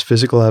 Right? There was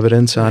physical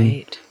evidence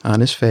on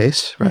his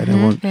face, right? I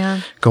won't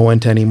go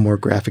into any more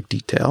graphic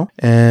detail.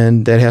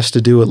 And that has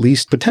to do at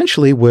least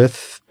potentially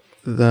with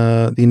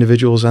the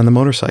individuals on the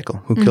motorcycle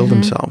who killed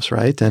themselves,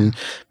 right? And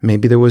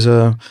maybe there was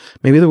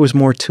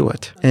more to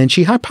it. And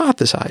she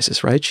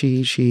hypothesizes, right?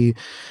 She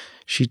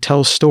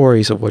tells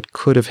stories of what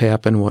could have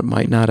happened, what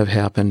might not have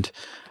happened.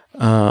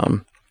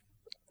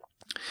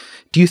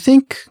 Do you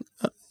think,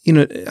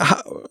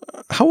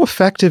 how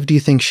effective do you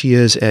think she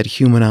is at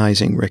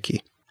humanizing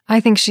Ricky?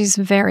 I think she's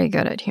very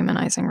good at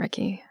humanizing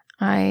Ricky.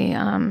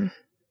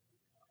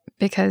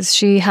 Because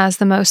she has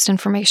the most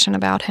information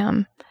about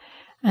him.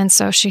 And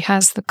so she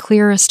has the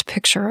clearest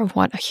picture of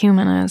what a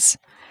human is.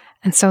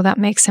 And so that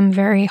makes him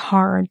very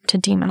hard to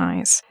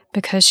demonize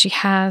because she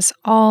has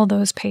all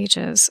those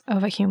pages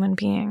of a human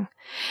being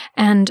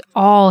and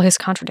all his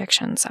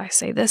contradictions. I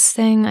say this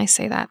thing, I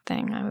say that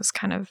thing. I was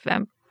kind of...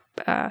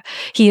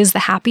 he is the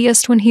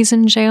happiest when he's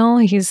in jail.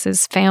 He's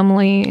his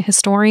family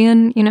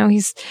historian,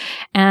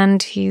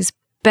 he's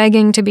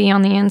begging to be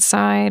on the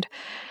inside.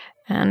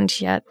 And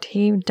yet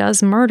he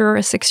does murder a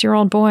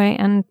 6-year-old boy.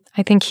 And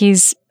I think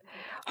he's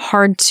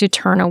hard to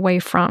turn away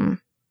from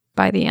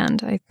by the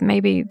end.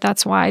 Maybe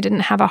that's why I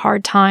didn't have a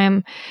hard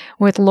time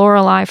with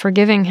Lorelei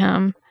forgiving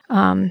him.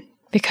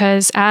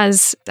 Because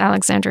as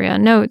Alexandria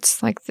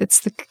notes, like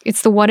it's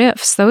the what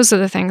ifs. Those are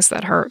the things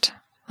that hurt.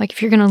 Like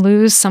if you're going to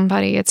lose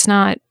somebody, it's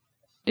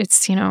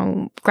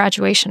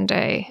graduation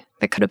day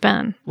that could have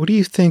been. What do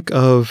you think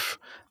of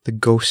the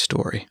ghost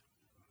story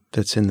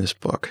that's in this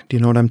book? Do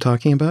you know what I'm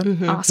talking about?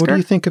 Oscar? What do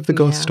you think of the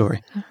ghost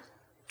story?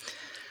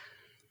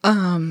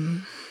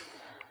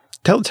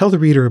 Tell the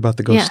reader about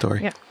the ghost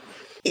story. Yeah.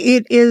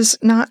 It is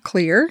not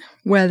clear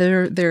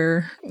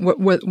whether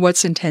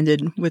what's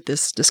intended with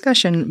this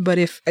discussion, but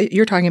if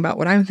you're talking about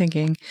what I'm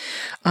thinking,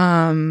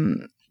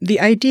 the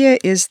idea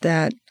is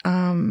that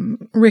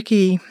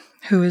Ricky,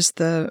 who is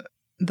the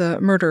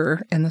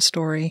murderer in the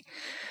story,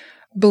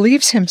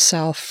 believes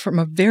himself from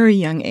a very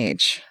young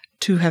age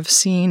to have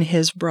seen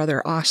his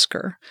brother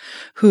Oscar,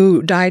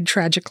 who died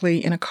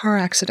tragically in a car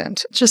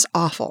accident. Just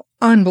awful,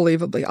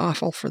 unbelievably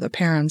awful for the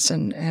parents.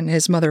 And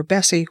his mother,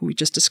 Bessie, who we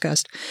just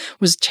discussed,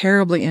 was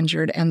terribly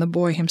injured, and the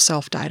boy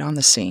himself died on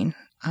the scene.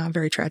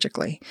 Very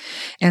tragically.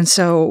 And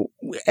so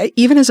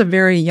even as a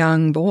very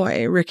young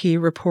boy, Ricky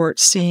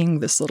reports seeing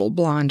this little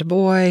blonde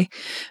boy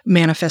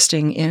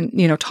manifesting in,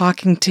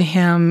 talking to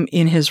him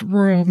in his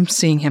room,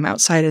 seeing him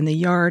outside in the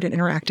yard and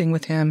interacting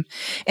with him.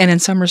 And in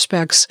some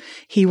respects,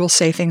 he will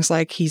say things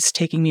like, he's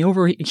taking me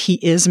over, he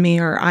is me,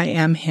 or I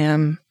am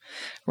him.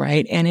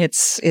 Right. And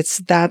that's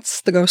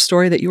the ghost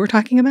story that you were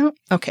talking about.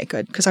 Okay,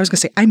 good. Because I was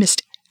going to say, I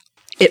missed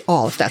it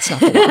all if that's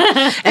not the one.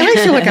 And I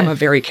feel like I'm a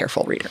very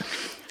careful reader.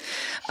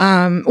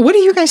 What do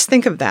you guys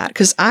think of that?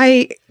 Because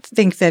I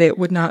think that it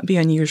would not be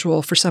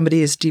unusual for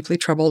somebody as deeply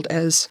troubled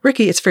as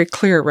Ricky. It's very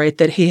clear, right,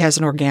 that he has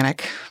an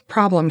organic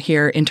problem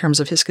here in terms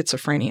of his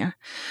schizophrenia.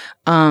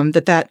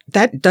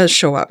 That does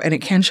show up, and it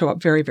can show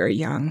up very, very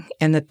young,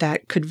 and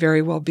that could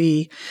very well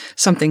be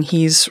something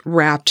he's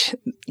wrapped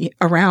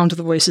around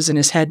the voices in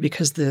his head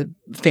because the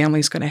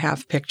family's going to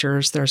have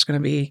pictures. There's going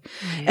to be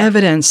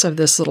evidence of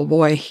this little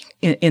boy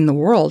in the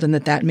world, and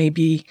that may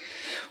be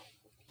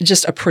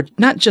just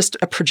not just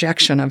a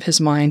projection of his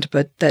mind,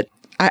 but that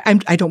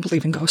I don't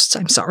believe in ghosts.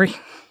 I'm sorry.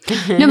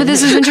 No, but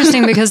this is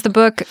interesting because the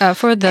book,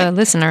 for the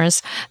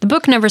listeners, the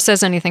book never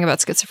says anything about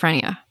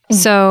schizophrenia.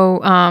 So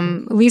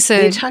Lisa,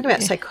 they talk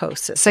about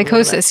psychosis.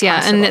 Psychosis,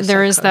 yeah, and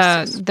there is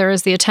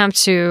the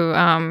attempt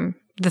to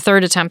the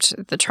third attempt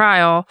at the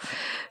trial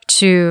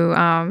to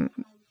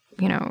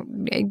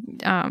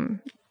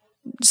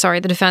the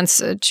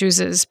defense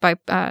chooses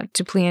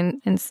to plea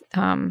in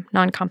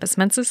non-compos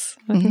mentis,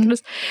 I think it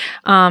is,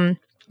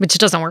 which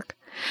doesn't work.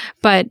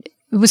 But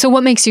so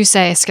what makes you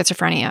say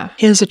schizophrenia?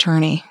 His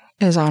attorney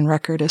is on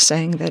record as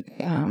saying that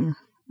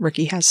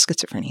Ricky has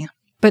schizophrenia.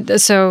 But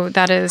so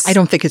that is... I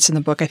don't think it's in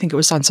the book. I think it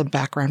was on some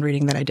background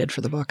reading that I did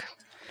for the book.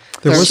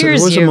 There was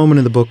Cheers a you. moment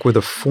in the book where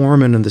the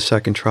foreman in the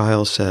second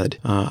trial said,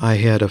 I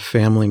had a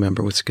family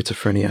member with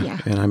schizophrenia, Yeah.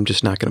 and I'm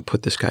just not going to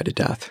put this guy to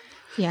death.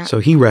 Yeah. So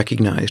he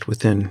recognized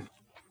within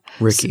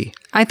Ricky.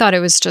 I thought it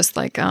was just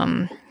like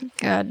an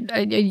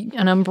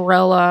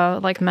umbrella,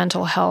 like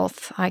mental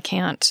health. I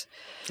can't.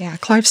 Yeah,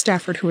 Clive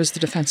Stafford, who was the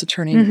defense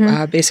attorney,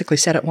 basically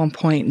said at one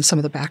point in some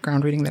of the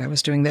background reading that I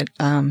was doing that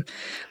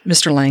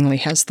Mr. Langley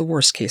has the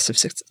worst case of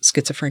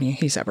schizophrenia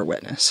he's ever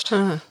witnessed.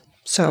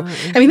 So,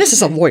 I mean, this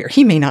is a lawyer.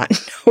 He may not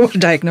know what a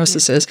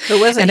diagnosis is. But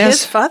wasn't And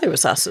his father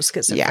was also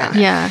schizophrenic?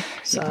 Yeah.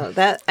 So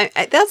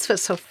that's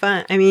what's so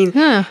fun. I mean,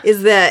 Yeah.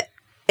 is that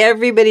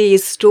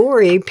everybody's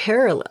story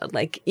paralleled.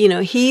 Like,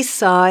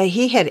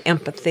 he had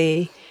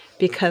empathy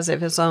because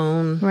of his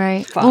own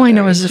Right. father. all I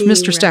know is if He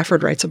Mr.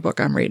 Stafford writes a book,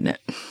 I'm reading it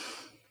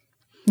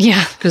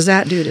Yeah. because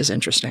that dude is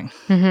interesting.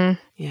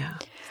 Yeah.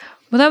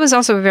 Well, that was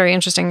also very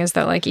interesting is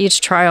that like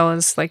each trial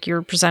is like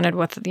you're presented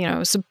with,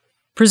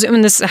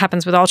 and this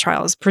happens with all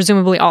trials,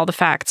 presumably all the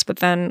facts, but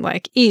then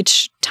like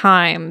each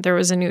time there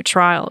was a new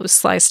trial, it was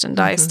sliced and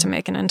diced to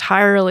make an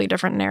entirely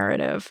different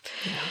narrative.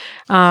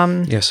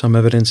 Some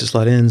evidence is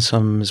let in,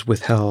 some is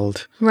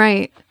withheld.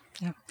 Right.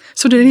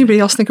 So did anybody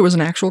else think it was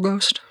an actual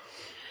ghost?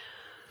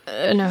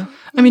 No.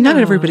 I mean, not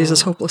everybody's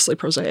as hopelessly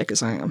prosaic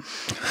as I am.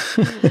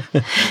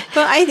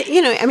 But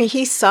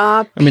he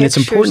saw I mean, it's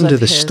pictures important to of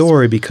the his-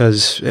 story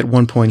because at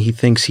one point he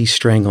thinks he's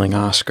strangling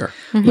Oscar.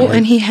 Well,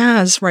 and he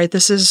has, right?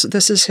 This is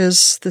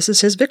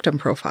his victim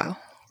profile,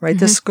 right?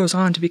 This goes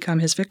on to become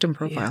his victim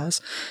profile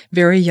as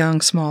very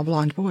young, small,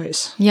 blonde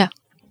boys. Yeah.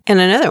 And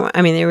another one,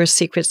 there were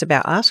secrets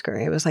about Oscar.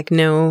 It was like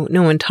no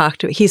one talked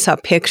to him. He saw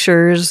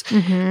pictures,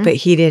 but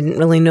he didn't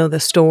really know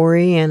the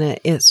story, and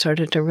it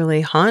started to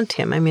really haunt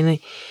him.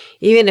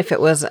 Even if it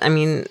was,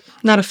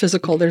 Not a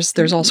physical.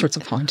 There's all sorts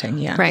of haunting.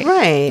 Yeah, Right.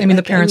 right. I mean,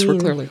 the parents were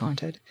clearly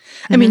haunted.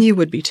 I mean, you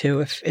would be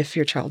too if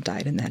your child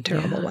died in that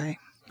terrible way.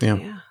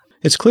 Yeah.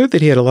 It's clear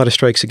that he had a lot of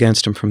strikes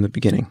against him from the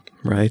beginning,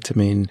 right? I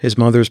mean, his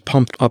mother's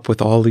pumped up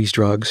with all these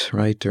drugs,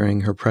 right,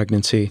 during her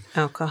pregnancy.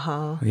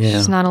 alcohol. Yeah.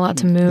 She's not allowed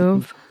to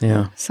move.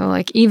 Yeah. So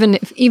like even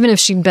if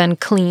she'd been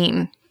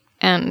clean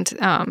and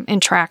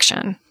in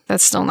traction,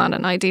 that's still not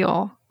an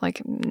ideal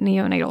like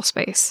neonatal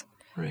space.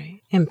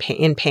 Right. In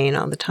pain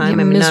all the time.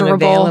 Yeah, Not miserable.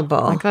 available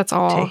Like that's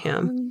all. to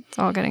him. It's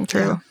all getting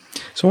through.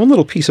 So one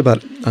little piece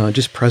about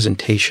just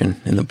presentation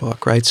in the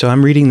book, right? So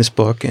I'm reading this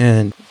book,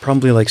 and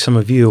probably like some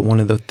of you, one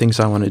of the things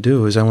I want to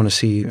do is I want to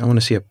see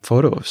a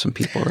photo of some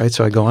people, right?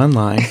 So I go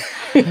online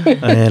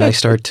and I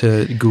start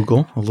to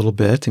Google a little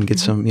bit and get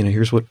some,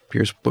 here's what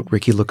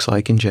Ricky looks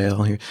like in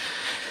jail. Here,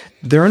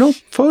 there are no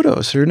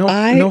photos. There are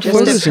no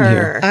photos in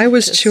here. I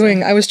was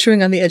chewing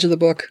on the edge of the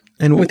book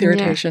with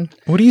irritation.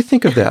 What do you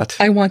think of that?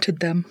 I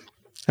wanted them.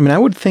 I mean, I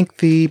would think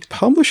the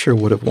publisher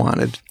would have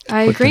wanted. To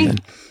I put them agree. in.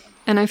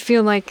 And I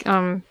feel like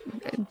some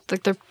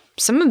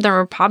of them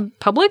are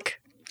public.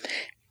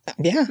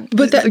 Yeah,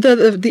 but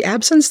the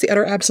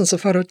utter absence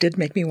of photo did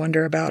make me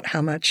wonder about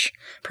how much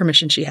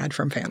permission she had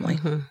from family.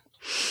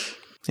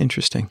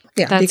 Interesting.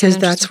 Yeah, That's because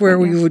an that's interesting where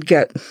point, we would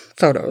get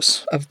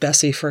photos of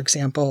Bessie, for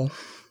example.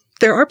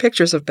 There are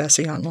pictures of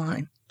Bessie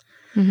online.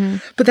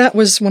 But that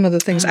was one of the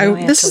things.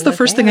 This is the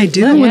first thing I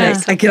do when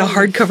I get a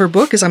hardcover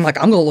book is I'm like,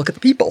 I'm going to look at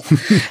the people,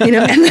 and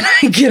then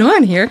I get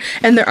on here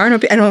and there are no.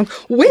 And I'm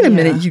like, wait a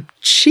minute, you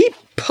cheap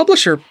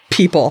publisher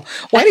people,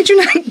 why did you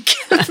not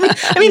give me?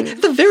 I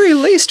mean, the very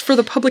least for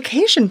the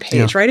publication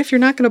page, right? If you're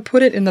not going to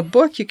put it in the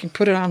book, you can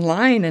put it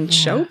online and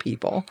show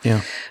people.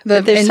 Yeah.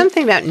 But there's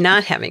something about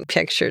not having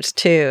pictures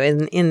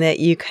too, in that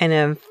you kind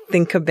of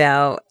think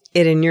about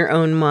it in your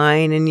own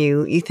mind, and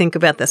you think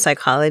about the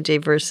psychology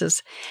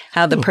versus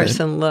how the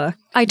person looked.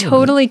 I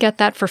totally get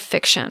that for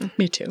fiction.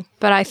 Me too.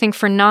 But I think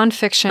for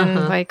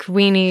nonfiction, like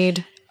we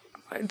need.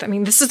 I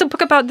mean, this is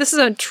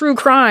a true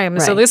crime,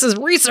 so this is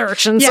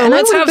research, and so and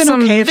let's I would have been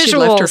some okay if visuals. she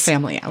left her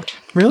family out.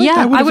 Really? Yeah,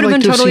 I would have been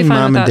liked to totally seen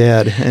fine Mom with and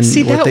that. Dad and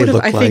See, what that they would have,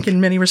 look I like. think, in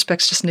many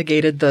respects, just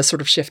negated the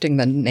sort of shifting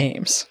the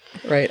names,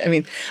 right? I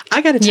mean,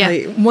 I got to tell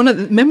you,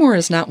 memoir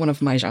is not one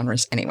of my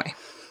genres anyway.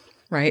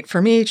 Right.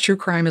 For me, true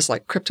crime is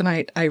like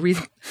kryptonite.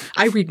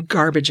 I read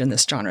garbage in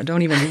this genre.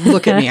 Don't even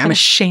look at me. I'm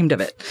ashamed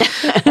of it.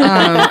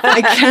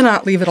 I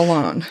cannot leave it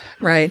alone.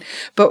 Right.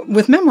 But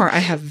with memoir, I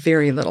have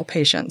very little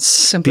patience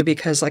simply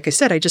because, like I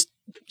said,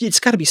 it's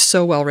got to be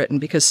so well written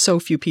because so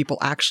few people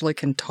actually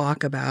can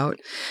talk about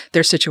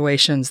their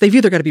situations. They've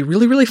either got to be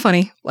really, really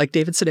funny, like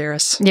David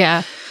Sedaris.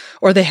 Yeah.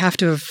 Or they have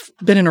to have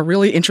been in a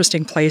really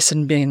interesting place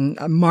and been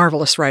a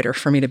marvelous writer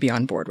for me to be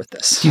on board with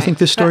this. Do you think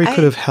this story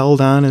could have held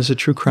on as a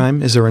true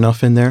crime? Is there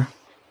enough in there?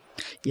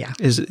 Yeah.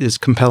 Is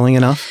compelling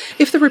enough?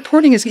 If the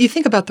reporting is, you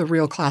think about the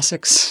real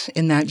classics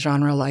in that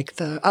genre, like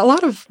a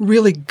lot of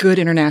really good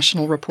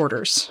international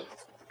reporters,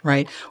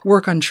 right,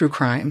 work on true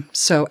crime.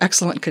 So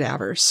Excellent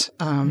Cadavers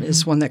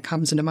is one that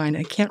comes into mind.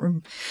 I can't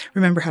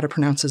remember how to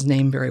pronounce his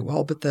name very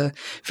well, but the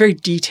very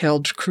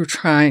detailed true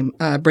crime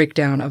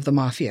breakdown of the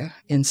mafia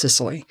in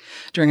Sicily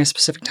during a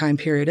specific time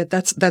period.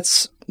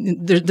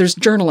 There's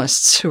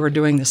journalists who are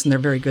doing this, and they're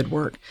very good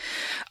work.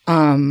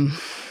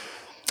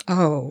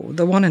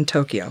 The one in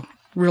Tokyo,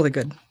 really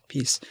good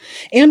piece.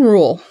 Anne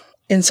Rule,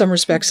 in some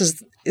respects,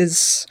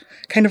 is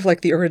kind of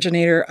like the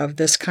originator of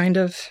this kind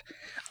of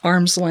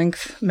arm's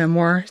length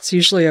memoir. It's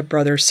usually a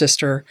brother,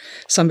 sister,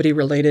 somebody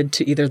related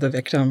to either the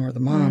victim or the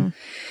mom.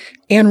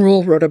 Anne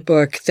Rule wrote a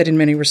book that in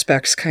many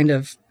respects kind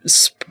of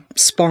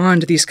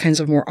spawned these kinds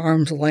of more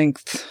arm's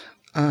length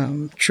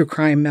true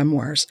crime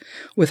memoirs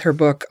with her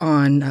book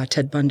on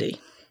Ted Bundy,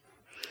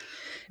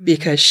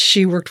 because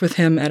she worked with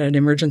him at an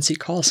emergency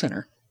call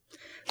center.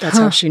 That's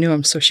how she knew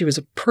him. So she was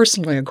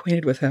personally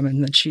acquainted with him.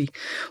 And then she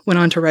went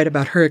on to write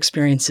about her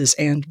experiences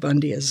and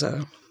Bundy as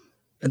the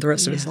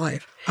rest of his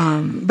life.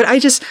 But I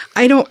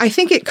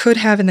think it could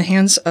have in the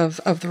hands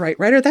of the right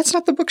writer. That's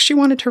not the book she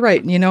wanted to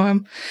write. You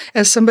know,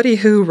 as somebody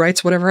who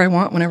writes whatever I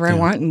want, whenever I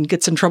want, and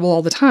gets in trouble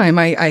all the time,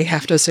 I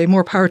have to say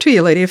more power to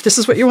you, lady. If this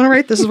is what you want to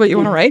write, this is what you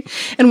want to write.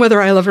 And whether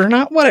I love it or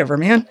not, whatever,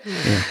 man.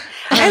 Yeah.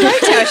 I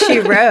liked how she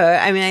wrote.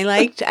 I mean, I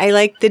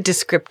liked the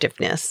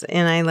descriptiveness,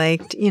 and I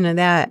liked,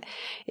 that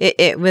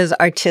it was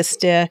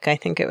artistic. I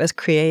think it was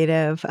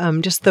creative.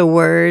 Just the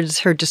words,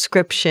 her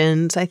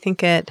descriptions. I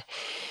think it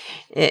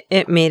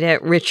made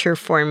it richer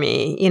for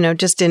me.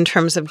 Just in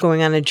terms of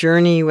going on a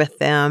journey with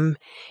them,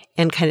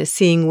 and kind of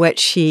seeing what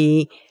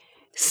she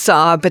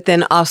saw, but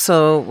then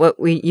also what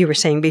you were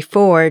saying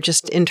before,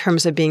 just in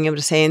terms of being able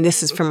to say, and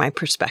this is from my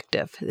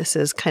perspective, this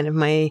is kind of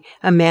my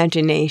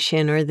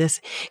imagination, or this,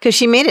 because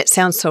she made it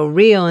sound so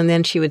real, and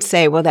then she would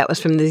say, well, that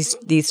was from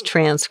these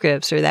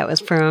transcripts, or that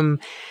was from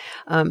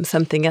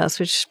something else,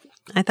 which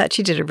I thought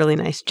she did a really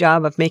nice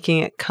job of making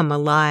it come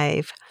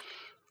alive.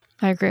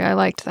 I agree. I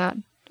liked that.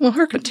 Well,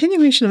 her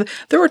continuation of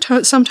there were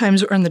some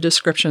times in the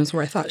descriptions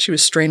where I thought she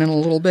was straining a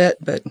little bit,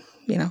 but,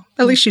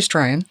 at least she's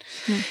trying.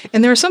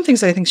 And there are some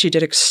things I think she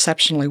did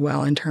exceptionally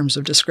well in terms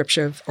of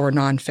descriptive or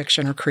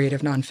nonfiction or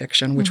creative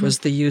nonfiction, which was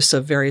the use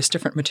of various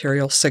different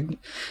material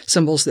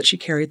symbols that she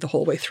carried the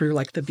whole way through,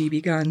 like the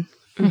BB gun,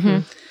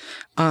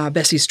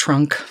 Bessie's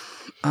trunk,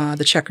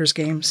 the checkers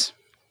games.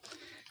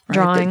 Right?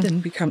 Drawing.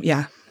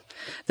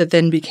 That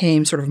then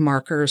became sort of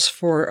markers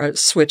for a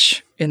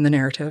switch in the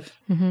narrative.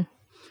 Mm-hmm.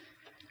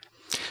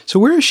 So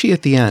where is she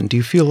at the end? Do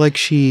you feel like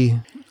she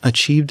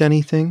achieved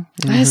anything?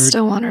 I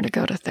still want her to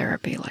go to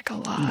therapy a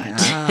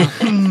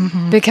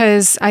lot.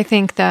 Because I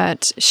think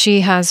that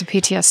she has a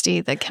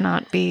PTSD that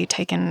cannot be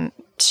taken.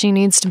 She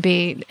needs to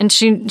be, and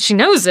she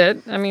knows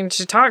it. I mean,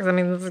 she talks,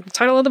 the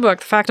title of the book,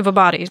 The Fact of a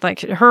Body,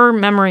 like her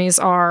memories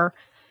are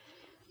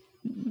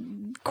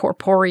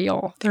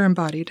corporeal. They're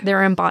embodied.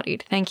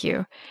 Thank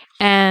you.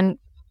 And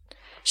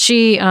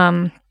she,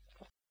 talking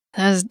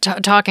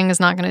is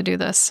not going to do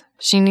this.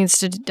 She needs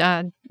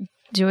to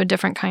do a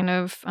different kind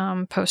of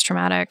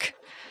post-traumatic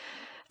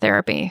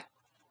therapy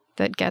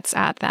that gets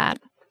at that.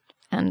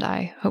 And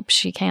I hope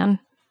she can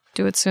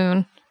do it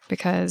soon,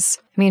 because,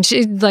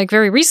 she,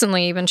 very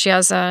recently even, she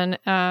has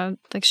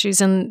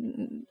she's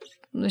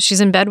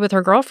in bed with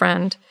her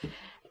girlfriend,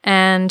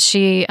 and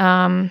she,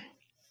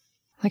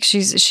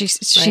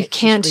 she's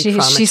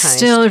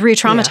still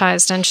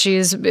re-traumatized, and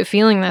she's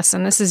feeling this,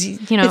 and this is,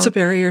 it's a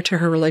barrier to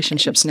her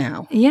relationships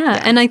now.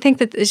 Yeah. And I think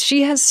that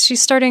she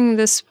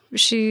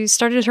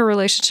started her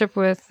relationship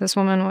with this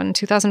woman in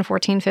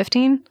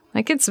 2014-15.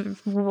 It's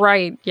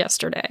right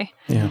yesterday.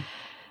 Yeah.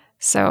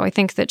 So I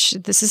think that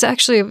this is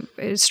actually,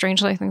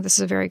 strangely, I think this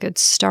is a very good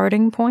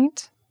starting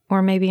point,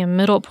 or maybe a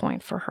middle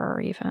point for her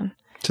even.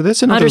 So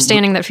that's another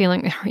understanding that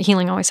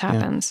healing always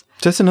happens.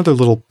 Yeah. So that's another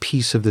little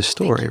piece of the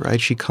story,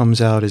 right? She comes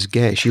out as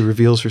gay. She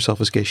reveals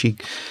herself as gay.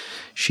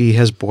 She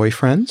has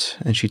boyfriends,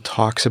 and she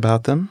talks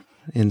about them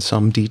in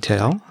some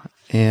detail,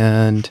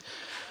 and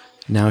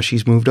now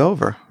she's moved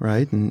over,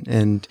 right?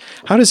 And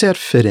how does that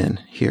fit in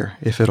here,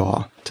 if at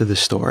all, to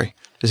this story?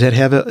 Does that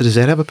have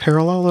a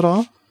parallel at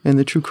all in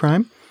the true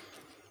crime?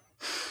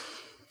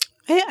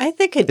 I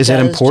think it is that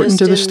important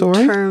to the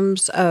story? In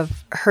terms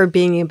of her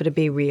being able to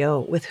be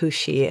real with who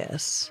she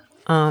is.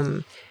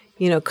 Kind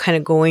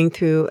of going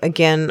through,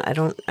 again,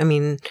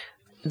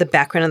 the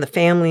background of the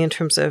family in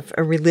terms of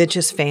a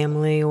religious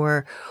family,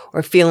 or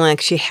feeling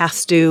like she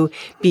has to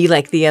be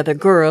like the other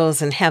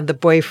girls and have the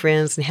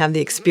boyfriends and have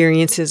the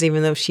experiences,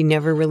 even though she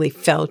never really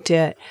felt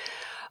it.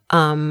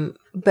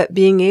 But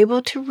being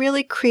able to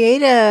really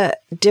create a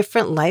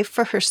different life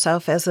for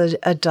herself as an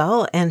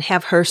adult and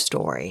have her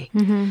story.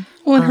 Mm-hmm.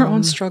 Well, and her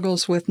own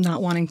struggles with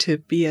not wanting to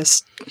be a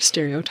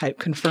stereotype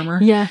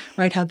confirmer. Yeah.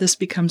 Right? How this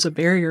becomes a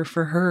barrier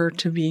for her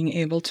to being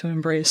able to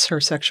embrace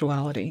her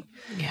sexuality.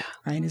 Yeah.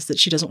 Right? Is that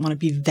she doesn't want to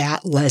be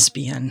that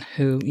lesbian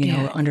who,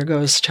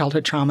 undergoes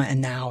childhood trauma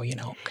and now,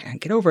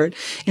 can't get over it.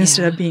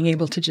 Instead of being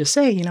able to just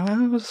say,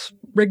 I was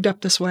rigged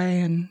up this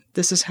way, and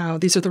these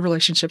are the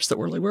relationships that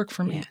really work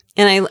for me. Yeah.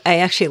 And I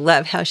actually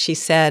love how she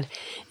said,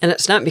 and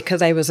it's not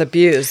because I was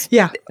abused.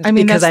 Yeah.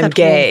 Because I'm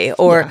gay,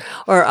 or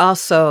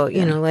also,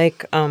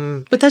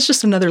 but that's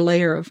just another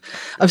layer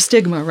of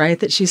stigma, right?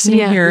 That she's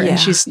sitting here and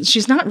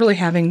she's not really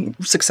having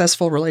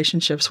successful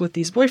relationships with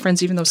these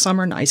boyfriends, even though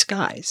some are nice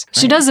guys. Right?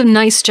 She does a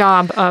nice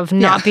job of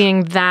not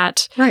being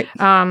that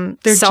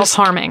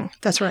self-harming.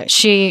 That's right.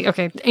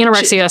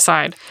 Anorexia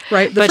aside.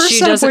 Right. The first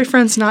set of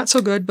boyfriends, not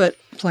so good, but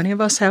plenty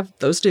of us have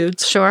those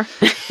dudes. Sure.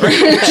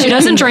 She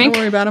doesn't drink.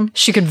 Don't worry about them.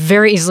 She could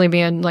very easily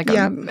be And she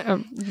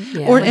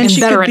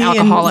better could be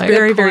alcoholic. in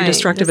very, very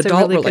destructive That's a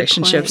adult really good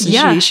relationships. point.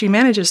 And she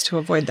manages to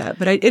avoid that.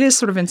 But it is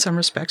sort of, in some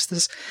respects,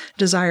 this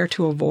desire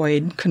to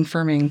avoid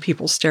confirming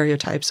people's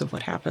stereotypes of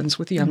what happens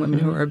with young women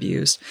who are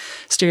abused.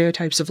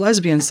 Stereotypes of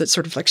lesbians that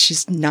sort of like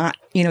she's not,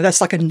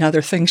 that's like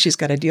another thing she's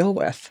got to deal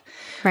with,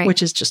 Right.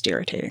 which is just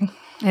irritating.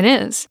 It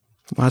is.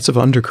 Lots of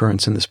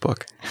undercurrents in this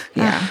book.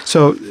 Yeah.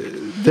 So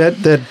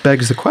that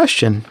begs the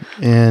question,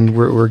 and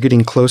we're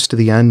getting close to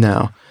the end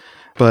now.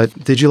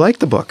 But did you like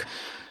the book?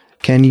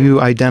 Can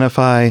you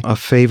identify a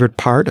favorite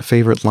part, a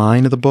favorite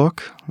line of the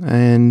book?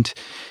 And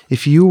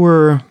if you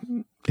were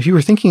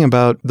thinking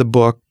about the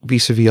book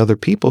vis-a-vis other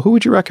people, who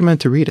would you recommend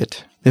to read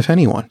it, if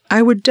anyone?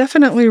 I would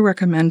definitely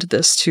recommend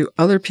this to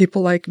other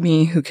people like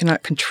me who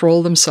cannot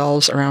control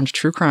themselves around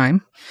true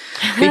crime,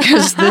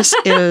 because this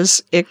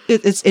is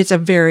it's a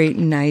very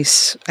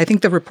nice. I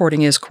think the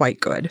reporting is quite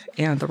good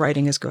and the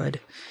writing is good.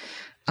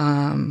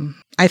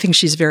 I think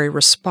she's very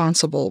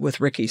responsible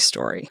with Ricky's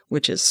story,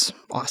 which is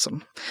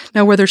awesome.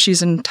 Now, whether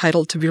she's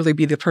entitled to really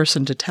be the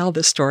person to tell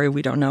this story,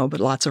 we don't know,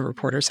 but lots of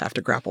reporters have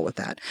to grapple with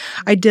that.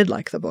 I did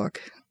like the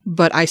book,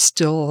 but I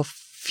still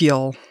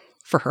feel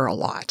for her a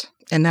lot,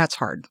 and that's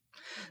hard.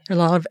 There's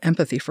a lot of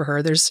empathy for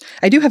her.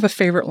 I do have a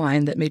favorite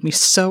line that made me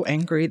so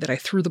angry that I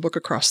threw the book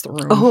across the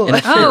room.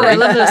 I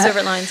love those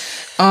favorite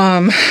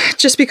lines.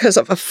 Just because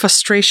of a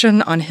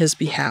frustration on his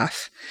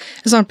behalf.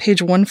 It's on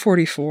page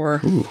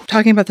 144,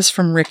 talking about this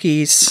from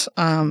Ricky's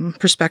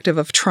perspective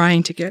of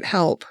trying to get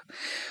help.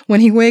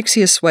 When he wakes,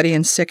 he is sweaty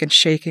and sick and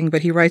shaking,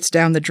 but he writes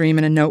down the dream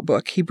in a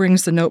notebook. He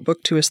brings the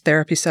notebook to his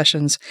therapy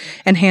sessions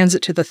and hands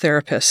it to the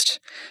therapist.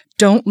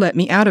 "Don't let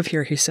me out of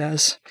here," he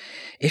says.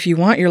 "If you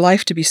want your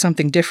life to be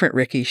something different,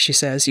 Ricky," she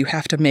says, "you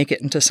have to make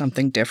it into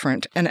something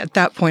different." And at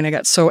that point, I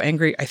got so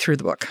angry, I threw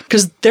the book.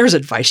 Because there's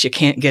advice you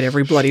can't get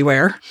every bloody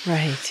where.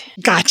 Right.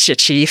 Gotcha,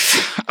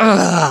 Chief.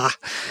 Ugh.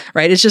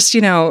 Right? It's just,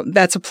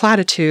 that's a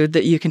platitude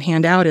that you can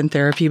hand out in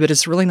therapy, but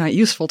it's really not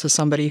useful to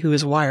somebody who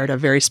is wired a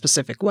very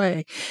specific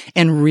way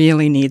and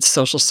really needs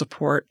social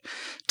support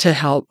to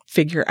help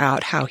figure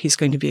out how he's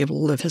going to be able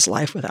to live his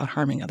life without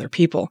harming other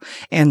people.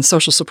 And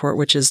social support,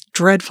 which is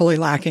dreadfully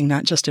lacking,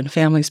 not just in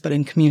families, but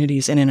in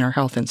communities and in our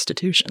health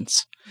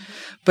institutions.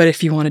 But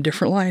if you want a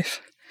different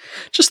life,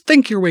 just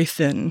think your way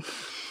thin.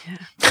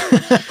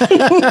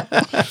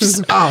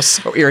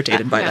 So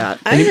irritated by that.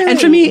 And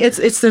for me,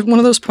 it's one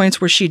of those points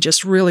where she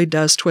just really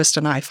does twist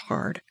a knife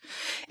hard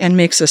and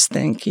makes us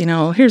think,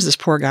 here's this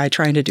poor guy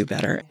trying to do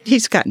better.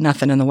 He's got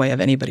nothing in the way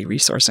of anybody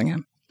resourcing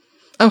him.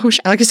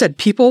 Like I said,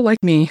 people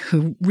like me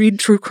who read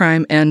true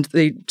crime and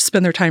they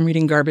spend their time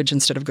reading garbage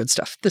instead of good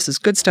stuff. This is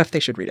good stuff.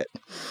 They should read it.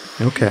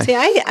 Okay. See,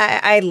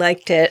 I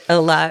liked it a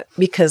lot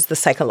because the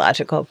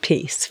psychological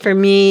piece. For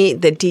me,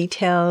 the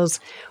details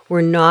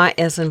were not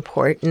as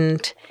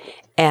important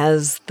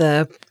as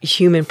the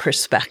human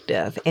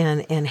perspective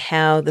and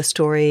how the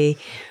story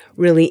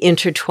really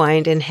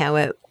intertwined and how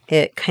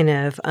it kind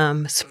of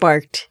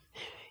sparked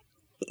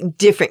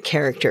different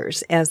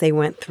characters as they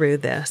went through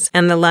this.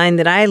 And the line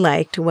that I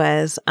liked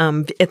was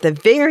at the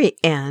very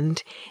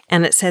end,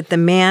 and it said, "The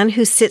man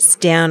who sits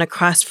down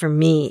across from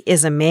me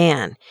is a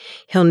man.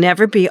 He'll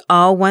never be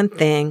all one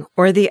thing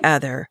or the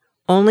other.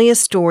 Only a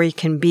story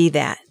can be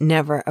that,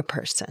 never a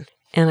person."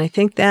 And I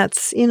think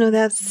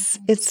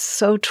it's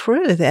so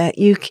true that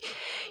you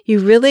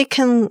really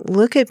can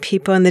look at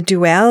people in the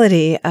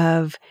duality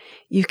of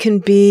you can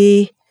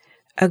be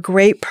a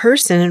great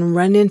person and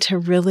run into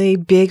really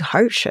big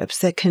hardships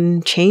that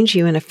can change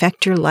you and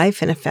affect your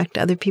life and affect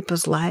other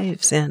people's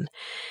lives. And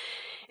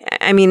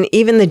I mean,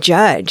 even the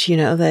judge,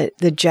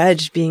 the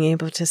judge being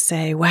able to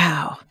say,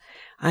 "Wow,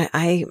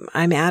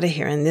 I'm out of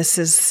here." And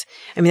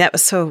that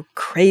was so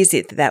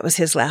crazy that was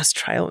his last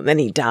trial and then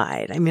he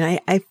died. I mean,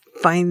 I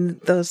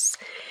find those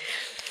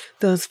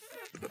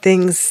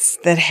things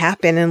that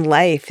happen in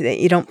life that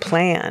you don't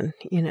plan,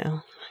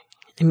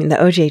 I mean, the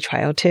OJ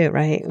trial too,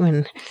 right?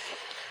 When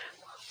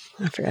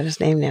I forgot his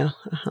name now.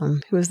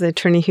 Who was the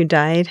attorney who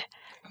died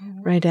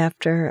right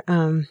after?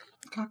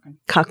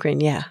 Cochran,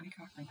 yeah.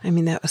 I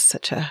mean, that was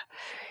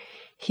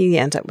he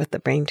ends up with the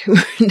brain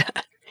tumor.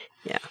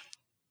 Yeah.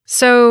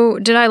 So,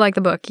 did I like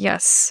the book?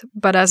 Yes.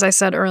 But as I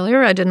said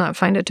earlier, I did not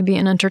find it to be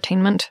an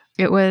entertainment.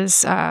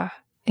 I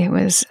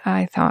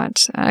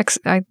thought,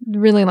 I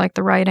really liked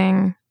the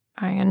writing.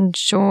 I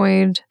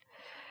enjoyed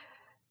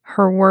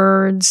her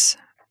words.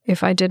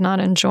 If I did not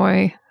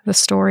enjoy the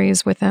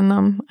stories within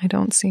them, I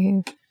don't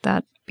see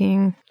that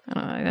being,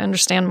 I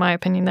understand my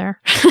opinion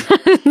there.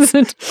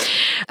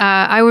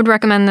 I would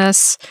recommend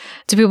this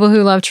to people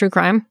who love true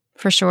crime,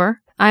 for sure.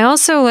 I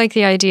also like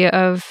the idea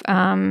of,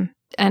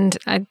 and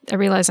I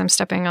realize I'm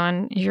stepping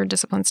on your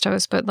discipline's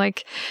toes, but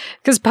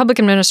because public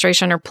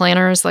administration or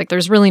planners,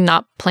 there's really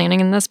not planning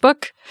in this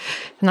book,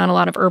 not a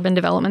lot of urban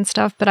development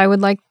stuff, but I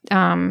would like,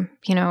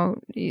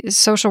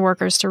 social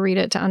workers to read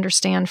it to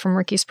understand from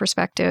Ricky's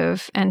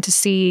perspective and to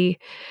see,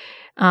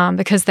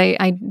 because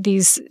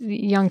these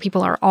young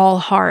people are all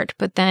heart,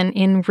 but then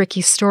in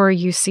Ricky's story,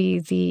 you see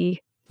the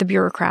the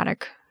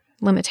bureaucratic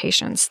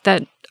limitations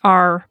that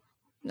are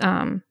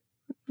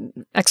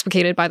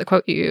explicated by the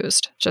quote you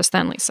used just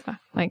then, Lisa.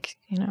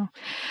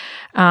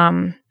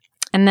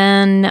 And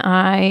then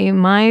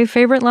my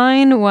favorite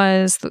line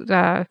was,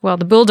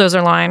 the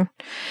bulldozer line.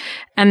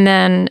 And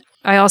then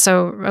I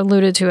also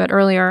alluded to it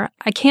earlier.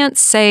 I can't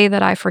say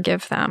that I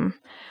forgive them,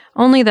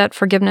 only that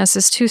forgiveness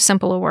is too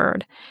simple a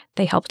word.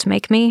 They helped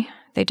make me.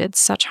 They did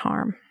such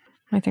harm.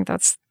 I think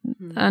that's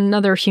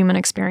another human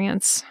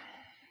experience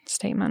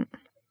statement.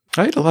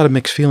 I had a lot of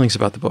mixed feelings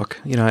about the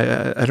book.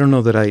 I don't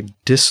know that I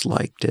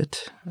disliked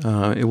it.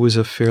 It was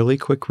a fairly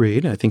quick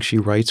read. I think she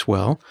writes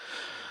well.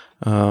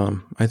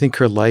 I think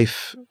her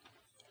life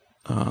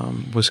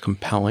was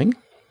compelling,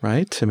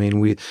 right? I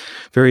mean,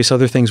 various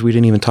other things we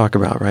didn't even talk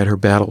about, right? Her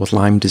battle with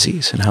Lyme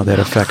disease and how that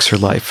affects her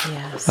life,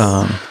 Yes.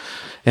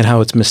 And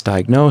how it's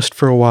misdiagnosed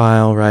for a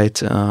while,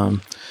 right? I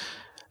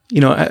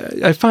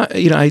find,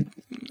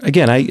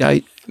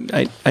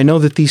 I know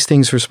that these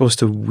things are supposed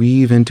to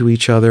weave into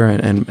each other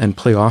and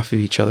play off of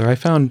each other. I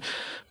found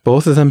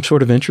both of them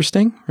sort of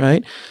interesting,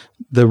 right?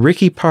 The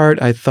Ricky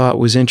part I thought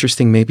was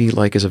interesting, maybe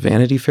like as a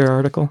Vanity Fair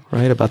article,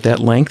 right? About that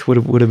length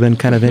would have been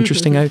kind of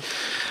interesting.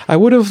 I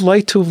would have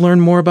liked to have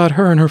learned more about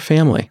her and her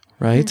family,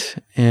 right?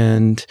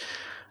 And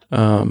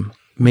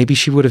maybe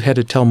she would have had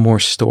to tell more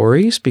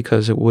stories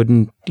because it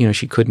wouldn't,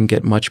 she couldn't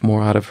get much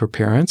more out of her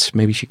parents.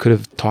 Maybe she could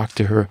have talked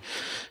to her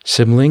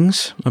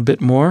siblings a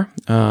bit more.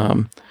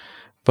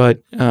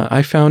 But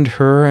I found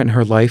her and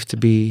her life to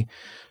be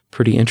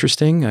pretty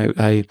interesting.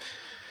 I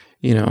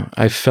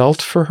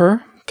felt for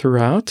her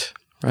throughout,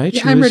 right?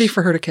 Yeah, I'm ready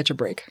for her to catch a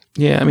break.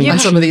 Yeah, I mean, on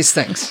some of these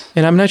things.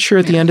 And I'm not sure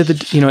at the end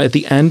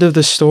of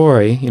the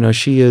story,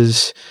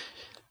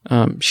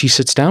 she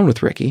sits down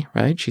with Ricky,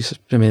 right?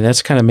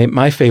 That's kind of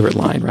my favorite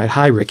line, right?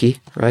 Hi,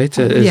 Ricky, right?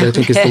 I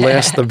think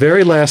is the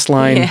very last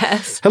line.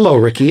 Yes. Hello,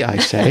 Ricky, I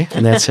say,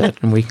 and that's it.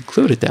 And we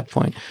conclude at that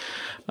point.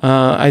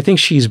 I think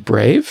she's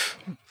brave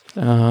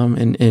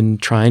in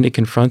trying to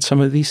confront some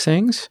of these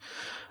things.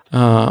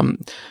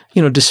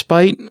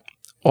 Despite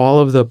all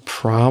of the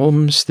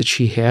problems that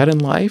she had in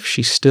life,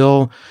 she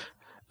still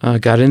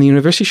got in the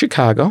University of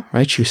Chicago,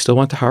 right? She still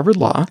went to Harvard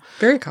Law.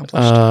 Very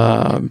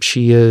accomplished.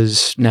 She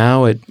is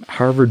now at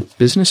Harvard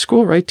Business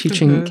School, right?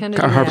 Teaching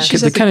Kennedy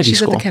She's at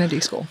the Kennedy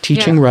School.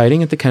 Teaching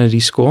writing at the Kennedy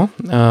School.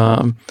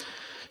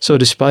 So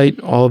despite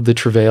all of the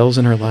travails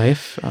in her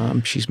life,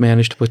 she's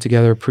managed to put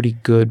together a pretty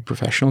good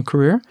professional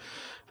career.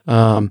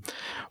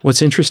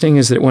 What's interesting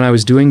is that when I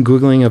was doing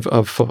Googling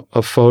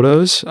of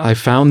photos, I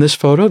found this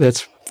photo.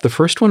 That's the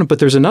first one, but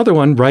there's another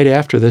one right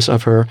after this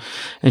of her,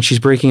 and she's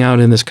breaking out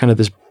in this kind of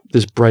this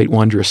bright,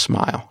 wondrous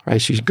smile, right?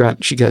 She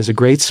has a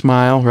great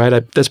smile, right?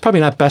 That's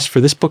probably not best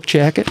for this book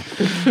jacket,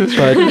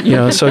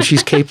 but so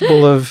she's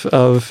capable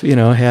of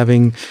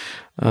having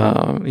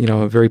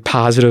very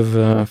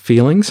positive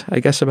feelings, I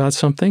guess, about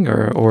something,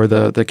 or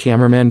the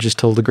cameraman just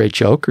told a great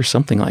joke or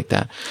something like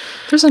that.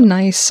 There's a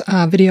nice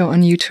video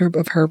on YouTube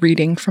of her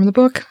reading from the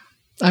book.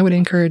 I would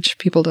encourage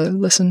people to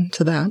listen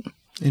to that.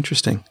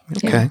 Interesting.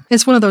 Okay. Yeah.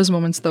 It's one of those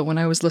moments, though, when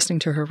I was listening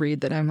to her read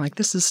that I'm like,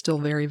 this is still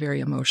very, very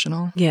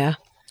emotional. Yeah.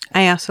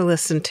 I also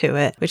listened to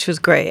it, which was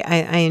great.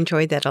 I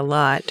enjoyed that a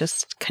lot,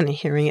 just kind of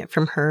hearing it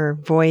from her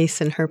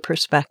voice and her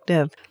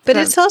perspective. But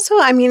it's also,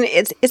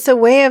 it's a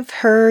way of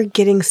her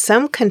getting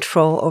some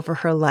control over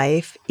her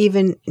life,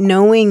 even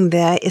knowing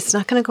that it's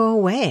not going to go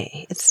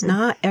away. It's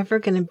not ever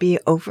going to be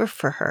over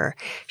for her.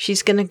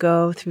 She's going to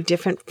go through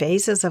different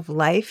phases of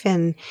life.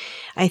 And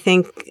I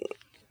think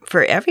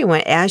for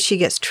everyone, as she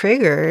gets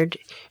triggered,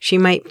 she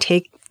might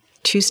take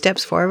 2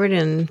 steps forward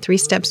and 3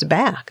 steps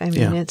back.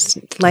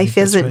 Life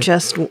isn't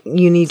just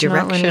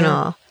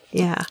unidirectional.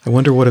 Yeah. I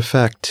wonder what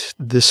effect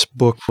this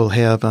book will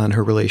have on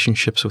her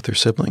relationships with her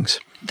siblings.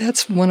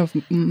 That's one of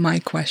my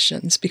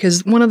questions,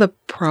 because one of the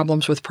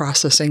problems with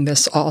processing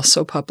this all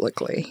so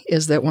publicly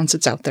is that once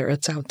it's out there,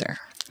 it's out there.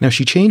 Now,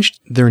 she changed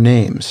their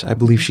names, I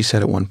believe she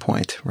said at one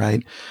point,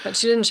 right? But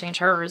she didn't change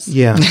hers.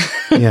 Yeah.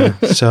 Yeah.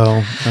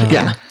 So,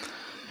 yeah.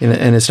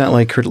 And it's not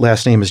like her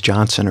last name is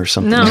Johnson or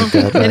something like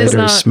that, right? It is or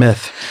not.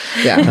 Smith.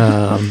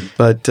 Yeah.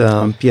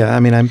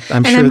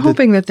 I'm sure I'm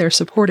hoping that they're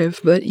supportive,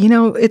 but,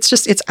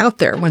 it's out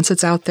there once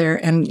it's out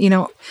there. And,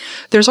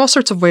 there's all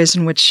sorts of ways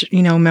in which,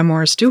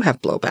 memoirs do have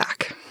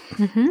blowback.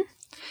 Mm-hmm.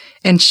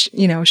 And,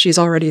 she's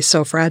already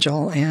so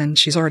fragile and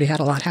she's already had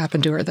a lot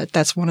happen to her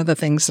that's one of the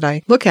things that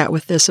I look at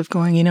with this of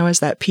going,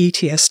 is that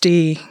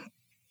PTSD,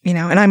 and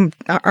I'm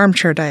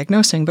armchair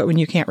diagnosing, but when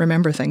you can't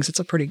remember things, it's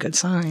a pretty good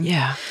sign.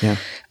 Yeah. Yeah.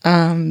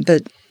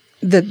 That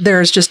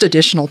there's just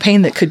additional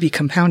pain that could be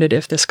compounded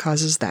if this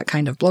causes that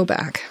kind of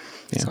blowback.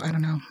 Yeah. So I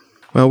don't know.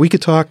 Well, we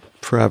could talk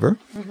forever,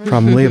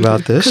 probably,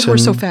 about this. Because we're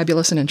so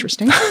fabulous and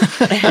interesting. Well,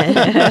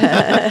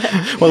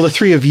 the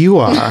three of you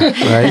are,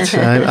 right?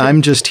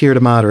 I'm just here to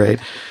moderate.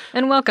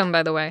 And welcome,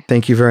 by the way.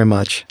 Thank you very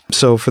much.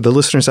 So for the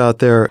listeners out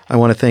there, I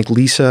want to thank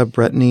Lisa,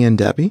 Brittany, and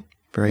Debbie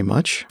very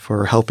much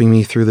for helping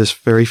me through this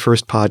very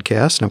first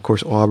podcast. And of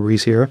course,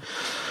 Aubrey's here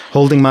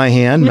holding my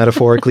hand,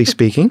 metaphorically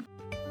speaking.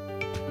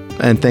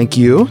 And thank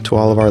you to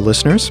all of our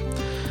listeners.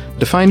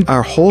 To find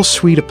our whole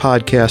suite of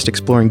podcasts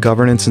exploring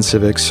governance and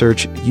civics,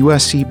 search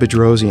USC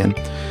Bedrosian,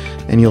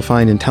 and you'll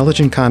find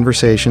intelligent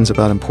conversations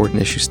about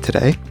important issues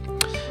today.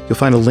 You'll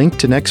find a link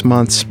to next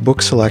month's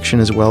book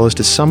selection as well as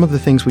to some of the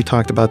things we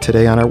talked about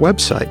today on our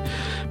website,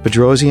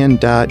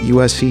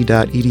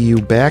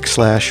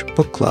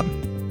 bedrosian.usc.edu/book club.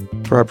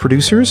 For our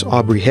producers,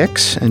 Aubrey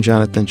Hicks and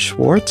Jonathan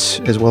Schwartz,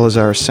 as well as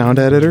our sound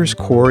editors,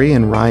 Corey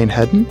and Ryan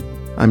Hedden,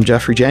 I'm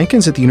Jeffrey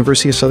Jenkins at the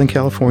University of Southern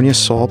California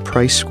Saul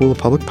Price School of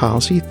Public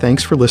Policy.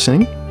 Thanks for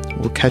listening.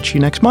 We'll catch you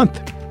next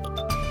month.